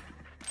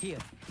 Here.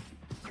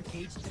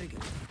 Cage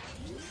triggered.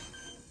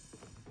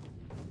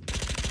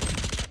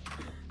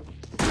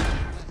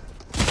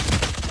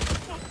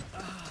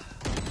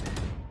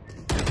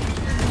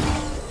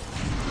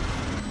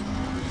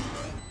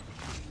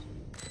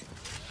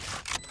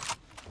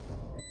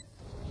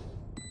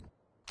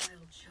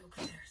 I'll choke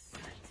their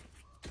sight.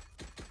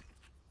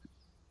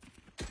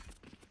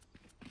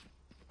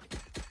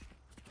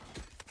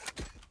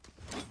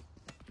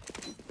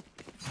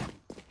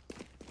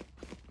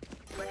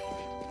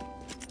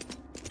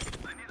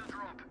 I need a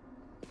drop.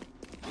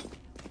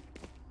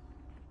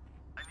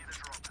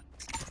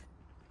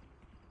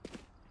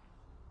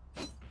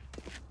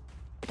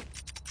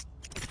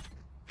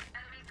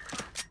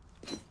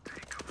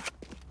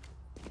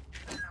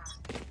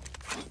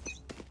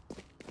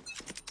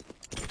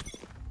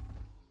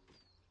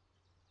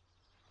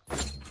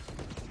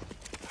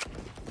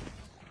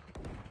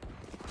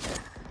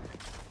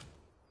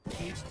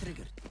 Cage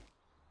triggered.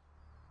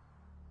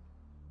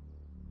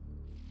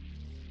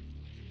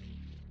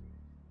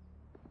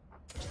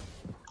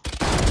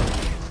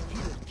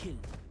 Killer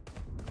killed.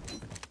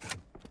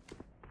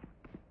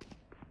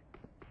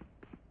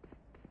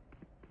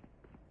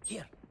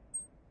 Here.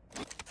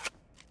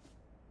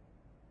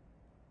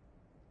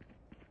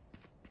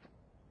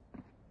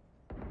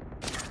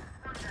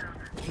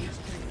 Cage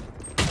triggered.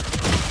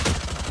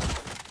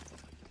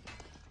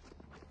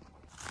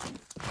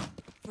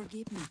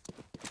 Forgive me.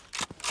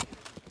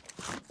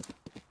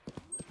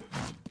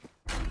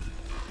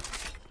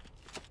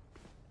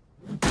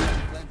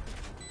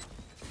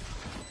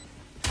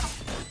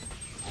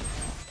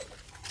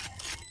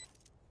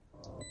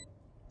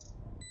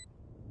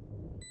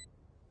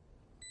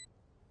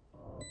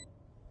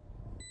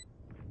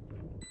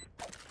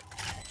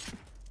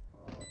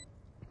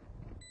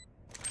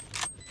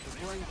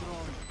 Deploying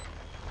drone.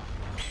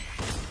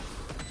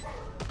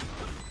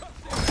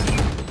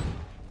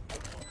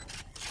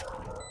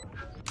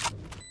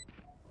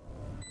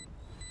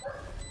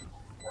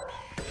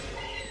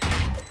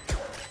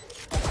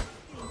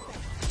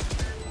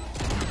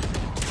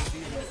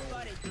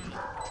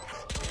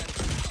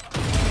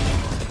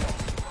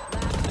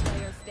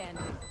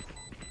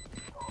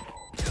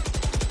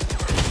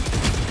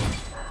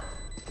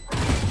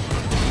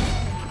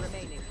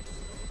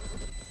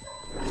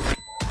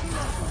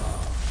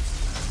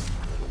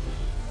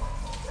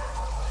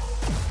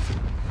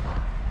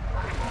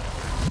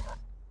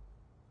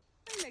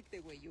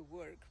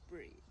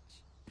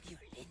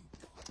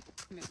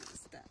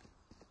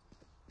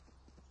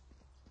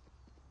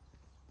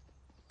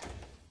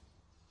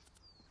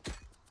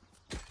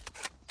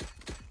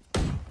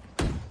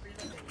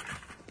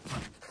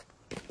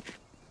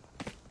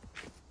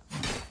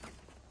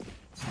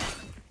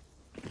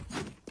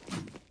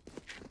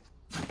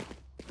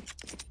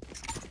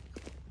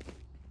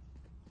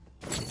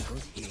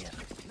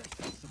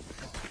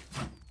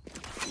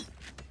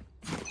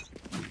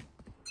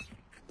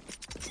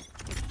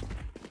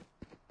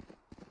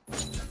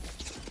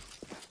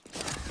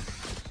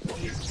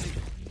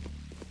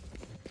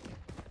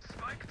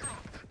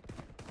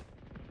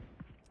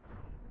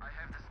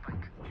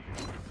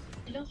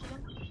 I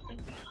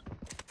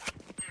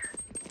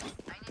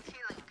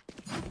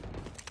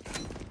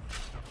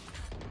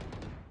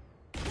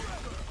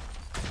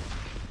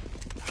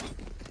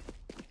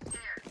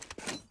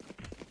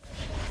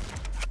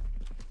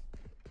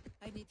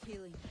need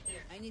healing.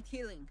 I need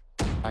healing.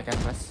 I can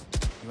press.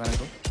 You wanna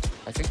go?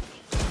 I think.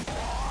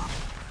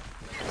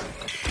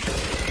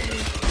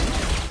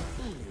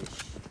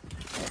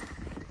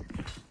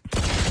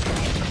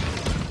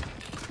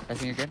 I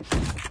think again.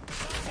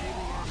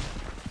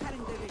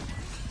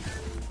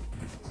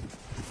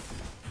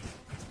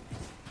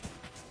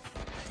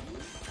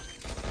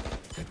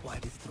 That wire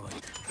destroyed.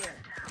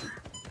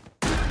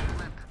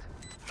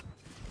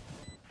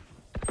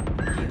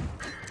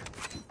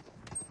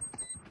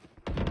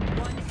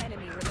 One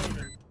enemy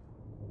remaining.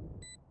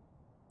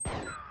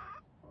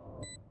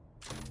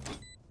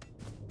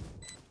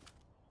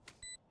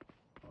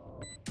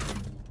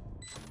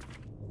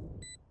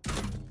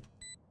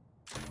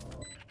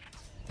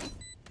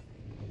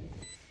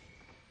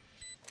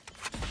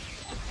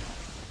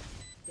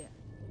 There.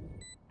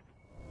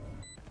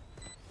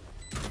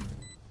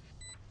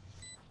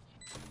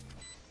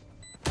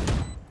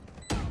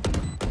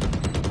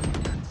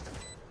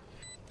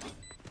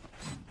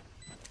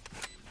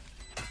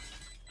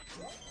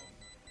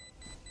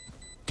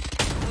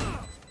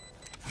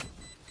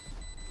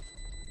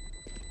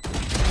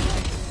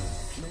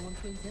 No one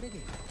to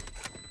interrogate.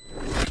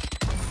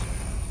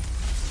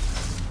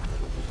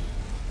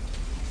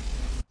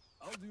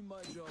 I'll do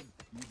my job,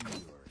 you do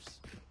yours.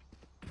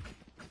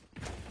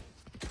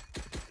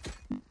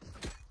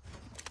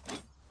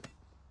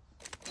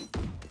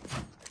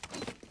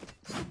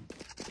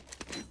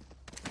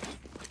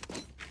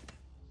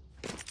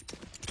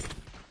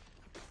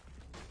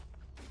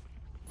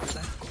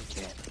 Let's go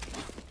there.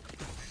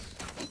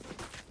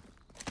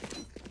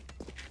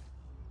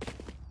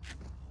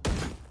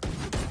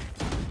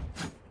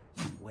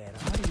 Where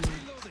are you?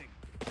 Reloading.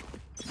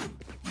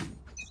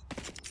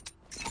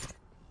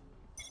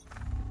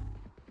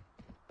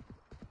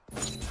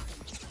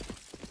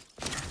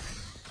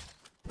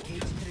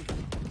 Cage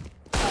triggered.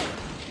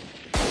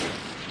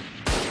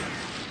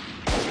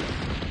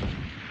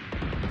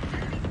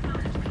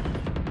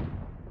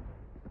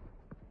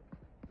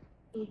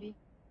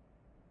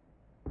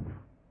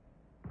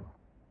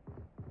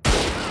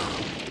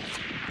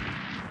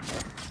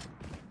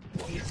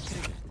 Cage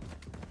triggered.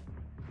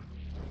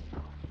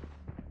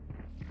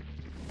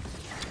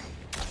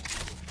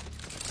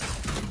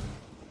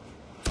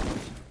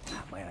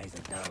 My eyes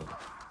are dull.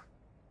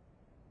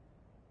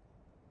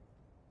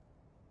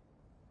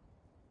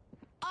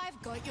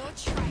 I've got your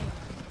trail.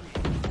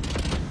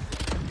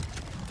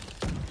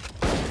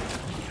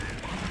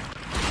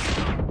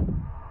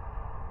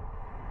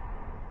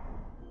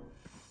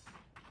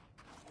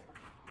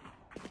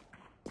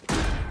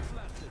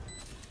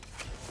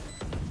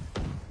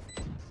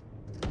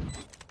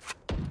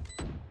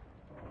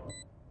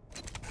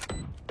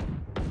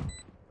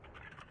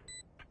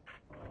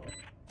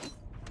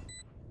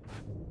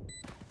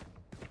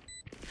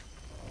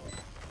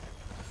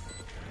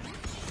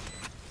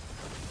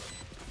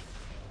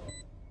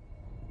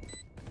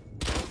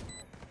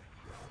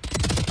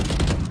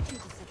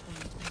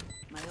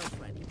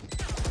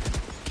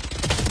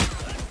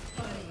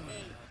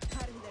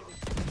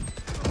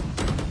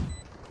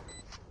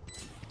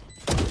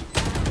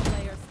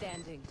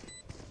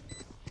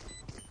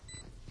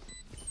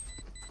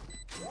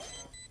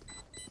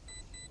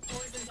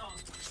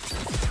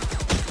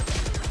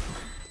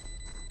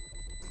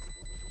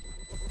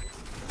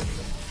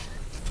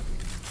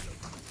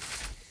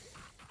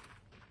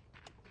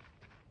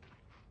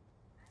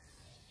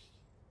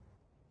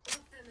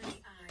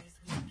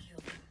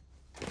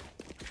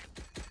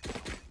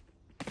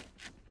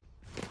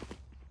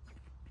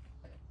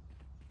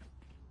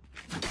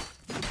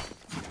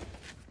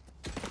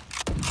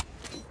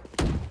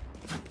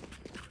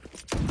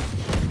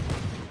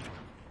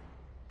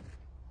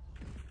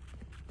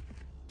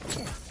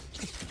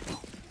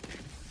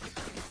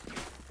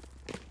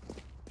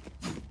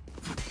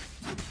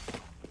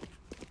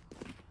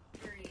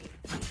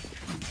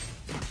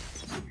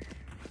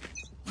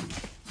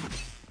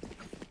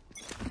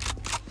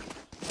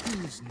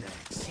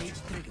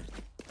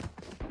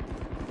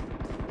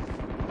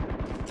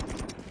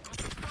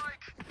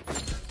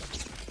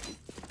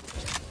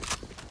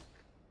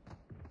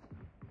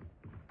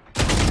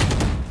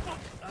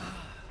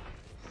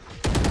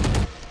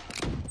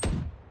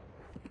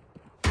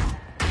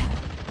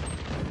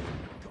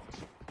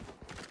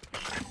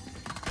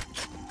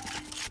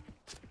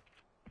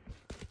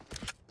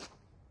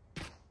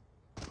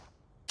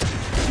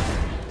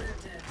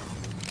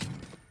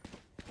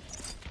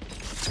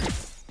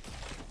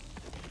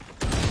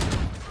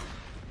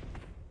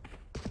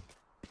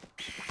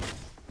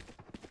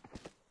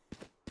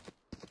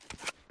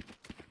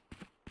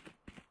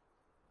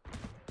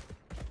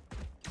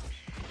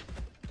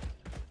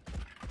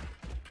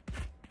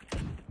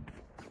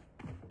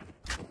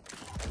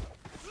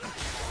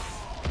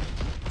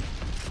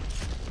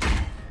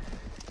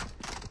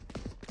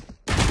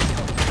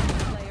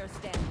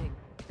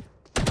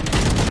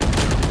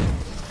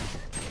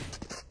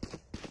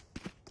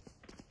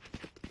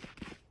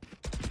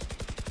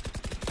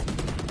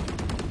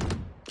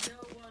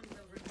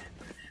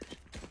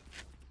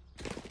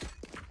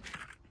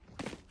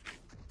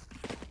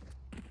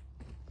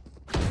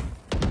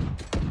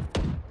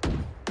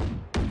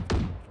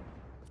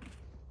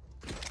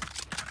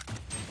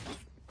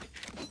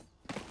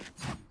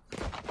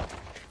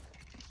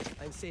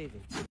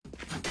 saving.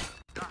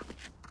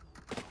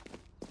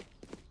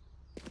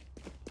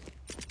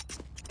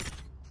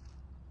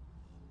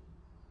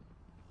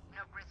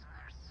 No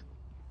prisoners.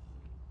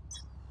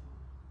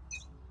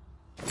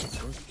 This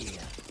goes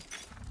here.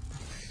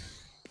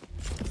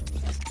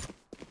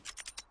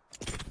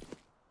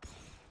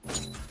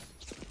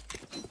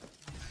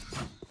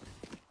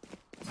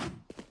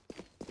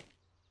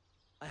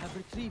 I have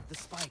retrieved the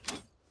spike.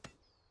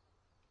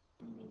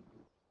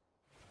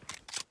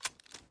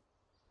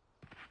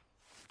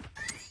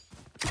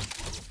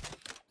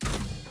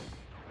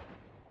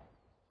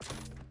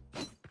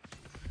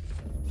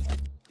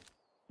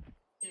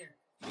 Here.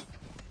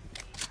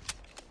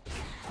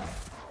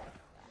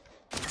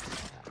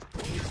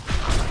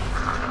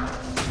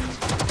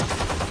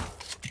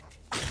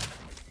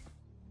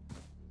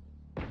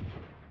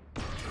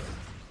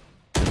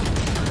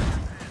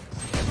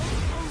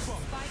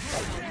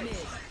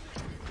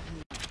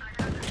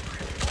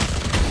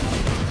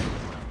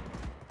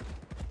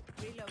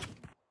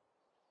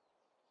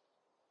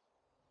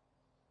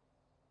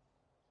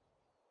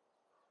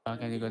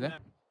 Can you go there?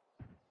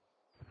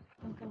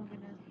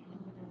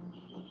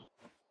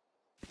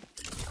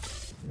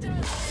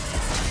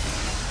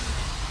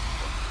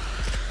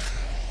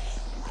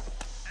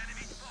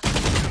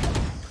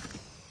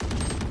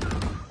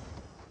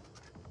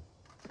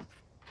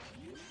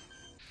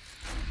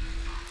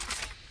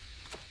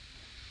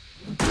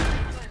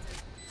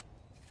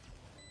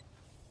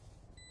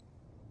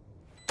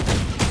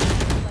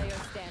 Player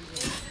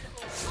standing.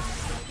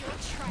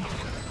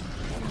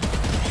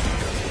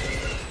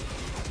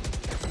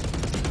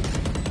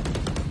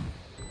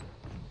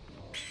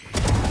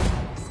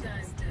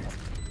 Sky's dead.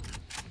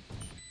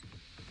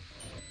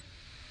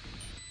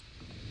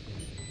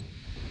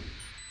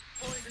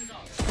 Poison's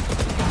off.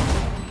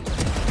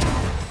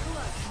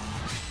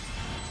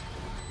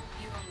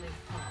 You only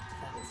thought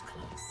that was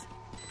close.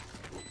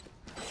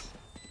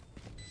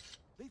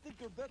 They think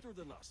they're better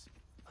than us.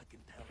 I can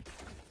tell.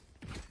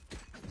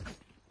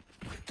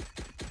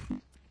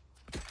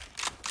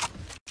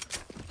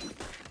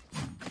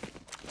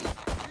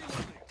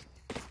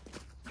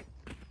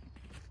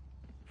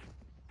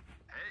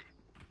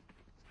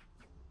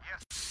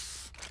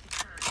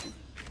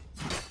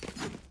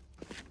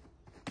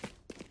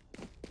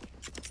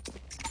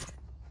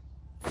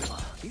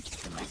 This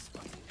is a nice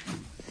spot.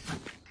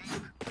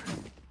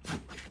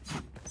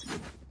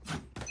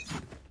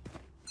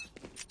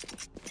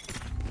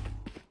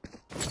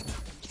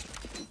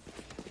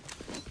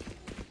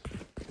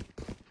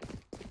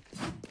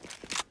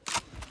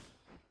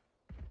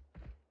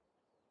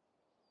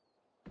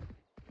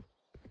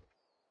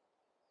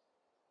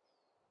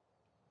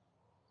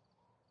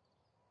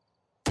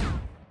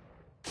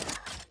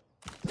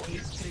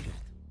 It's triggered.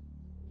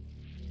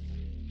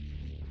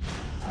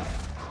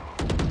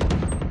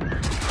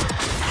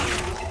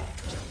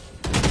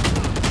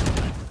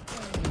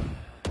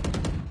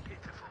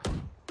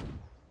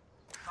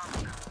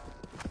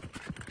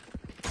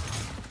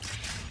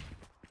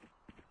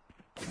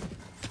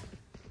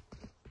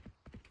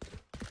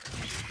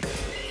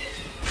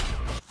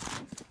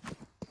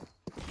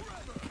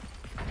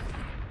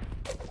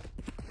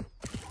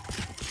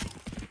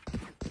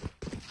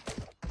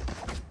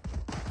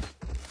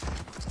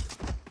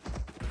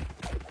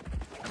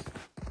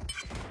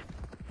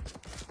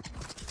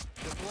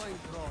 Deploying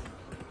drone.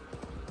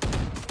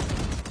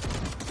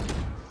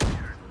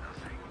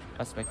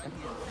 Suspect.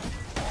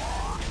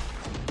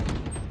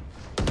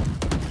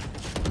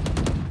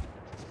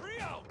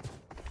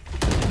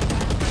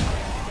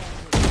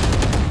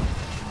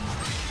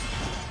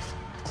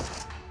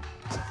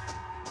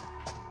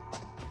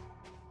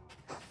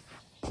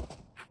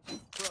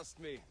 Trust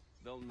me,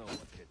 they'll know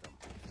what hit them.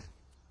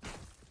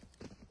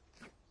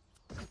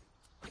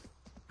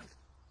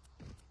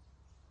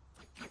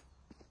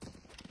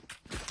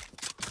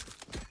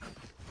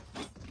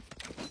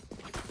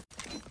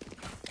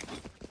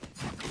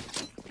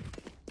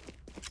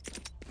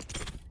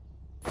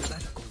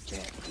 That goes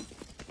there.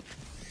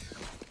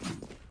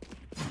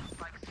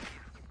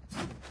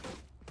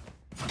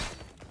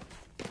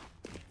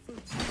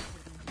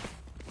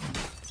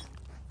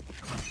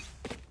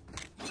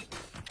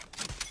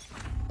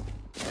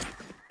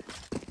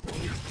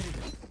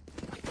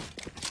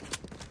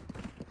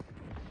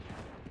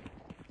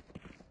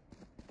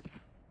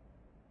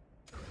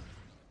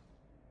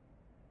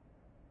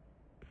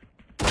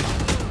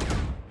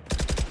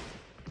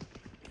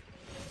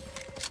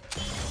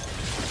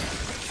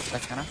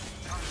 That's kind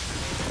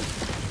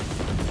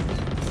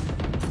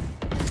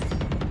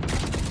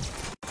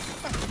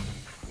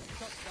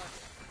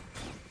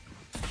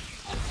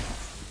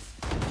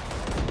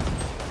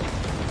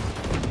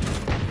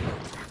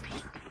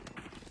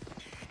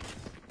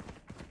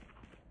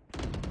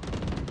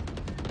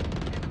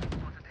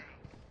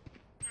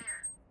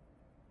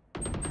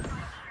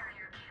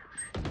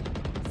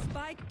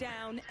Spike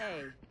down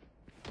A.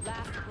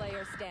 Last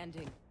player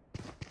standing.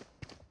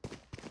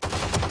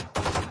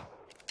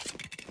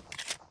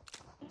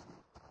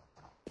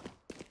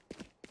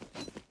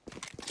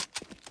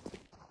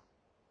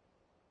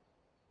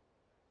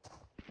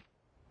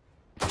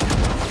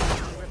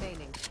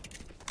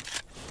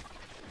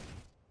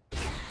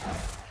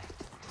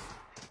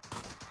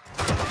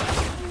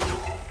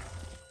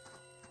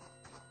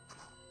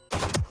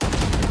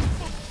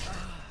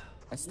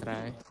 Nice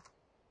try.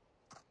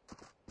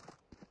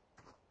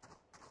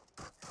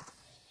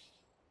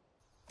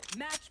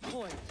 Match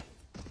point.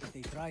 If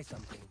they try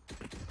something,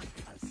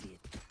 I'll see it.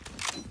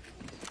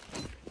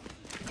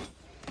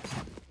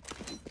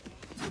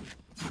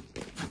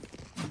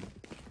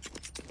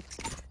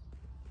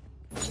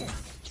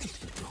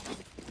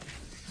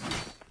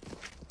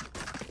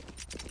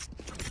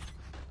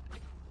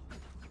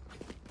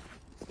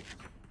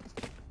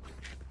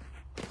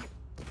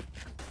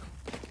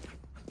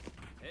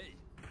 Hey,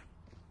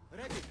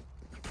 ready.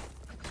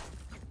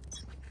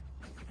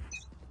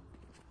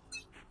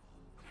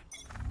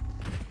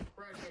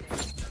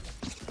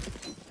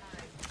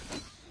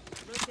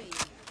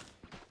 Rotating.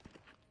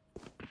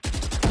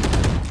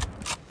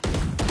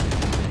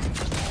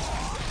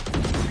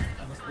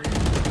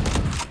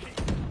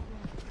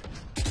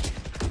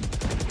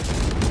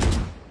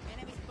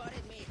 Enemy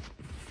spotted me.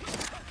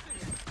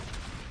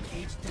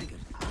 Cage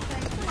triggered.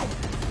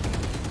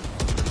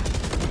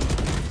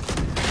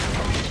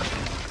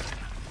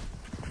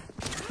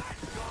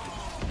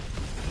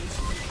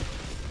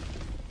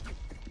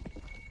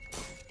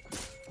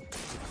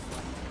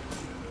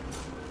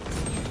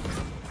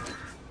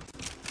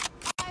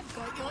 I've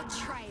got your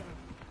trail.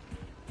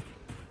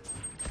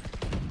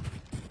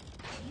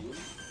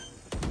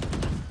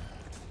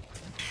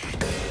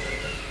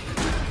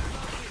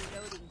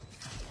 Reloading.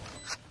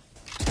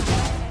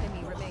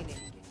 Enemy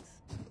remaining.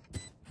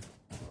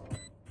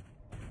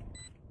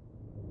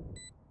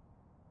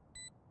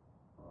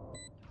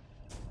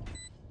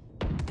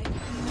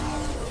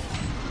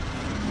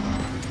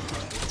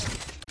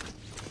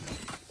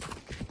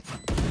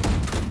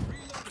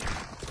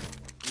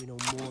 We know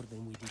more than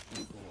we did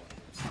before.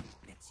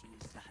 Let's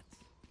use that.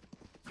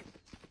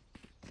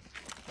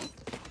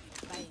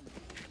 Buying.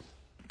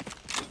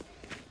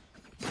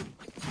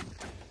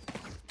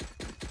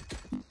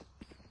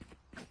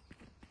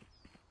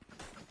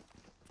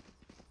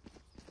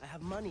 I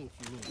have money if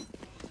you need.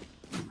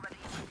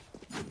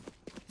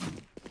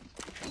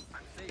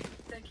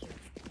 Thank you.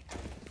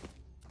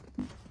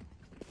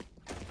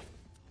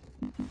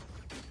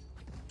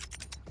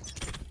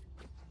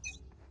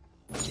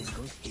 This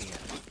goes here.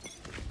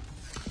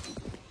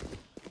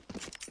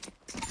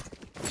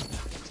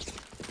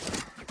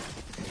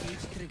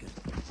 Cage triggered.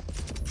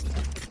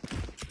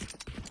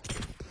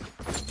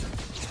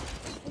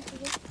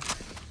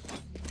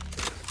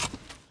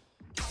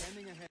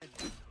 Standing ahead.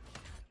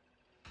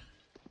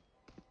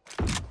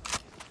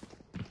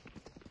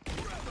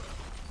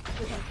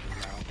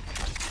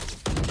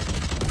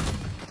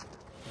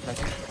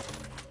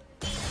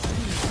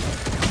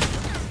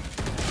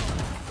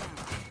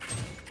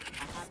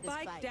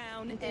 Spike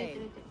down A.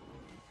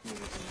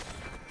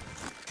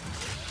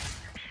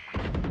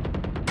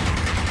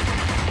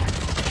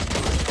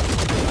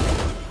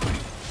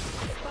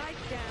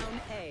 Spike down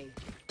A.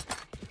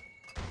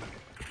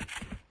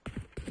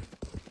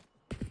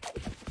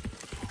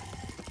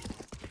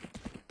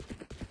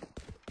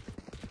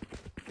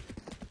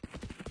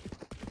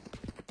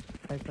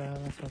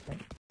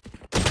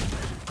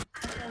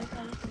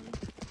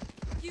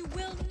 You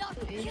will not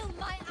kill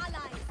my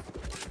allies.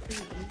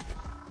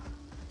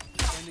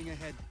 Standing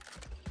ahead.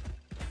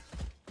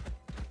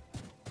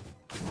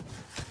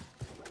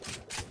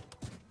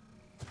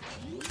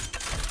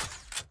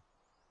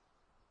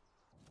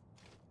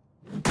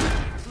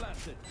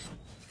 Blasted.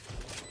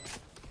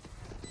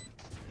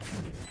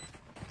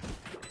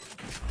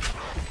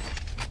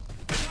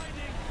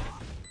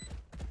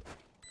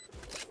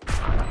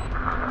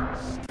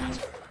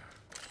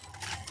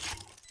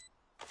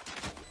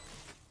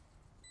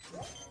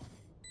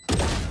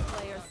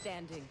 Player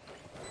standing.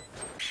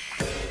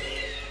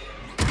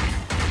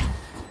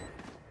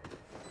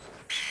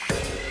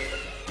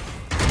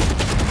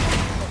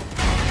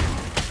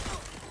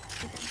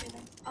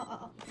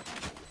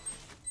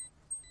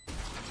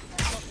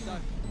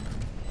 Done.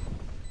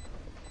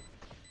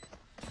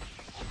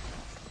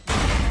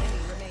 Enemy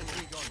remaining.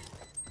 Three gone.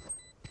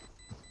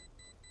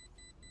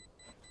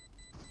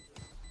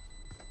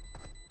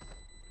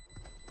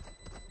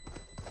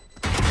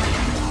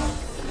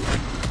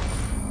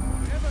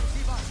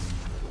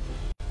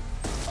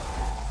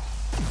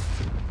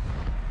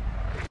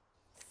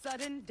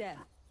 Sudden death.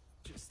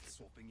 Just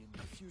swapping in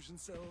the fusion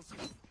cells.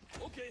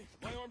 Okay,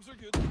 my arms are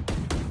good.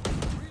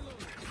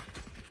 Reloading.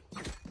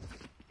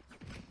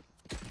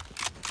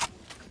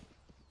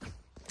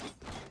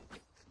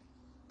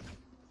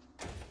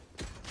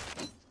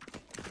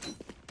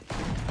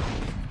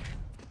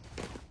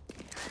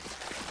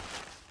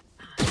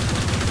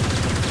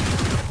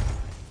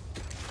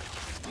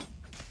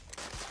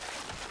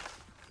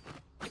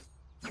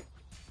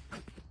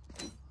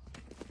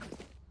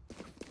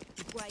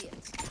 Quiet.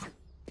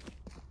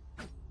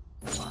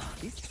 Wow,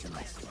 this is a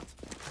nice one.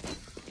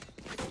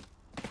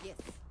 Yes.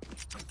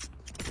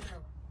 No.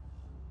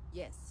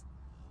 Yes.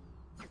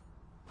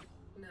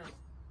 No.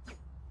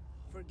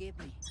 Forgive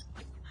me.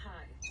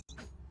 Hi.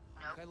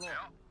 Hello.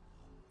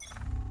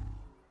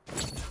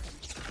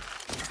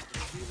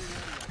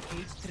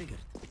 Cage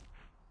triggered.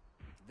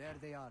 There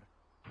they are.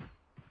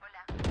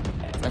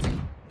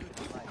 Flashing.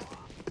 Neutral.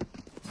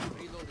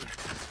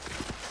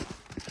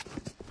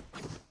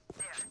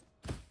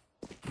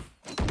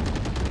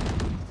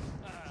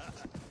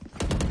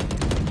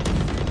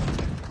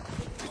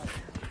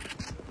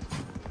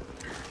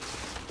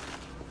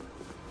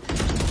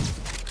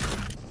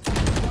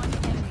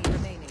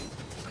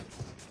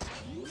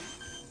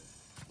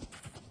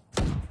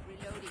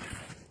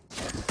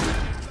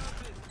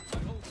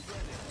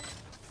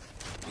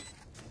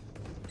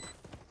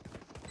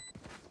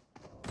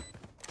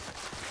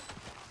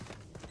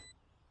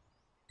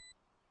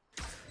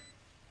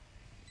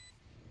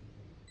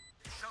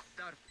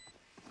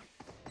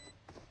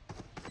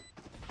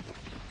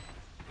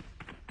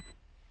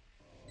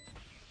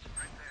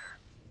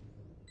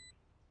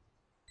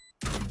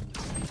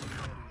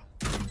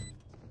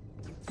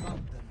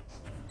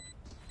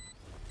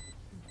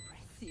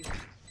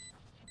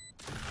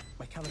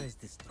 is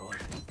destroyed.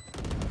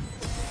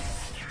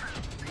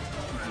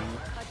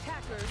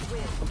 Attackers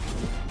win.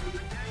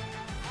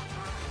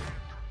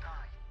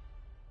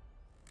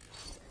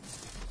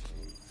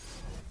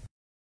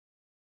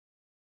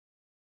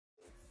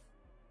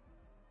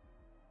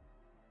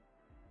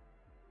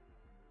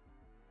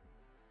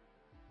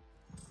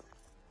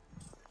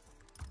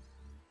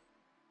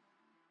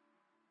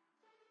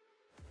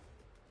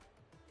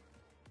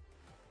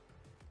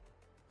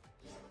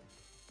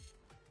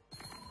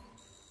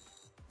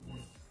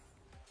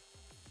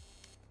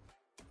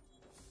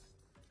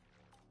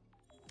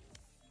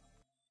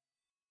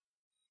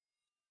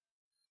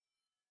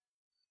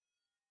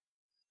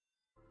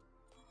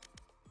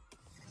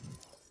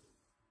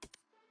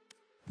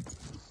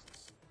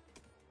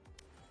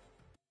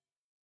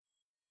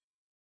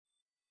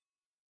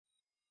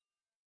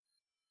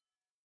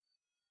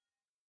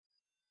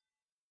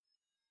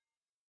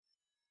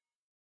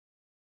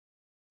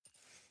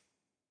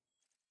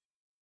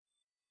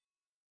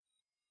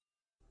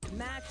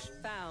 Match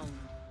found.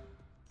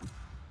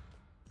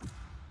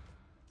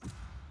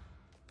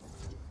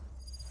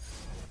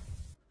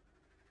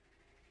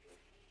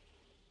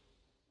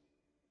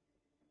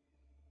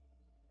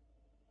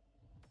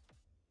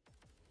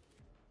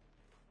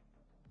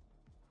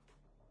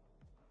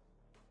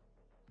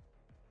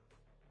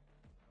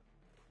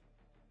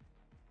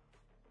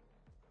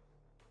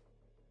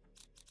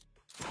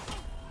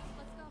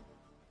 Let's go.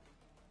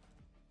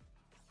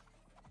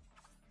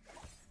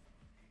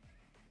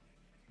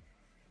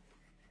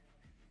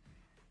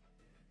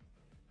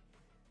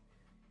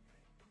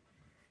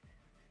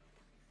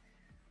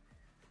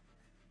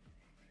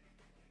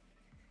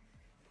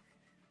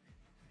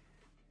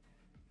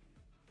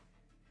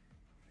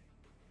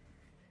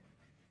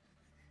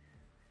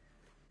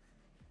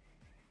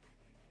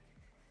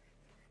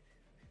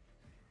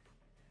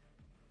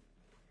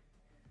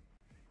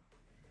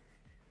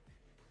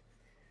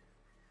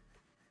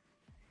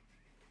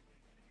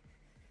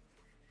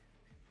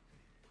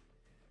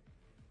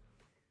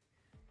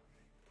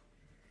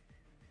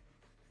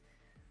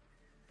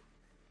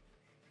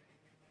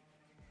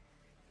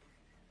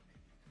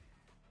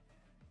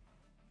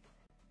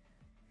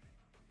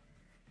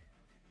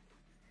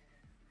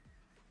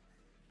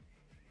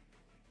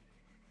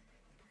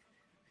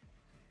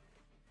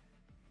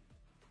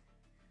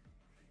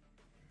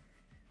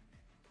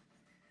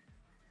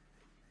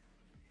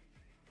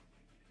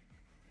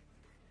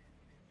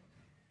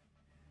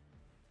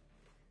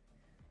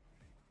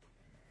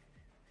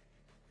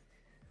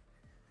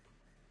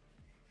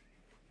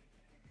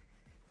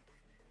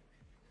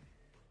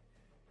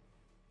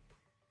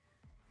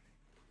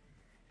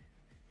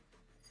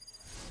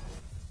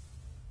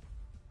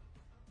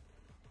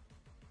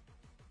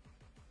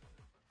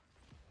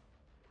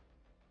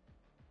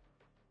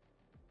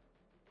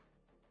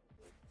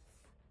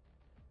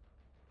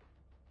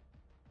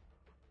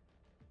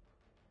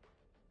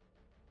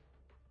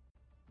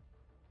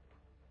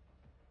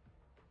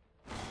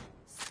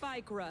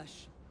 Spike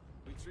rush.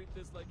 We treat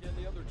this like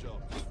any other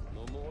job.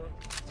 No more.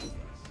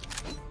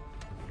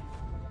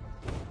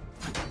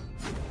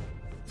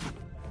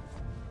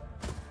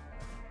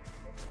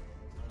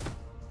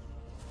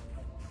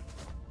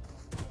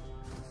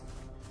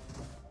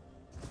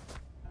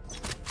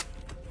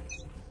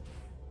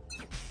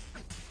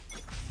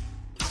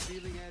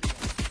 Revealing area.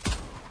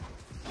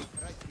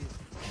 Right here.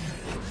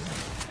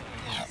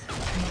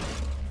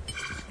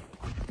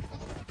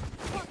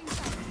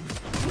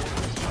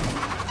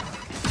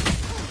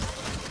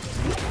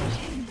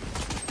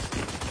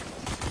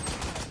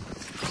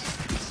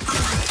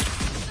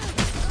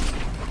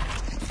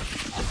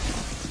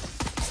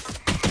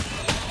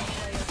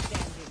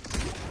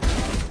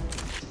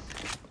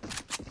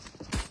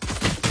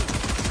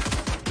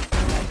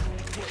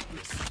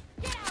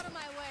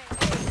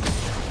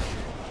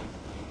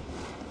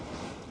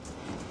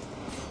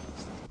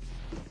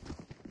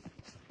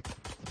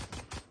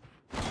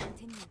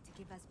 Continue to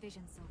give us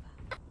vision, Sova.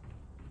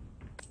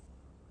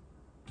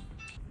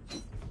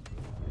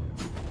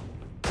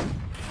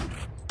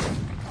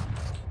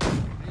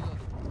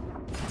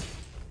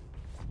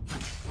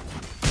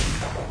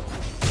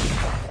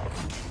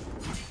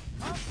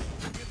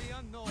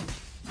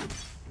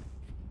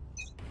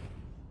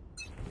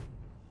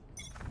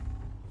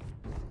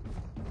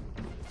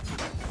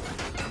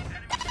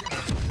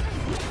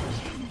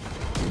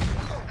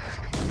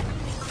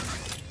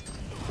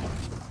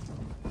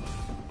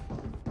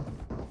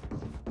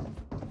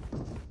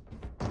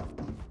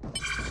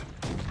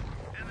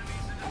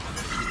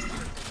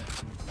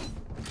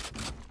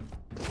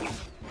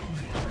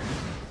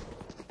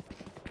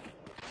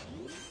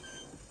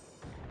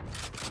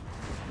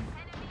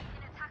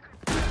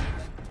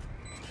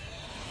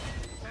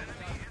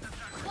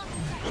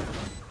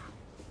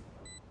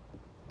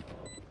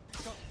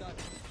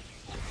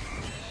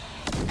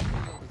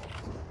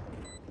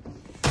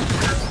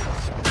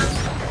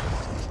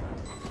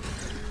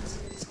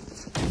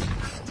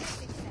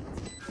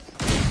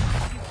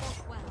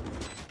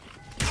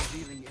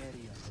 Revealing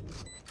area.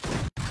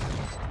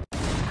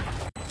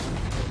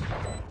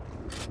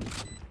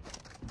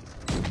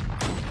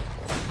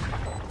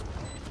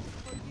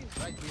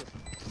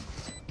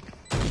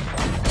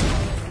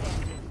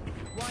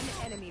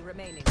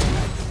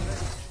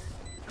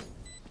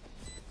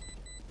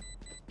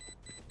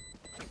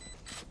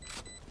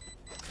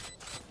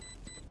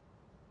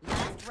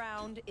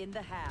 round in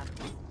the half.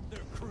 Their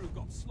crew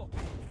got sloppy.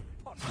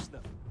 Punish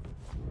them.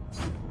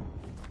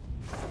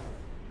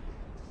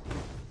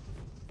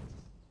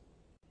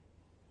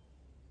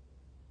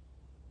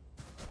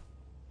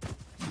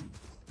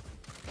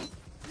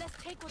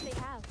 Let's take what they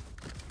have.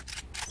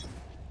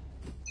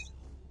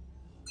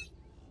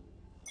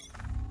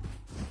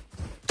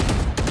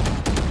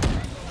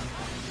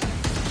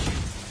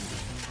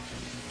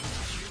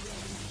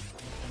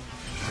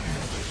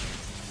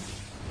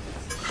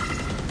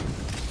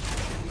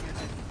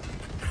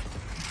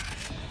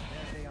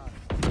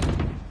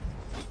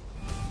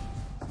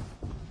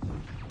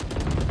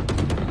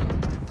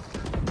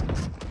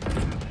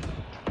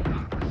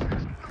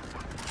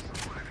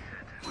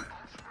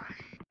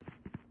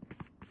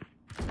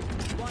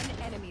 One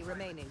enemy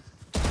remaining.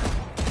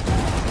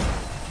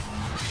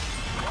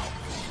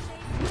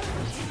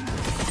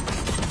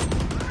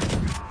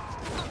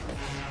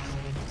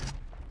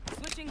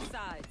 Switching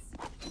sides.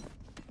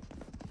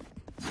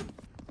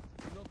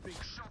 Not being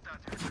shot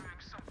at, you're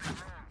doing something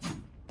wrong.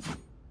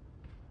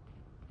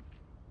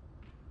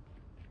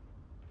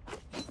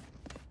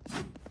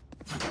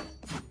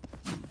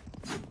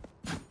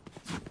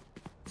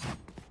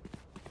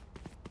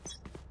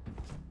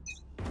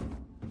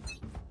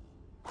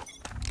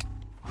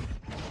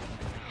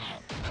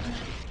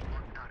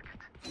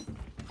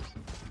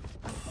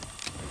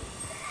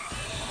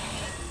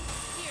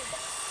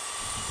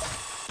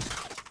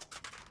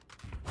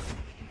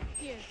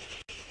 Here.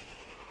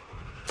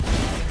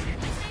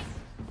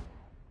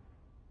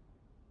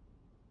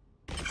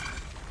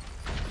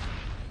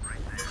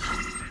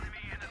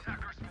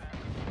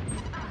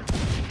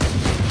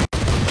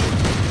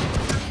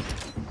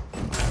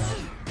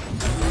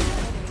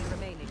 Enemy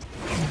remaining.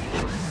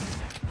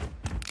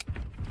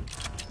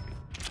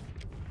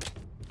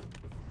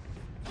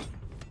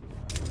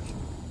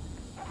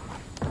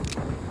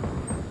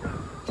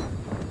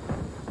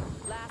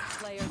 Last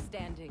player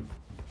standing.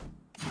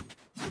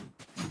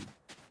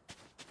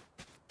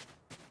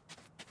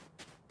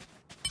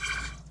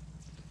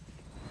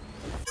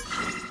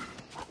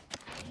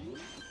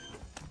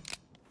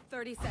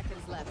 Thirty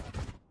seconds left.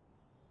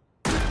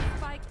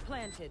 Spike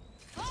planted.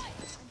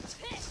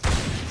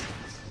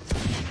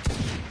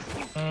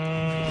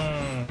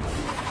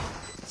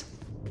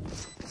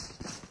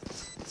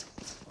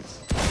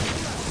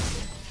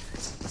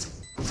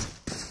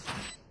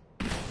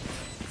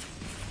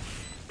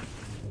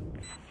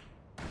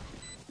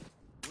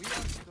 We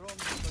are strong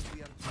because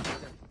we are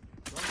together.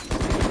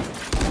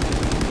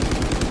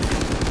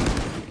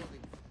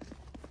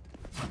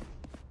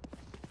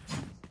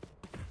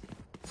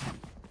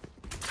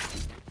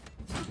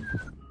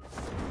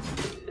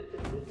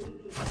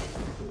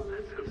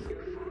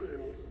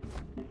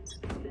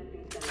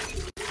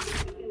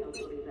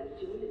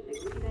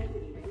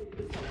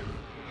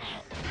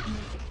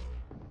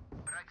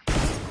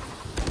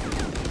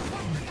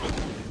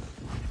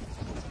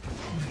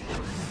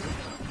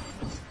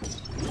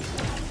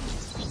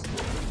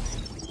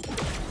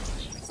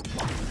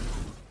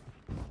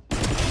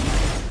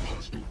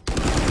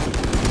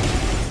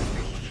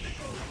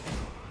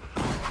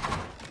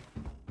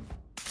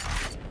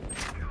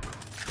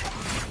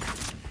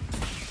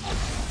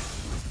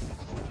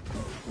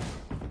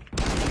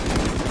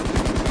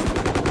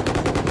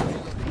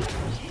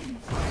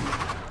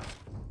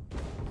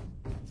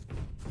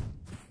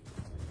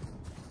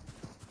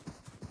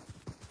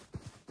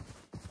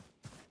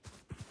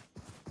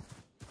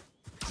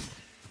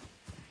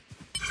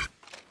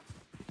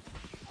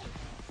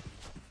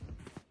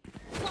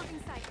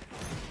 Blocking sight.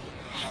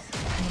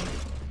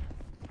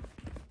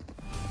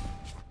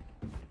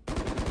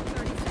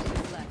 30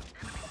 seconds left.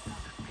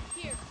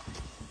 Here.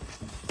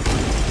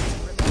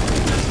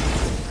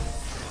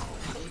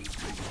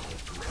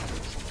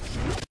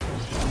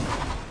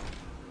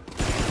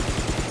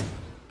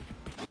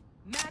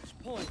 Match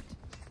point.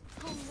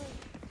 Oh wait.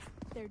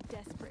 They're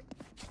desperate.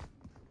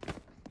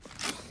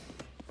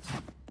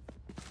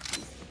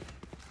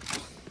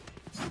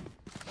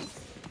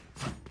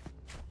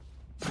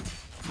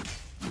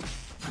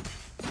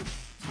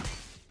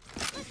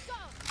 Let's go.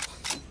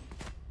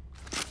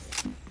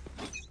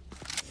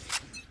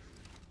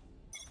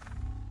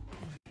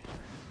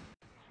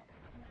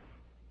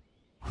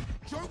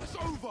 Joke's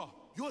over!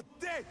 You're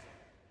dead!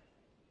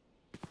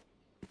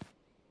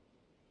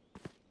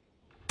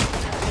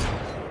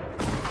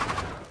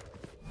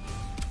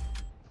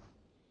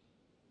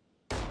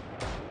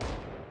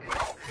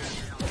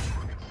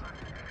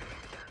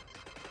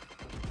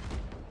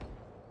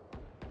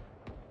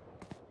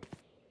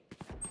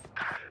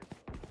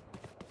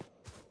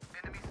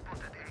 Enemy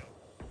spotted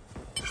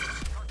A.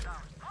 Shot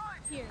down.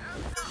 Here.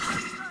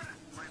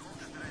 My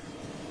ult is ready.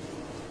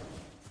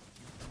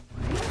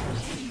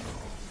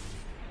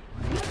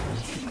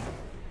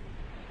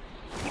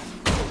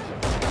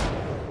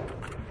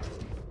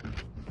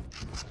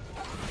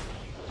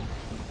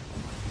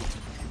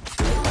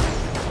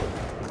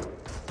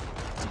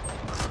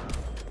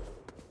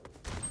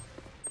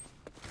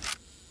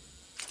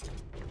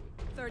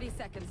 30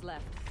 seconds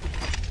left.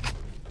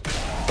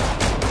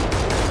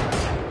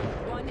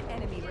 One One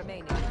enemy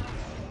remaining.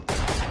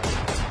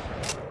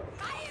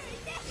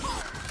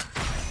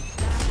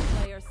 Last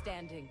player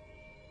standing.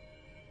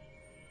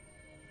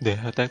 Để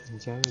hợp tác bên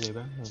trái để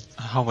bắn không?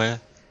 À, không phải.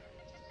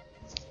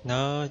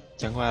 Nó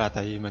chẳng qua là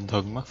tại vì mình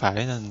thuận mắt phải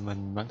nên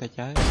mình bắn tay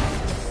trái.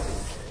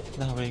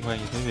 Nó không liên quan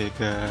gì tới việc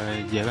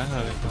dễ bắn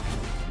hơn hay không.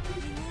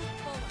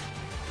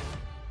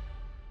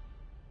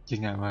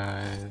 Chừng nào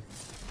mà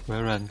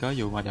Valorant có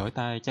vụ mà đổi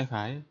tay trái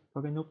phải,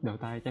 có cái nút đổi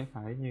tay trái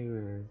phải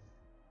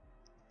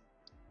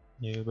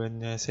như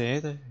bên CS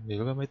ấy, thì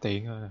có mới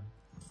tiện thôi.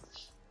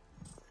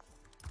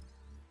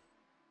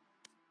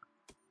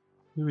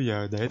 Chứ bây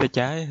giờ để tay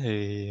trái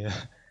thì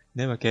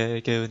nếu mà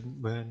kêu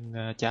bên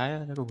trái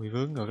nó cũng bị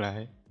vướng ngược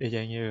lại, y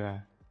chang như là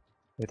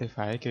để tay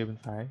phải kêu bên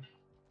phải,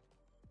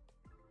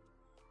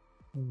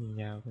 nó nhìn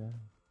nhau kìa.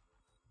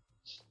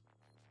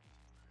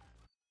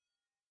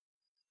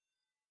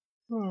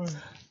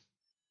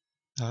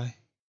 Thôi,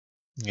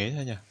 nghỉ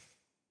thôi nha.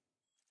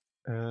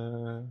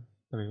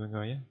 Tạm biệt mọi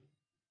người nhé.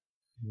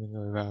 Mọi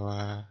người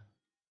vào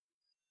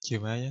chiều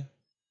mai nhé.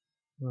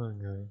 Mọi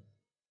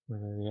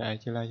người ai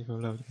chơi like cho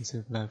follow thì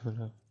xin like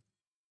follow.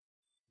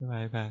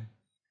 Bye bye.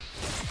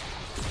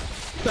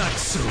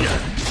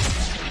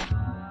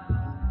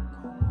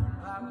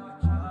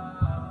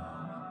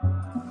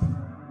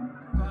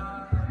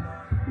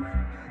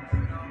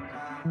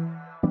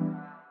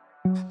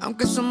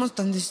 Aunque somos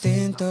tan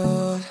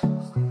distintos,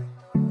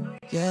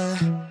 yeah,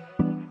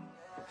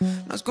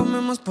 nos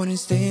comemos por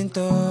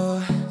instinto,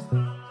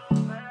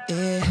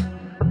 yeah.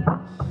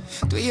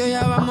 Tú y yo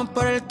ya vamos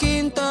por el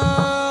quinto,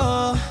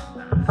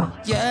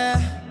 yeah.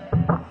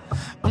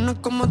 Una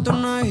como tú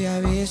no había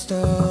visto.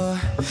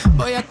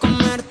 Voy a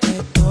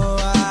comerte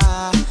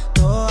toda,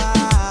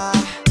 toda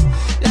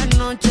la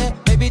noche,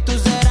 baby, tú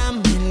serás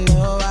mi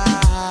loba,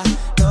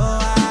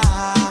 loba.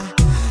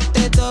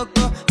 Te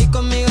toco y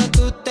conmigo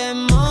tú te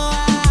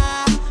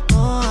mojas,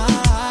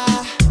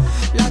 mojas.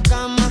 La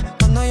cama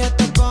cuando yo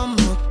te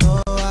como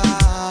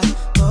toda,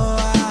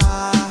 toda.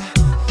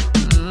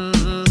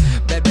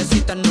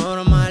 Bebecita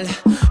normal,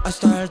 a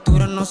esta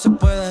altura no se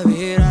puede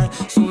virar.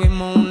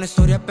 Subimos una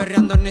historia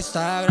perreando en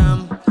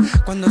Instagram.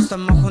 Cuando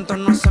estamos juntos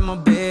nos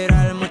hacemos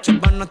viral. Muchos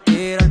van a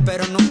tirar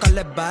pero nunca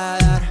les va a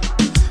dar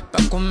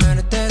pa'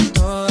 comerte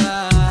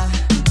toda,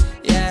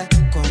 yeah,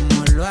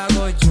 como lo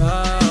hago yo.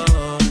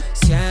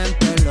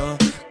 Siéntelo,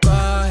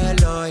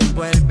 cógelo y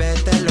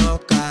vuélvete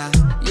loca,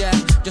 yeah.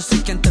 Yo soy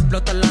quien te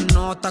explota la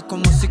nota,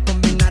 como si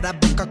combinara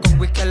boca con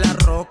whisky la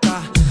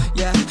roca,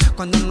 yeah.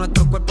 Cuando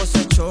nuestros cuerpos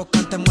se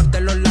chocan, te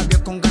muerde los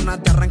labios con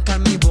ganas de arrancar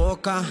mi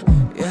boca,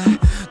 yeah.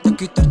 De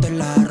quitarte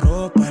la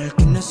ropa, el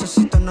que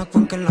necesita una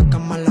queen que en la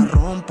cama la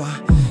rompa,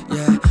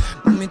 yeah.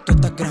 Mami, tú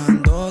estás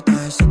grandota,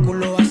 ese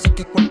culo hace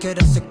que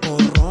cualquiera se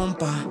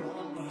corrompa.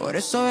 Por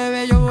eso,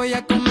 bebé, yo voy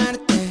a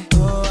comerte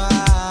toda,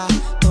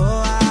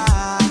 toda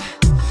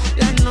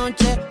la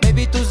noche,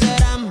 baby, tú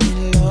serás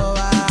mi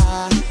loba,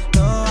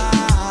 loba.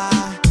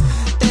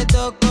 Te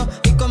toco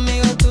y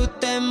conmigo tú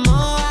te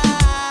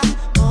mojas,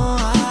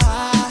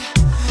 mojas.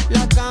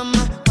 La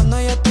cama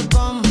cuando yo te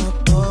como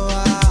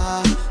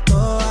toda,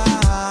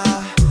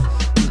 toda.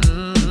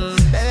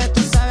 Bebé,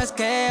 tú sabes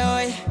que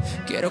hoy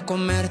quiero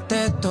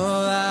comerte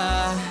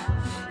toda,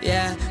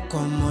 yeah,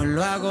 como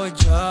lo hago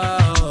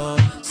yo.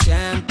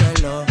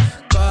 Siéntelo,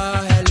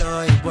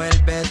 cógelo y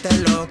vuélvete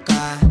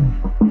loca.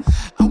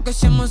 Aunque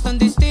seamos tan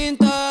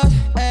distintos,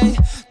 ey,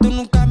 tú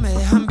nunca me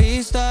dejan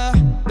vista,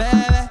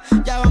 bebé,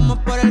 ya vamos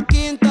por el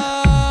quinto.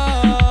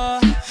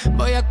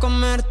 Voy a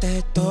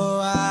comerte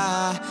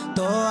toda,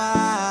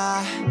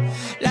 toda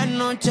la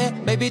noche,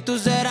 baby, tú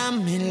serás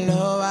mi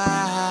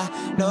loba,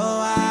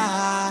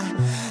 loba.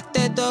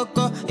 Te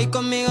toco y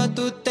conmigo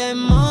tú te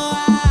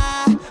mojas.